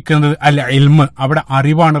ഉദ്ദേശിക്കുന്നത് അൽ ഇൽമ്, അവിടെ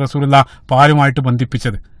അറിവാണ് റസൂലുള്ളാഹി പാലുമായിട്ട്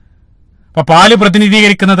ബന്ധിപ്പിച്ചത്. അപ്പൊ പാല്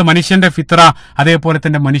പ്രതിനിധീകരിക്കുന്നത് മനുഷ്യന്റെ ഫിത്ര, അതേപോലെ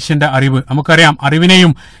തന്നെ മനുഷ്യന്റെ അറിവ്. നമുക്കറിയാം,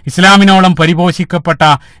 അറിവിനെയും ഇസ്ലാമിനോളം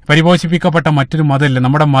പരിപോഷിപ്പിക്കപ്പെട്ട മറ്റൊരു മതമില്ല.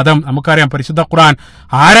 നമ്മുടെ മതം നമുക്കറിയാം, പരിശുദ്ധ ഖുർആൻ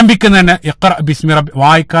ആരംഭിക്കുന്ന തന്നെ ഇഖ്റ ബിസ്മി റബ്ബി,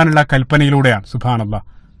 വായിക്കാനുള്ള കൽപ്പനയിലൂടെയാണ്. സുബ്ഹാനല്ലാഹ്.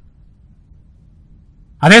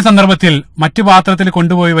 അതേ സന്ദർഭത്തിൽ മറ്റു പാത്രത്തിൽ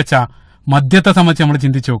കൊണ്ടുപോയി വെച്ച മദ്യത്തെ സംബന്ധിച്ച് നമ്മൾ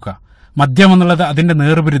ചിന്തിച്ചു നോക്കുക. മദ്യം എന്നുള്ളത് അതിന്റെ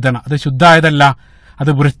നേർവിരുദ്ധമാണ്. അത് ശുദ്ധമായതല്ല,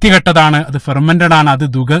 അത് വൃത്തികെട്ടതാണ്, അത് ഫെർമെന്റഡ് ആണ്, അത്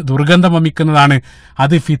ദുർഗന്ധം വമിക്കുന്നതാണ്,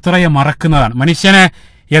 അത് ഫിത്രയെ മറക്കുന്നതാണ്. മനുഷ്യനെ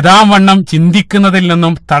യഥാവണ്ണം ചിന്തിക്കുന്നതിൽ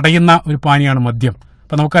നിന്നും തടയുന്ന ഒരു പാനീയമാണ് മദ്യം.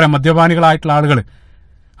 അപ്പൊ നമുക്കറിയാം, മദ്യപാനികളായിട്ടുള്ള ആളുകൾ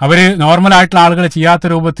അവര് നോർമലായിട്ടുള്ള ആളുകൾ ചെയ്യാത്ത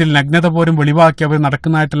രൂപത്തിൽ നഗ്നത പോലും വെളിവാക്കി അവർ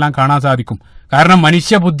നടക്കുന്നതായിട്ടെല്ലാം കാണാൻ സാധിക്കും. കാരണം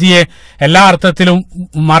മനുഷ്യബുദ്ധിയെ എല്ലാ അർത്ഥത്തിലും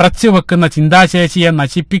മറച്ചു വെക്കുന്ന, ചിന്താശേഷിയെ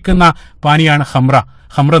നശിപ്പിക്കുന്ന പാനീയാണ് ഖംറ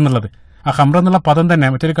എന്നുള്ളത്. ആ ഖംറ എന്നുള്ള പദം തന്നെ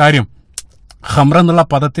മറ്റൊരു കാര്യം, ഖംറ എന്നുള്ള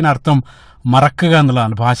പദത്തിനർത്ഥം മറക്കുക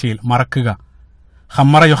എന്നുള്ളതാണ്. ഭാഷയിൽ മറക്കുക.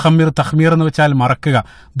 ഖമ്മറ യുഖമ്മിർ തഖ്മീർ എന്ന് വെച്ചാൽ മറക്കുക,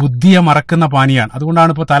 ബുദ്ധിയെ മറക്കുന്ന പാനീയാണ്.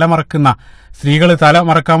 അതുകൊണ്ടാണ് ഇപ്പോൾ തല മറക്കുന്ന സ്ത്രീകൾ തല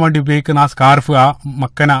മറക്കാൻ വേണ്ടി ഉപയോഗിക്കുന്ന ആ സ്കാർഫ്, ആ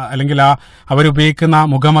മക്കന, അല്ലെങ്കിൽ ആ അവരുപയോഗിക്കുന്ന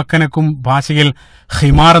മുഖമക്കനക്കും ഭാഷയിൽ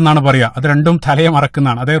ഹിമാർ എന്നാണ് പറയുക. അത് രണ്ടും തലയെ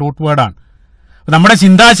മറക്കുന്നതാണ്, അതേ റൂട്ട് വേർഡാണ്. നമ്മുടെ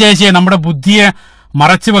ചിന്താശേഷിയെ, നമ്മുടെ ബുദ്ധിയെ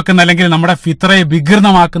മറച്ചു വെക്കുന്ന, അല്ലെങ്കിൽ നമ്മുടെ ഫിത്രയെ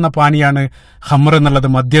വികൃതമാക്കുന്ന പാനീയാണ് ഖംർ എന്നുള്ളത്,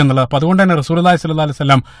 മദ്യം എന്നുള്ളത്. അപ്പൊ അതുകൊണ്ട് തന്നെ റസൂലുള്ളാഹി സ്വല്ലല്ലാഹു അലൈഹി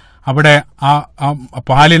വസല്ലം അവിടെ ആ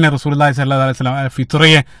പാലിനെ റസൂലുള്ളാഹി സ്വല്ലല്ലാഹു അലൈഹി വസല്ലം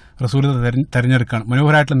ഫിത്രയെ റസൂൽ തെരഞ്ഞെടുക്കുകയാണ്.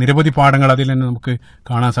 മനോഹരമായിട്ടുള്ള നിരവധി പാഠങ്ങൾ അതിൽ തന്നെ നമുക്ക്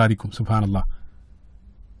കാണാൻ സാധിക്കും. സുബ്ഹാനല്ലാഹ്.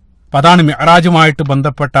 അപ്പൊ അതാണ് മിഅ്റാജുമായിട്ട്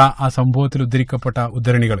ബന്ധപ്പെട്ട ആ സംഭവത്തിൽ ഉദ്ധരിക്കപ്പെട്ട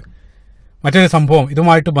ഉദ്ധരണികൾ. മറ്റൊരു സംഭവം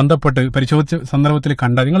ഇതുമായിട്ട് ബന്ധപ്പെട്ട് പരിശോധിച്ച സന്ദർഭത്തിൽ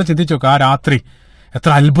കണ്ട, നിങ്ങൾ ചിന്തിച്ചു നോക്കുക, ആ രാത്രി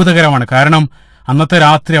എത്ര അത്ഭുതകരമാണ്. കാരണം അന്നത്തെ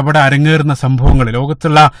രാത്രി അവിടെ അരങ്ങേറുന്ന സംഭവങ്ങൾ,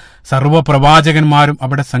 ലോകത്തുള്ള സർവ്വ പ്രവാചകന്മാരും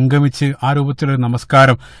അവിടെ സംഗമിച്ച് ആ രൂപത്തിലൊരു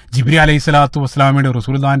നമസ്കാരം, ജിബ്രീൽ അലൈഹി സ്വലാത്തു വസ്സലാമയുടെ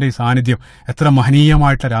റസൂലുള്ളാഹിന്റെ ഈ സാന്നിധ്യം, എത്ര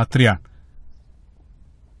മഹനീയമായിട്ടുള്ള രാത്രിയാണ്.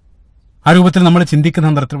 ആ രൂപത്തിൽ നമ്മൾ ചിന്തിക്കുന്ന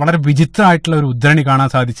സന്ദർഭത്തിൽ വളരെ വിചിത്രമായിട്ടുള്ള ഒരു ഉദ്ധരണി കാണാൻ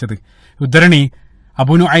സാധിച്ചത്. ഉദ്ധരണി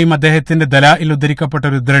അബൂ നുഐം അദ്ദേഹത്തിന്റെ ദലായിൽ ഉദ്ധരിക്കപ്പെട്ട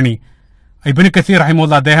ഒരു ഉദ്ധരണി. ഇബ്നു കസീർ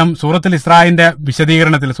റഹിമഹുല്ലാ അദ്ദേഹം സൂറത്തുൽ ഇസ്രായിന്റെ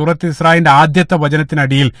വിശദീകരണത്തിൽ, സൂറത്തുൽ ഇസ്രായിന്റെ ആദ്യത്തെ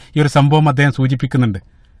വചനത്തിനടിയിൽ ഈ ഒരു സംഭവം അദ്ദേഹം സൂചിപ്പിക്കുന്നുണ്ട്.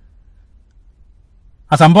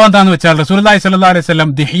 ആ സംഭവം എന്താണെന്ന് വെച്ചാൽ, റസൂലുള്ളാഹി സ്വല്ലല്ലാഹു അലൈഹി വസല്ലം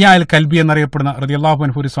ദിഹ്യ അൽ കൽബി എന്നറിയപ്പെടുന്ന റളിയല്ലാഹു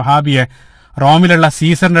അൻഹു ഒരു സ്വഹാബിയെ റോമിലുള്ള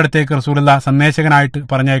സീസറിന്റെ അടുത്തേക്ക് റസൂലുള്ളാഹി സന്ദേശകനായിട്ട്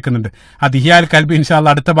പറഞ്ഞയക്കുന്നുണ്ട്. ആ ദിഹ്യ അൽ കൽബി ഇൻഷാ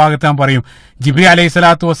അല്ലാഹ് അടുത്ത ഭാഗത്ത് ഞാൻ പറയും. ജിബ്രീൽ അലൈഹി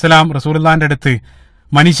സ്വലാത്തു വസ്സലാം റസൂലുള്ളാഹിന്റെ അടുത്ത്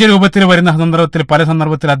മനുഷ്യരൂപത്തിൽ വരുന്ന സന്ദർഭത്തിൽ, പല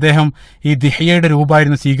സന്ദർഭത്തിൽ അദ്ദേഹം ഈ ദിഹ്യയുടെ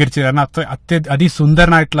രൂപമായിരുന്നു സ്വീകരിച്ചത്. കാരണം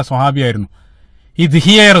അതിസുന്ദരനായിട്ടുള്ള സ്വഹാബിയായിരുന്നു. ഈ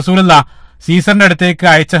ദിഹ്യയെ റസൂലുള്ളാഹി സീസറിന്റെ അടുത്തേക്ക്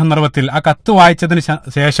അയച്ച സന്ദർഭത്തിൽ ആ കത്ത് വായിച്ചതിന്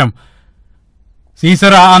ശേഷം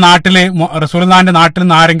സീസർ ആ നാട്ടിലെ റസൂലുള്ളാഹിന്റെ നാട്ടിൽ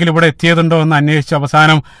നിന്ന് ആരെങ്കിലും ഇവിടെ എത്തിയതുണ്ടോ എന്ന് അന്വേഷിച്ചു.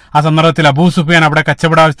 അവസാനം ആ സന്ദർഭത്തിൽ അബൂ സുഫിയാൻ അവിടെ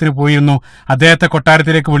കച്ചവടാവശ്യത്തിന് പോയിരുന്നു. അദ്ദേഹത്തെ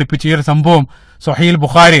കൊട്ടാരത്തിലേക്ക് വിളിപ്പിച്ചു. ഈ ഒരു സംഭവം സ്വഹീൽ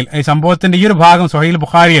ബുഖാരിയിൽ, ഈ സംഭവത്തിന്റെ ഈ ഒരു ഭാഗം സ്വഹീൽ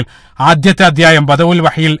ബുഖാരിയിൽ ആദ്യത്തെ അധ്യായം ബദഉൽ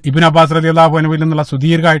വഹീൽ ഇബ്നു അബ്ബാസ് റളിയല്ലാഹു അൻഹുവിൽ നിന്നുള്ള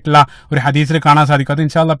സുദീർഘമായിട്ടുള്ള ഒരു ഹദീസിൽ കാണാൻ സാധിക്കും. അത്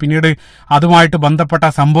ഇൻഷാ അല്ലാഹ് പിന്നീട് അതുമായിട്ട് ബന്ധപ്പെട്ട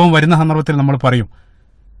സംഭവം വരുന്ന സന്ദർഭത്തിൽ നമ്മൾ പറയും.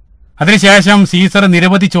 അതിനുശേഷം സീസർ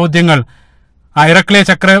നിരവധി ചോദ്യങ്ങൾ,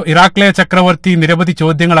 ഇറാഖിലെ ചക്രവർത്തി നിരവധി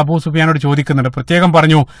ചോദ്യങ്ങൾ അബൂ സുഫിയാനോട് ചോദിക്കുന്നുണ്ട്. പ്രത്യേകം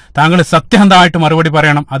പറഞ്ഞു, താങ്കൾ സത്യസന്ധമായിട്ട് മറുപടി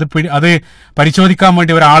പറയണം. അത് പരിശോധിക്കാൻ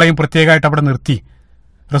വേണ്ടി ഒരാളെയും പ്രത്യേകമായിട്ട് അവിടെ നിർത്തി.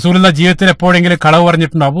 റസൂലുള്ളാഹി ജീവിതത്തിൽ എപ്പോഴെങ്കിലും കളവ്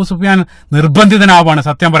പറഞ്ഞിട്ടുണ്ടോ? അബൂ സുഫിയാൻ നിർബന്ധിതനാവാണ്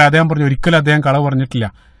സത്യം പറയാം. അദ്ദേഹം പറഞ്ഞു ഒരിക്കലും അദ്ദേഹം കളവ് പറഞ്ഞിട്ടില്ല.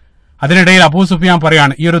 അതിനിടയിൽ അബൂ സുഫിയാൻ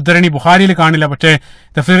പറയാണ്, ഈ ഒരു ഉദ്ധരണി ബുഖാരിയിൽ കാണില്ല, പക്ഷേ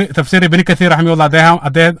തഫ്സീർ ഇബ്നു കസീർ റഹിമഹുല്ലാഹ്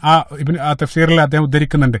അദ്ദേഹം ആ തഫ്സീറിൽ അദ്ദേഹം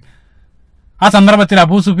ഉദ്ധരിക്കുന്നുണ്ട്. ആ സന്ദർഭത്തിൽ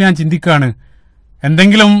അബൂ സുഫിയാൻ ചിന്തിക്കുകയാണ്,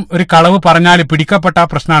 എന്തെങ്കിലും ഒരു കളവ് പറഞ്ഞാൽ പിടിക്കപ്പെട്ട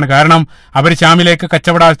പ്രശ്നമാണ്. കാരണം അവർ ശാമിലേക്ക്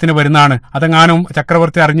കച്ചവടാവശ്യത്തിന് വരുന്നതാണ്. അതെങ്ങാനും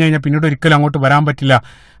ചക്രവർത്തി അറിഞ്ഞു കഴിഞ്ഞാൽ പിന്നീട് ഒരിക്കലും അങ്ങോട്ട് വരാൻ പറ്റില്ല.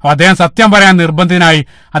 അപ്പൊ അദ്ദേഹം സത്യം പറയാൻ നിർബന്ധിതനായി.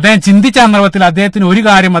 അദ്ദേഹം ചിന്തിച്ച സന്ദർഭത്തിൽ അദ്ദേഹത്തിന് ഒരു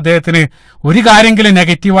കാര്യമെങ്കിലും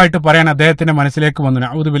നെഗറ്റീവായിട്ട് പറയാൻ അദ്ദേഹത്തിന്റെ മനസ്സിലേക്ക് വന്നു.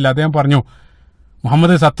 നഊദുബില്ല. അദ്ദേഹം പറഞ്ഞു,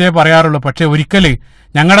 മുഹമ്മദ് സത്യമേ പറയാറുള്ളൂ, പക്ഷെ ഒരിക്കൽ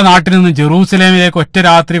ഞങ്ങളുടെ നാട്ടിൽ നിന്ന് ജെറൂസലേമിലേക്ക് ഒറ്റ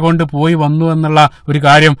രാത്രി കൊണ്ട് പോയി വന്നു എന്നുള്ള ഒരു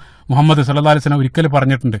കാര്യം മുഹമ്മദ് സല്ലല്ലാഹു അലൈഹി വസല്ലം ഒരിക്കൽ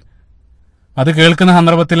പറഞ്ഞിട്ടുണ്ട്. അത് കേൾക്കുന്ന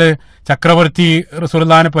സന്ദർഭത്തിൽ ചക്രവർത്തി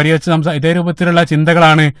റസൂലുള്ളാഹിനെ പരിഹരിച്ച് ഇതേ രൂപത്തിലുള്ള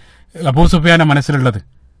ചിന്തകളാണ് അബൂ സുഫിയാന്റെ മനസ്സിലുള്ളത്.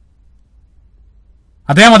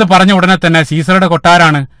 അദ്ദേഹം അത് പറഞ്ഞ ഉടനെ തന്നെ സീസറുടെ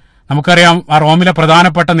കൊട്ടാരാണ്. നമുക്കറിയാം ആ റോമിലെ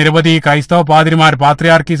പ്രധാനപ്പെട്ട നിരവധി ക്രൈസ്തവ പാതിരിമാർ,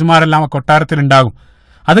 പാത്രിയാർക്കീസുമാരെല്ലാം ആ കൊട്ടാരത്തിലുണ്ടാകും.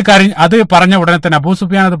 അത് പറഞ്ഞ ഉടനെ തന്നെ, അബൂ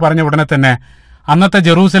സുഫിയാൻ അത് പറഞ്ഞ ഉടനെ തന്നെ അന്നത്തെ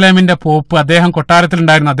ജെറൂസലേമിന്റെ പോപ്പ് അദ്ദേഹം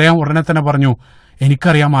കൊട്ടാരത്തിലുണ്ടായിരുന്നു. അദ്ദേഹം ഉടനെ തന്നെ പറഞ്ഞു,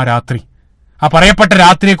 എനിക്കറിയാം ആ രാത്രി, ആ പറയപ്പെട്ട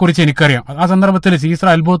രാത്രിയെക്കുറിച്ച് എനിക്കറിയാം. ആ സന്ദർഭത്തിൽ സീസർ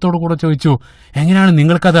അത്ഭുതത്തോടു കൂടെ ചോദിച്ചു, എങ്ങനെയാണ്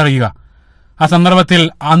നിങ്ങൾക്കത് അറിയുക? ആ സന്ദർഭത്തിൽ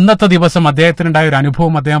അന്നത്തെ ദിവസം അദ്ദേഹത്തിനുണ്ടായ ഒരു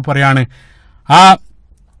അനുഭവം അദ്ദേഹം പറയാണ്. ആ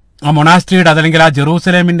മൊണാസ്ട്രിയുടെ അതല്ലെങ്കിൽ ആ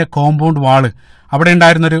ജെറൂസലേമിന്റെ കോമ്പൗണ്ട് വാള്, അവിടെ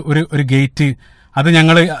ഉണ്ടായിരുന്ന ഒരു ഗേറ്റ്, അത്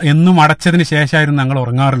ഞങ്ങൾ എന്നും അടച്ചതിന് ശേഷമായിരുന്നു ഞങ്ങൾ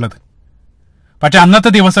ഉറങ്ങാറുള്ളത്. പക്ഷെ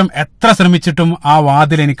അന്നത്തെ ദിവസം എത്ര ശ്രമിച്ചിട്ടും ആ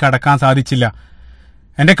വാതിൽ എനിക്ക് അടക്കാൻ സാധിച്ചില്ല.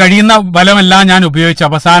 എന്റെ കഴിയുന്ന ബലമെല്ലാം ഞാൻ ഉപയോഗിച്ച്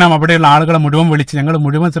അവസാനം അവിടെയുള്ള ആളുകളെ മുഴുവൻ വിളിച്ച് ഞങ്ങൾ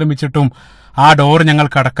മുഴുവൻ ശ്രമിച്ചിട്ടും ആ ഡോർ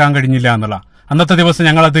ഞങ്ങൾക്ക് അടക്കാൻ കഴിഞ്ഞില്ല എന്നുള്ള. അന്നത്തെ ദിവസം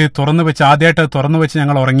ഞങ്ങളത് ആദ്യമായിട്ട് തുറന്നു വെച്ച്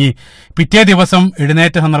ഞങ്ങൾ ഉറങ്ങി. പിറ്റേ ദിവസം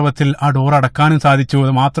എഴുന്നേറ്റ സന്ദർഭത്തിൽ ആ ഡോർ അടക്കാനും സാധിച്ചു.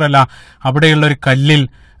 അത് മാത്രമല്ല, അവിടെയുള്ള ഒരു കല്ലിൽ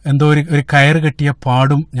എന്തോ ഒരു കയറ് കെട്ടിയ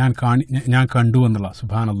പാടും ഞാൻ കണ്ടു എന്നുള്ള.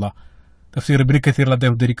 സുബ്ഹാനല്ലാഹ്. തഫ്സീർ ഇബ്നു കസീറിൽ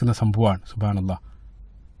അദ്ദേഹം ഉദ്ധരിക്കുന്ന സംഭവമാണ്. സുബ്ഹാനല്ലാഹ്.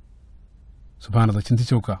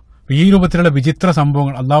 ചിന്തിച്ചു നോക്കുക. ഈ രൂപത്തിലുള്ള വിചിത്ര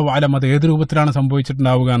സംഭവങ്ങൾ അല്ലാഹു അലം അത് ഏത് രൂപത്തിലാണ്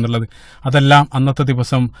സംഭവിച്ചിട്ടുണ്ടാവുക എന്നുള്ളത്, അതെല്ലാം അന്നത്തെ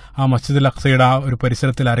ദിവസം ആ മസ്ജിദുൽ അഖ്സയുടെ ആ ഒരു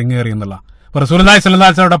പരിസരത്തിൽ അരങ്ങേറി എന്നുള്ള. റസൂലുള്ളാഹി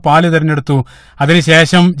സ്വല്ലല്ലാഹു അലൈഹി വസല്ലം പാല് തിരഞ്ഞെടുത്തു.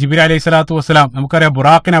 അതിനുശേഷം ജിബ്രീൽ അലൈഹി സ്വലാത്തു വസ്സലാം, നമുക്കറിയാം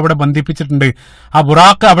ബുറാഖിനെ അവിടെ ബന്ധിപ്പിച്ചിട്ടുണ്ട്. ആ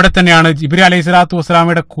ബുറാഖ് അവിടെ തന്നെയാണ്. ജിബ്രീൽ അലൈഹി സ്വലാത്തു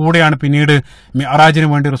വസ്സലാമയുടെ കൂടെയാണ് പിന്നീട് മിഅ്റാജിന്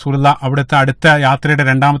വേണ്ടി റസൂലുള്ളാഹ് അവിടുത്തെ അടുത്ത യാത്രയുടെ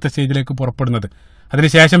 2ാമത്തെ സ്റ്റേജിലേക്ക് പുറപ്പെടുന്നത്.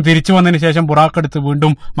 അതിനുശേഷം തിരിച്ചു വന്നതിന് ശേഷം ബുറാഖ് എടുത്ത്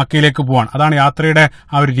വീണ്ടും മക്കയിലേക്ക് പോവാണ്. അതാണ് യാത്രയുടെ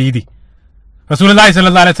ആ ഒരു രീതി. റസൂലുള്ളാഹി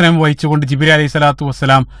സ്വല്ലല്ലാഹു അലൈഹി വസല്ലം വഹിച്ചുകൊണ്ട് ജിബ്രീൽ അലൈഹി സ്വലാത്തു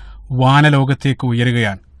വസ്സലാം വാനലോകത്തേക്ക്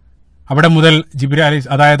ഉയരുകയാണ്. അവിടെ മുതൽ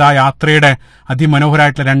അതായത് ആ യാത്രയുടെ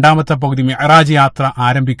അതിമനോഹരമായിട്ടുള്ള 2ാമത്തെ പകുതി മിഅ്റാജ് യാത്ര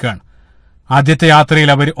ആരംഭിക്കുകയാണ്. ആദ്യത്തെ യാത്രയിൽ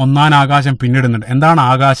അവർ ഒന്നാം ആകാശം പിന്നിടുന്നുണ്ട്. എന്താണ്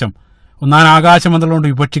ആകാശം? ഒന്നാം ആകാശം എന്നുള്ളതുകൊണ്ട്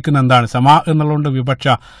വിവക്ഷിക്കുന്ന എന്താണ്? സമാ എന്നുള്ളതുകൊണ്ട് വിവക്ഷ.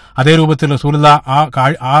 അതേ രൂപത്തിൽ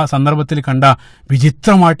റസൂലുള്ളാഹി ആ സന്ദർഭത്തിൽ കണ്ട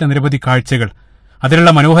വിചിത്രമായിട്ട് നിരവധി കാഴ്ചകൾ,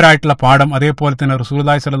 അതിലുള്ള മനോഹരമായിട്ടുള്ള പാഠം, അതേപോലെ തന്നെ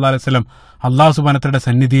റസൂലുള്ളാഹി സ്വല്ലല്ലാഹു അലൈഹി വസല്ലം അല്ലാഹു സുബ്ഹാനഹു വ തആലയുടെ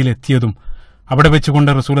സന്നിധിയിൽ എത്തിയതും അവിടെ വെച്ചുകൊണ്ട്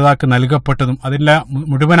റസൂലുള്ളാഹിക്ക് നൽകപ്പെട്ടതും അതിന്റെ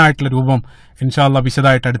മുഴുവനായിട്ടുള്ള രൂപം ഇൻഷാ അല്ലാഹ്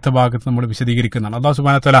വിശദമായിട്ട് അടുത്ത ഭാഗത്ത് നമ്മൾ വിശദീകരിക്കുന്നതാണ്. അല്ലാഹു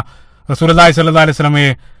സുബ്ഹാനഹു വ തആല റസൂലുള്ളാഹി സ്വല്ലല്ലാഹു അലൈഹി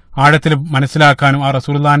വസല്ലമയെ ആഴത്തിൽ മനസ്സിലാക്കാനും ആ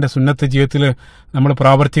റസൂലുള്ളാഹിന്റെ സുന്നത്ത് ജീവിതത്തിൽ നമ്മൾ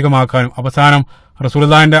പ്രാവർത്തികമാക്കാനും അവസാനം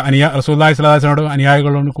റസൂലുള്ളാഹി സ്വല്ലല്ലാഹു അലൈഹി വസല്ലമയുടെ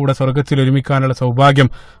അനുയായികളോട് കൂടെ സ്വർഗ്ഗത്തിൽ ഒരുമിക്കാനുള്ള സൗഭാഗ്യം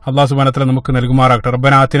അല്ലാഹു സുബ്ഹാനഹു വ തആല നമുക്ക് നൽകുമാറാകട്ടെ.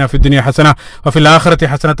 റബ്ബനാ ആതിനാ ഫിദ്ദുനിയ ഹസന വഫിൽ ആഖിറതി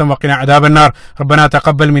ഹസനതൻ വഖിനാ അദാബന്നാർ. റബ്ബനാ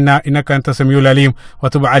തഖബ്ബൽ മിന്നാ ഇന്നക അൻത സമീഉൽ അലീം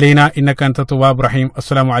വതുബ് അലൈനാ ഇന്നക അൻത തവ്വാബുർ റഹീം.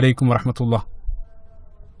 അസ്സലാമു അലൈക്കും വറഹ്മത്തുള്ളാഹി.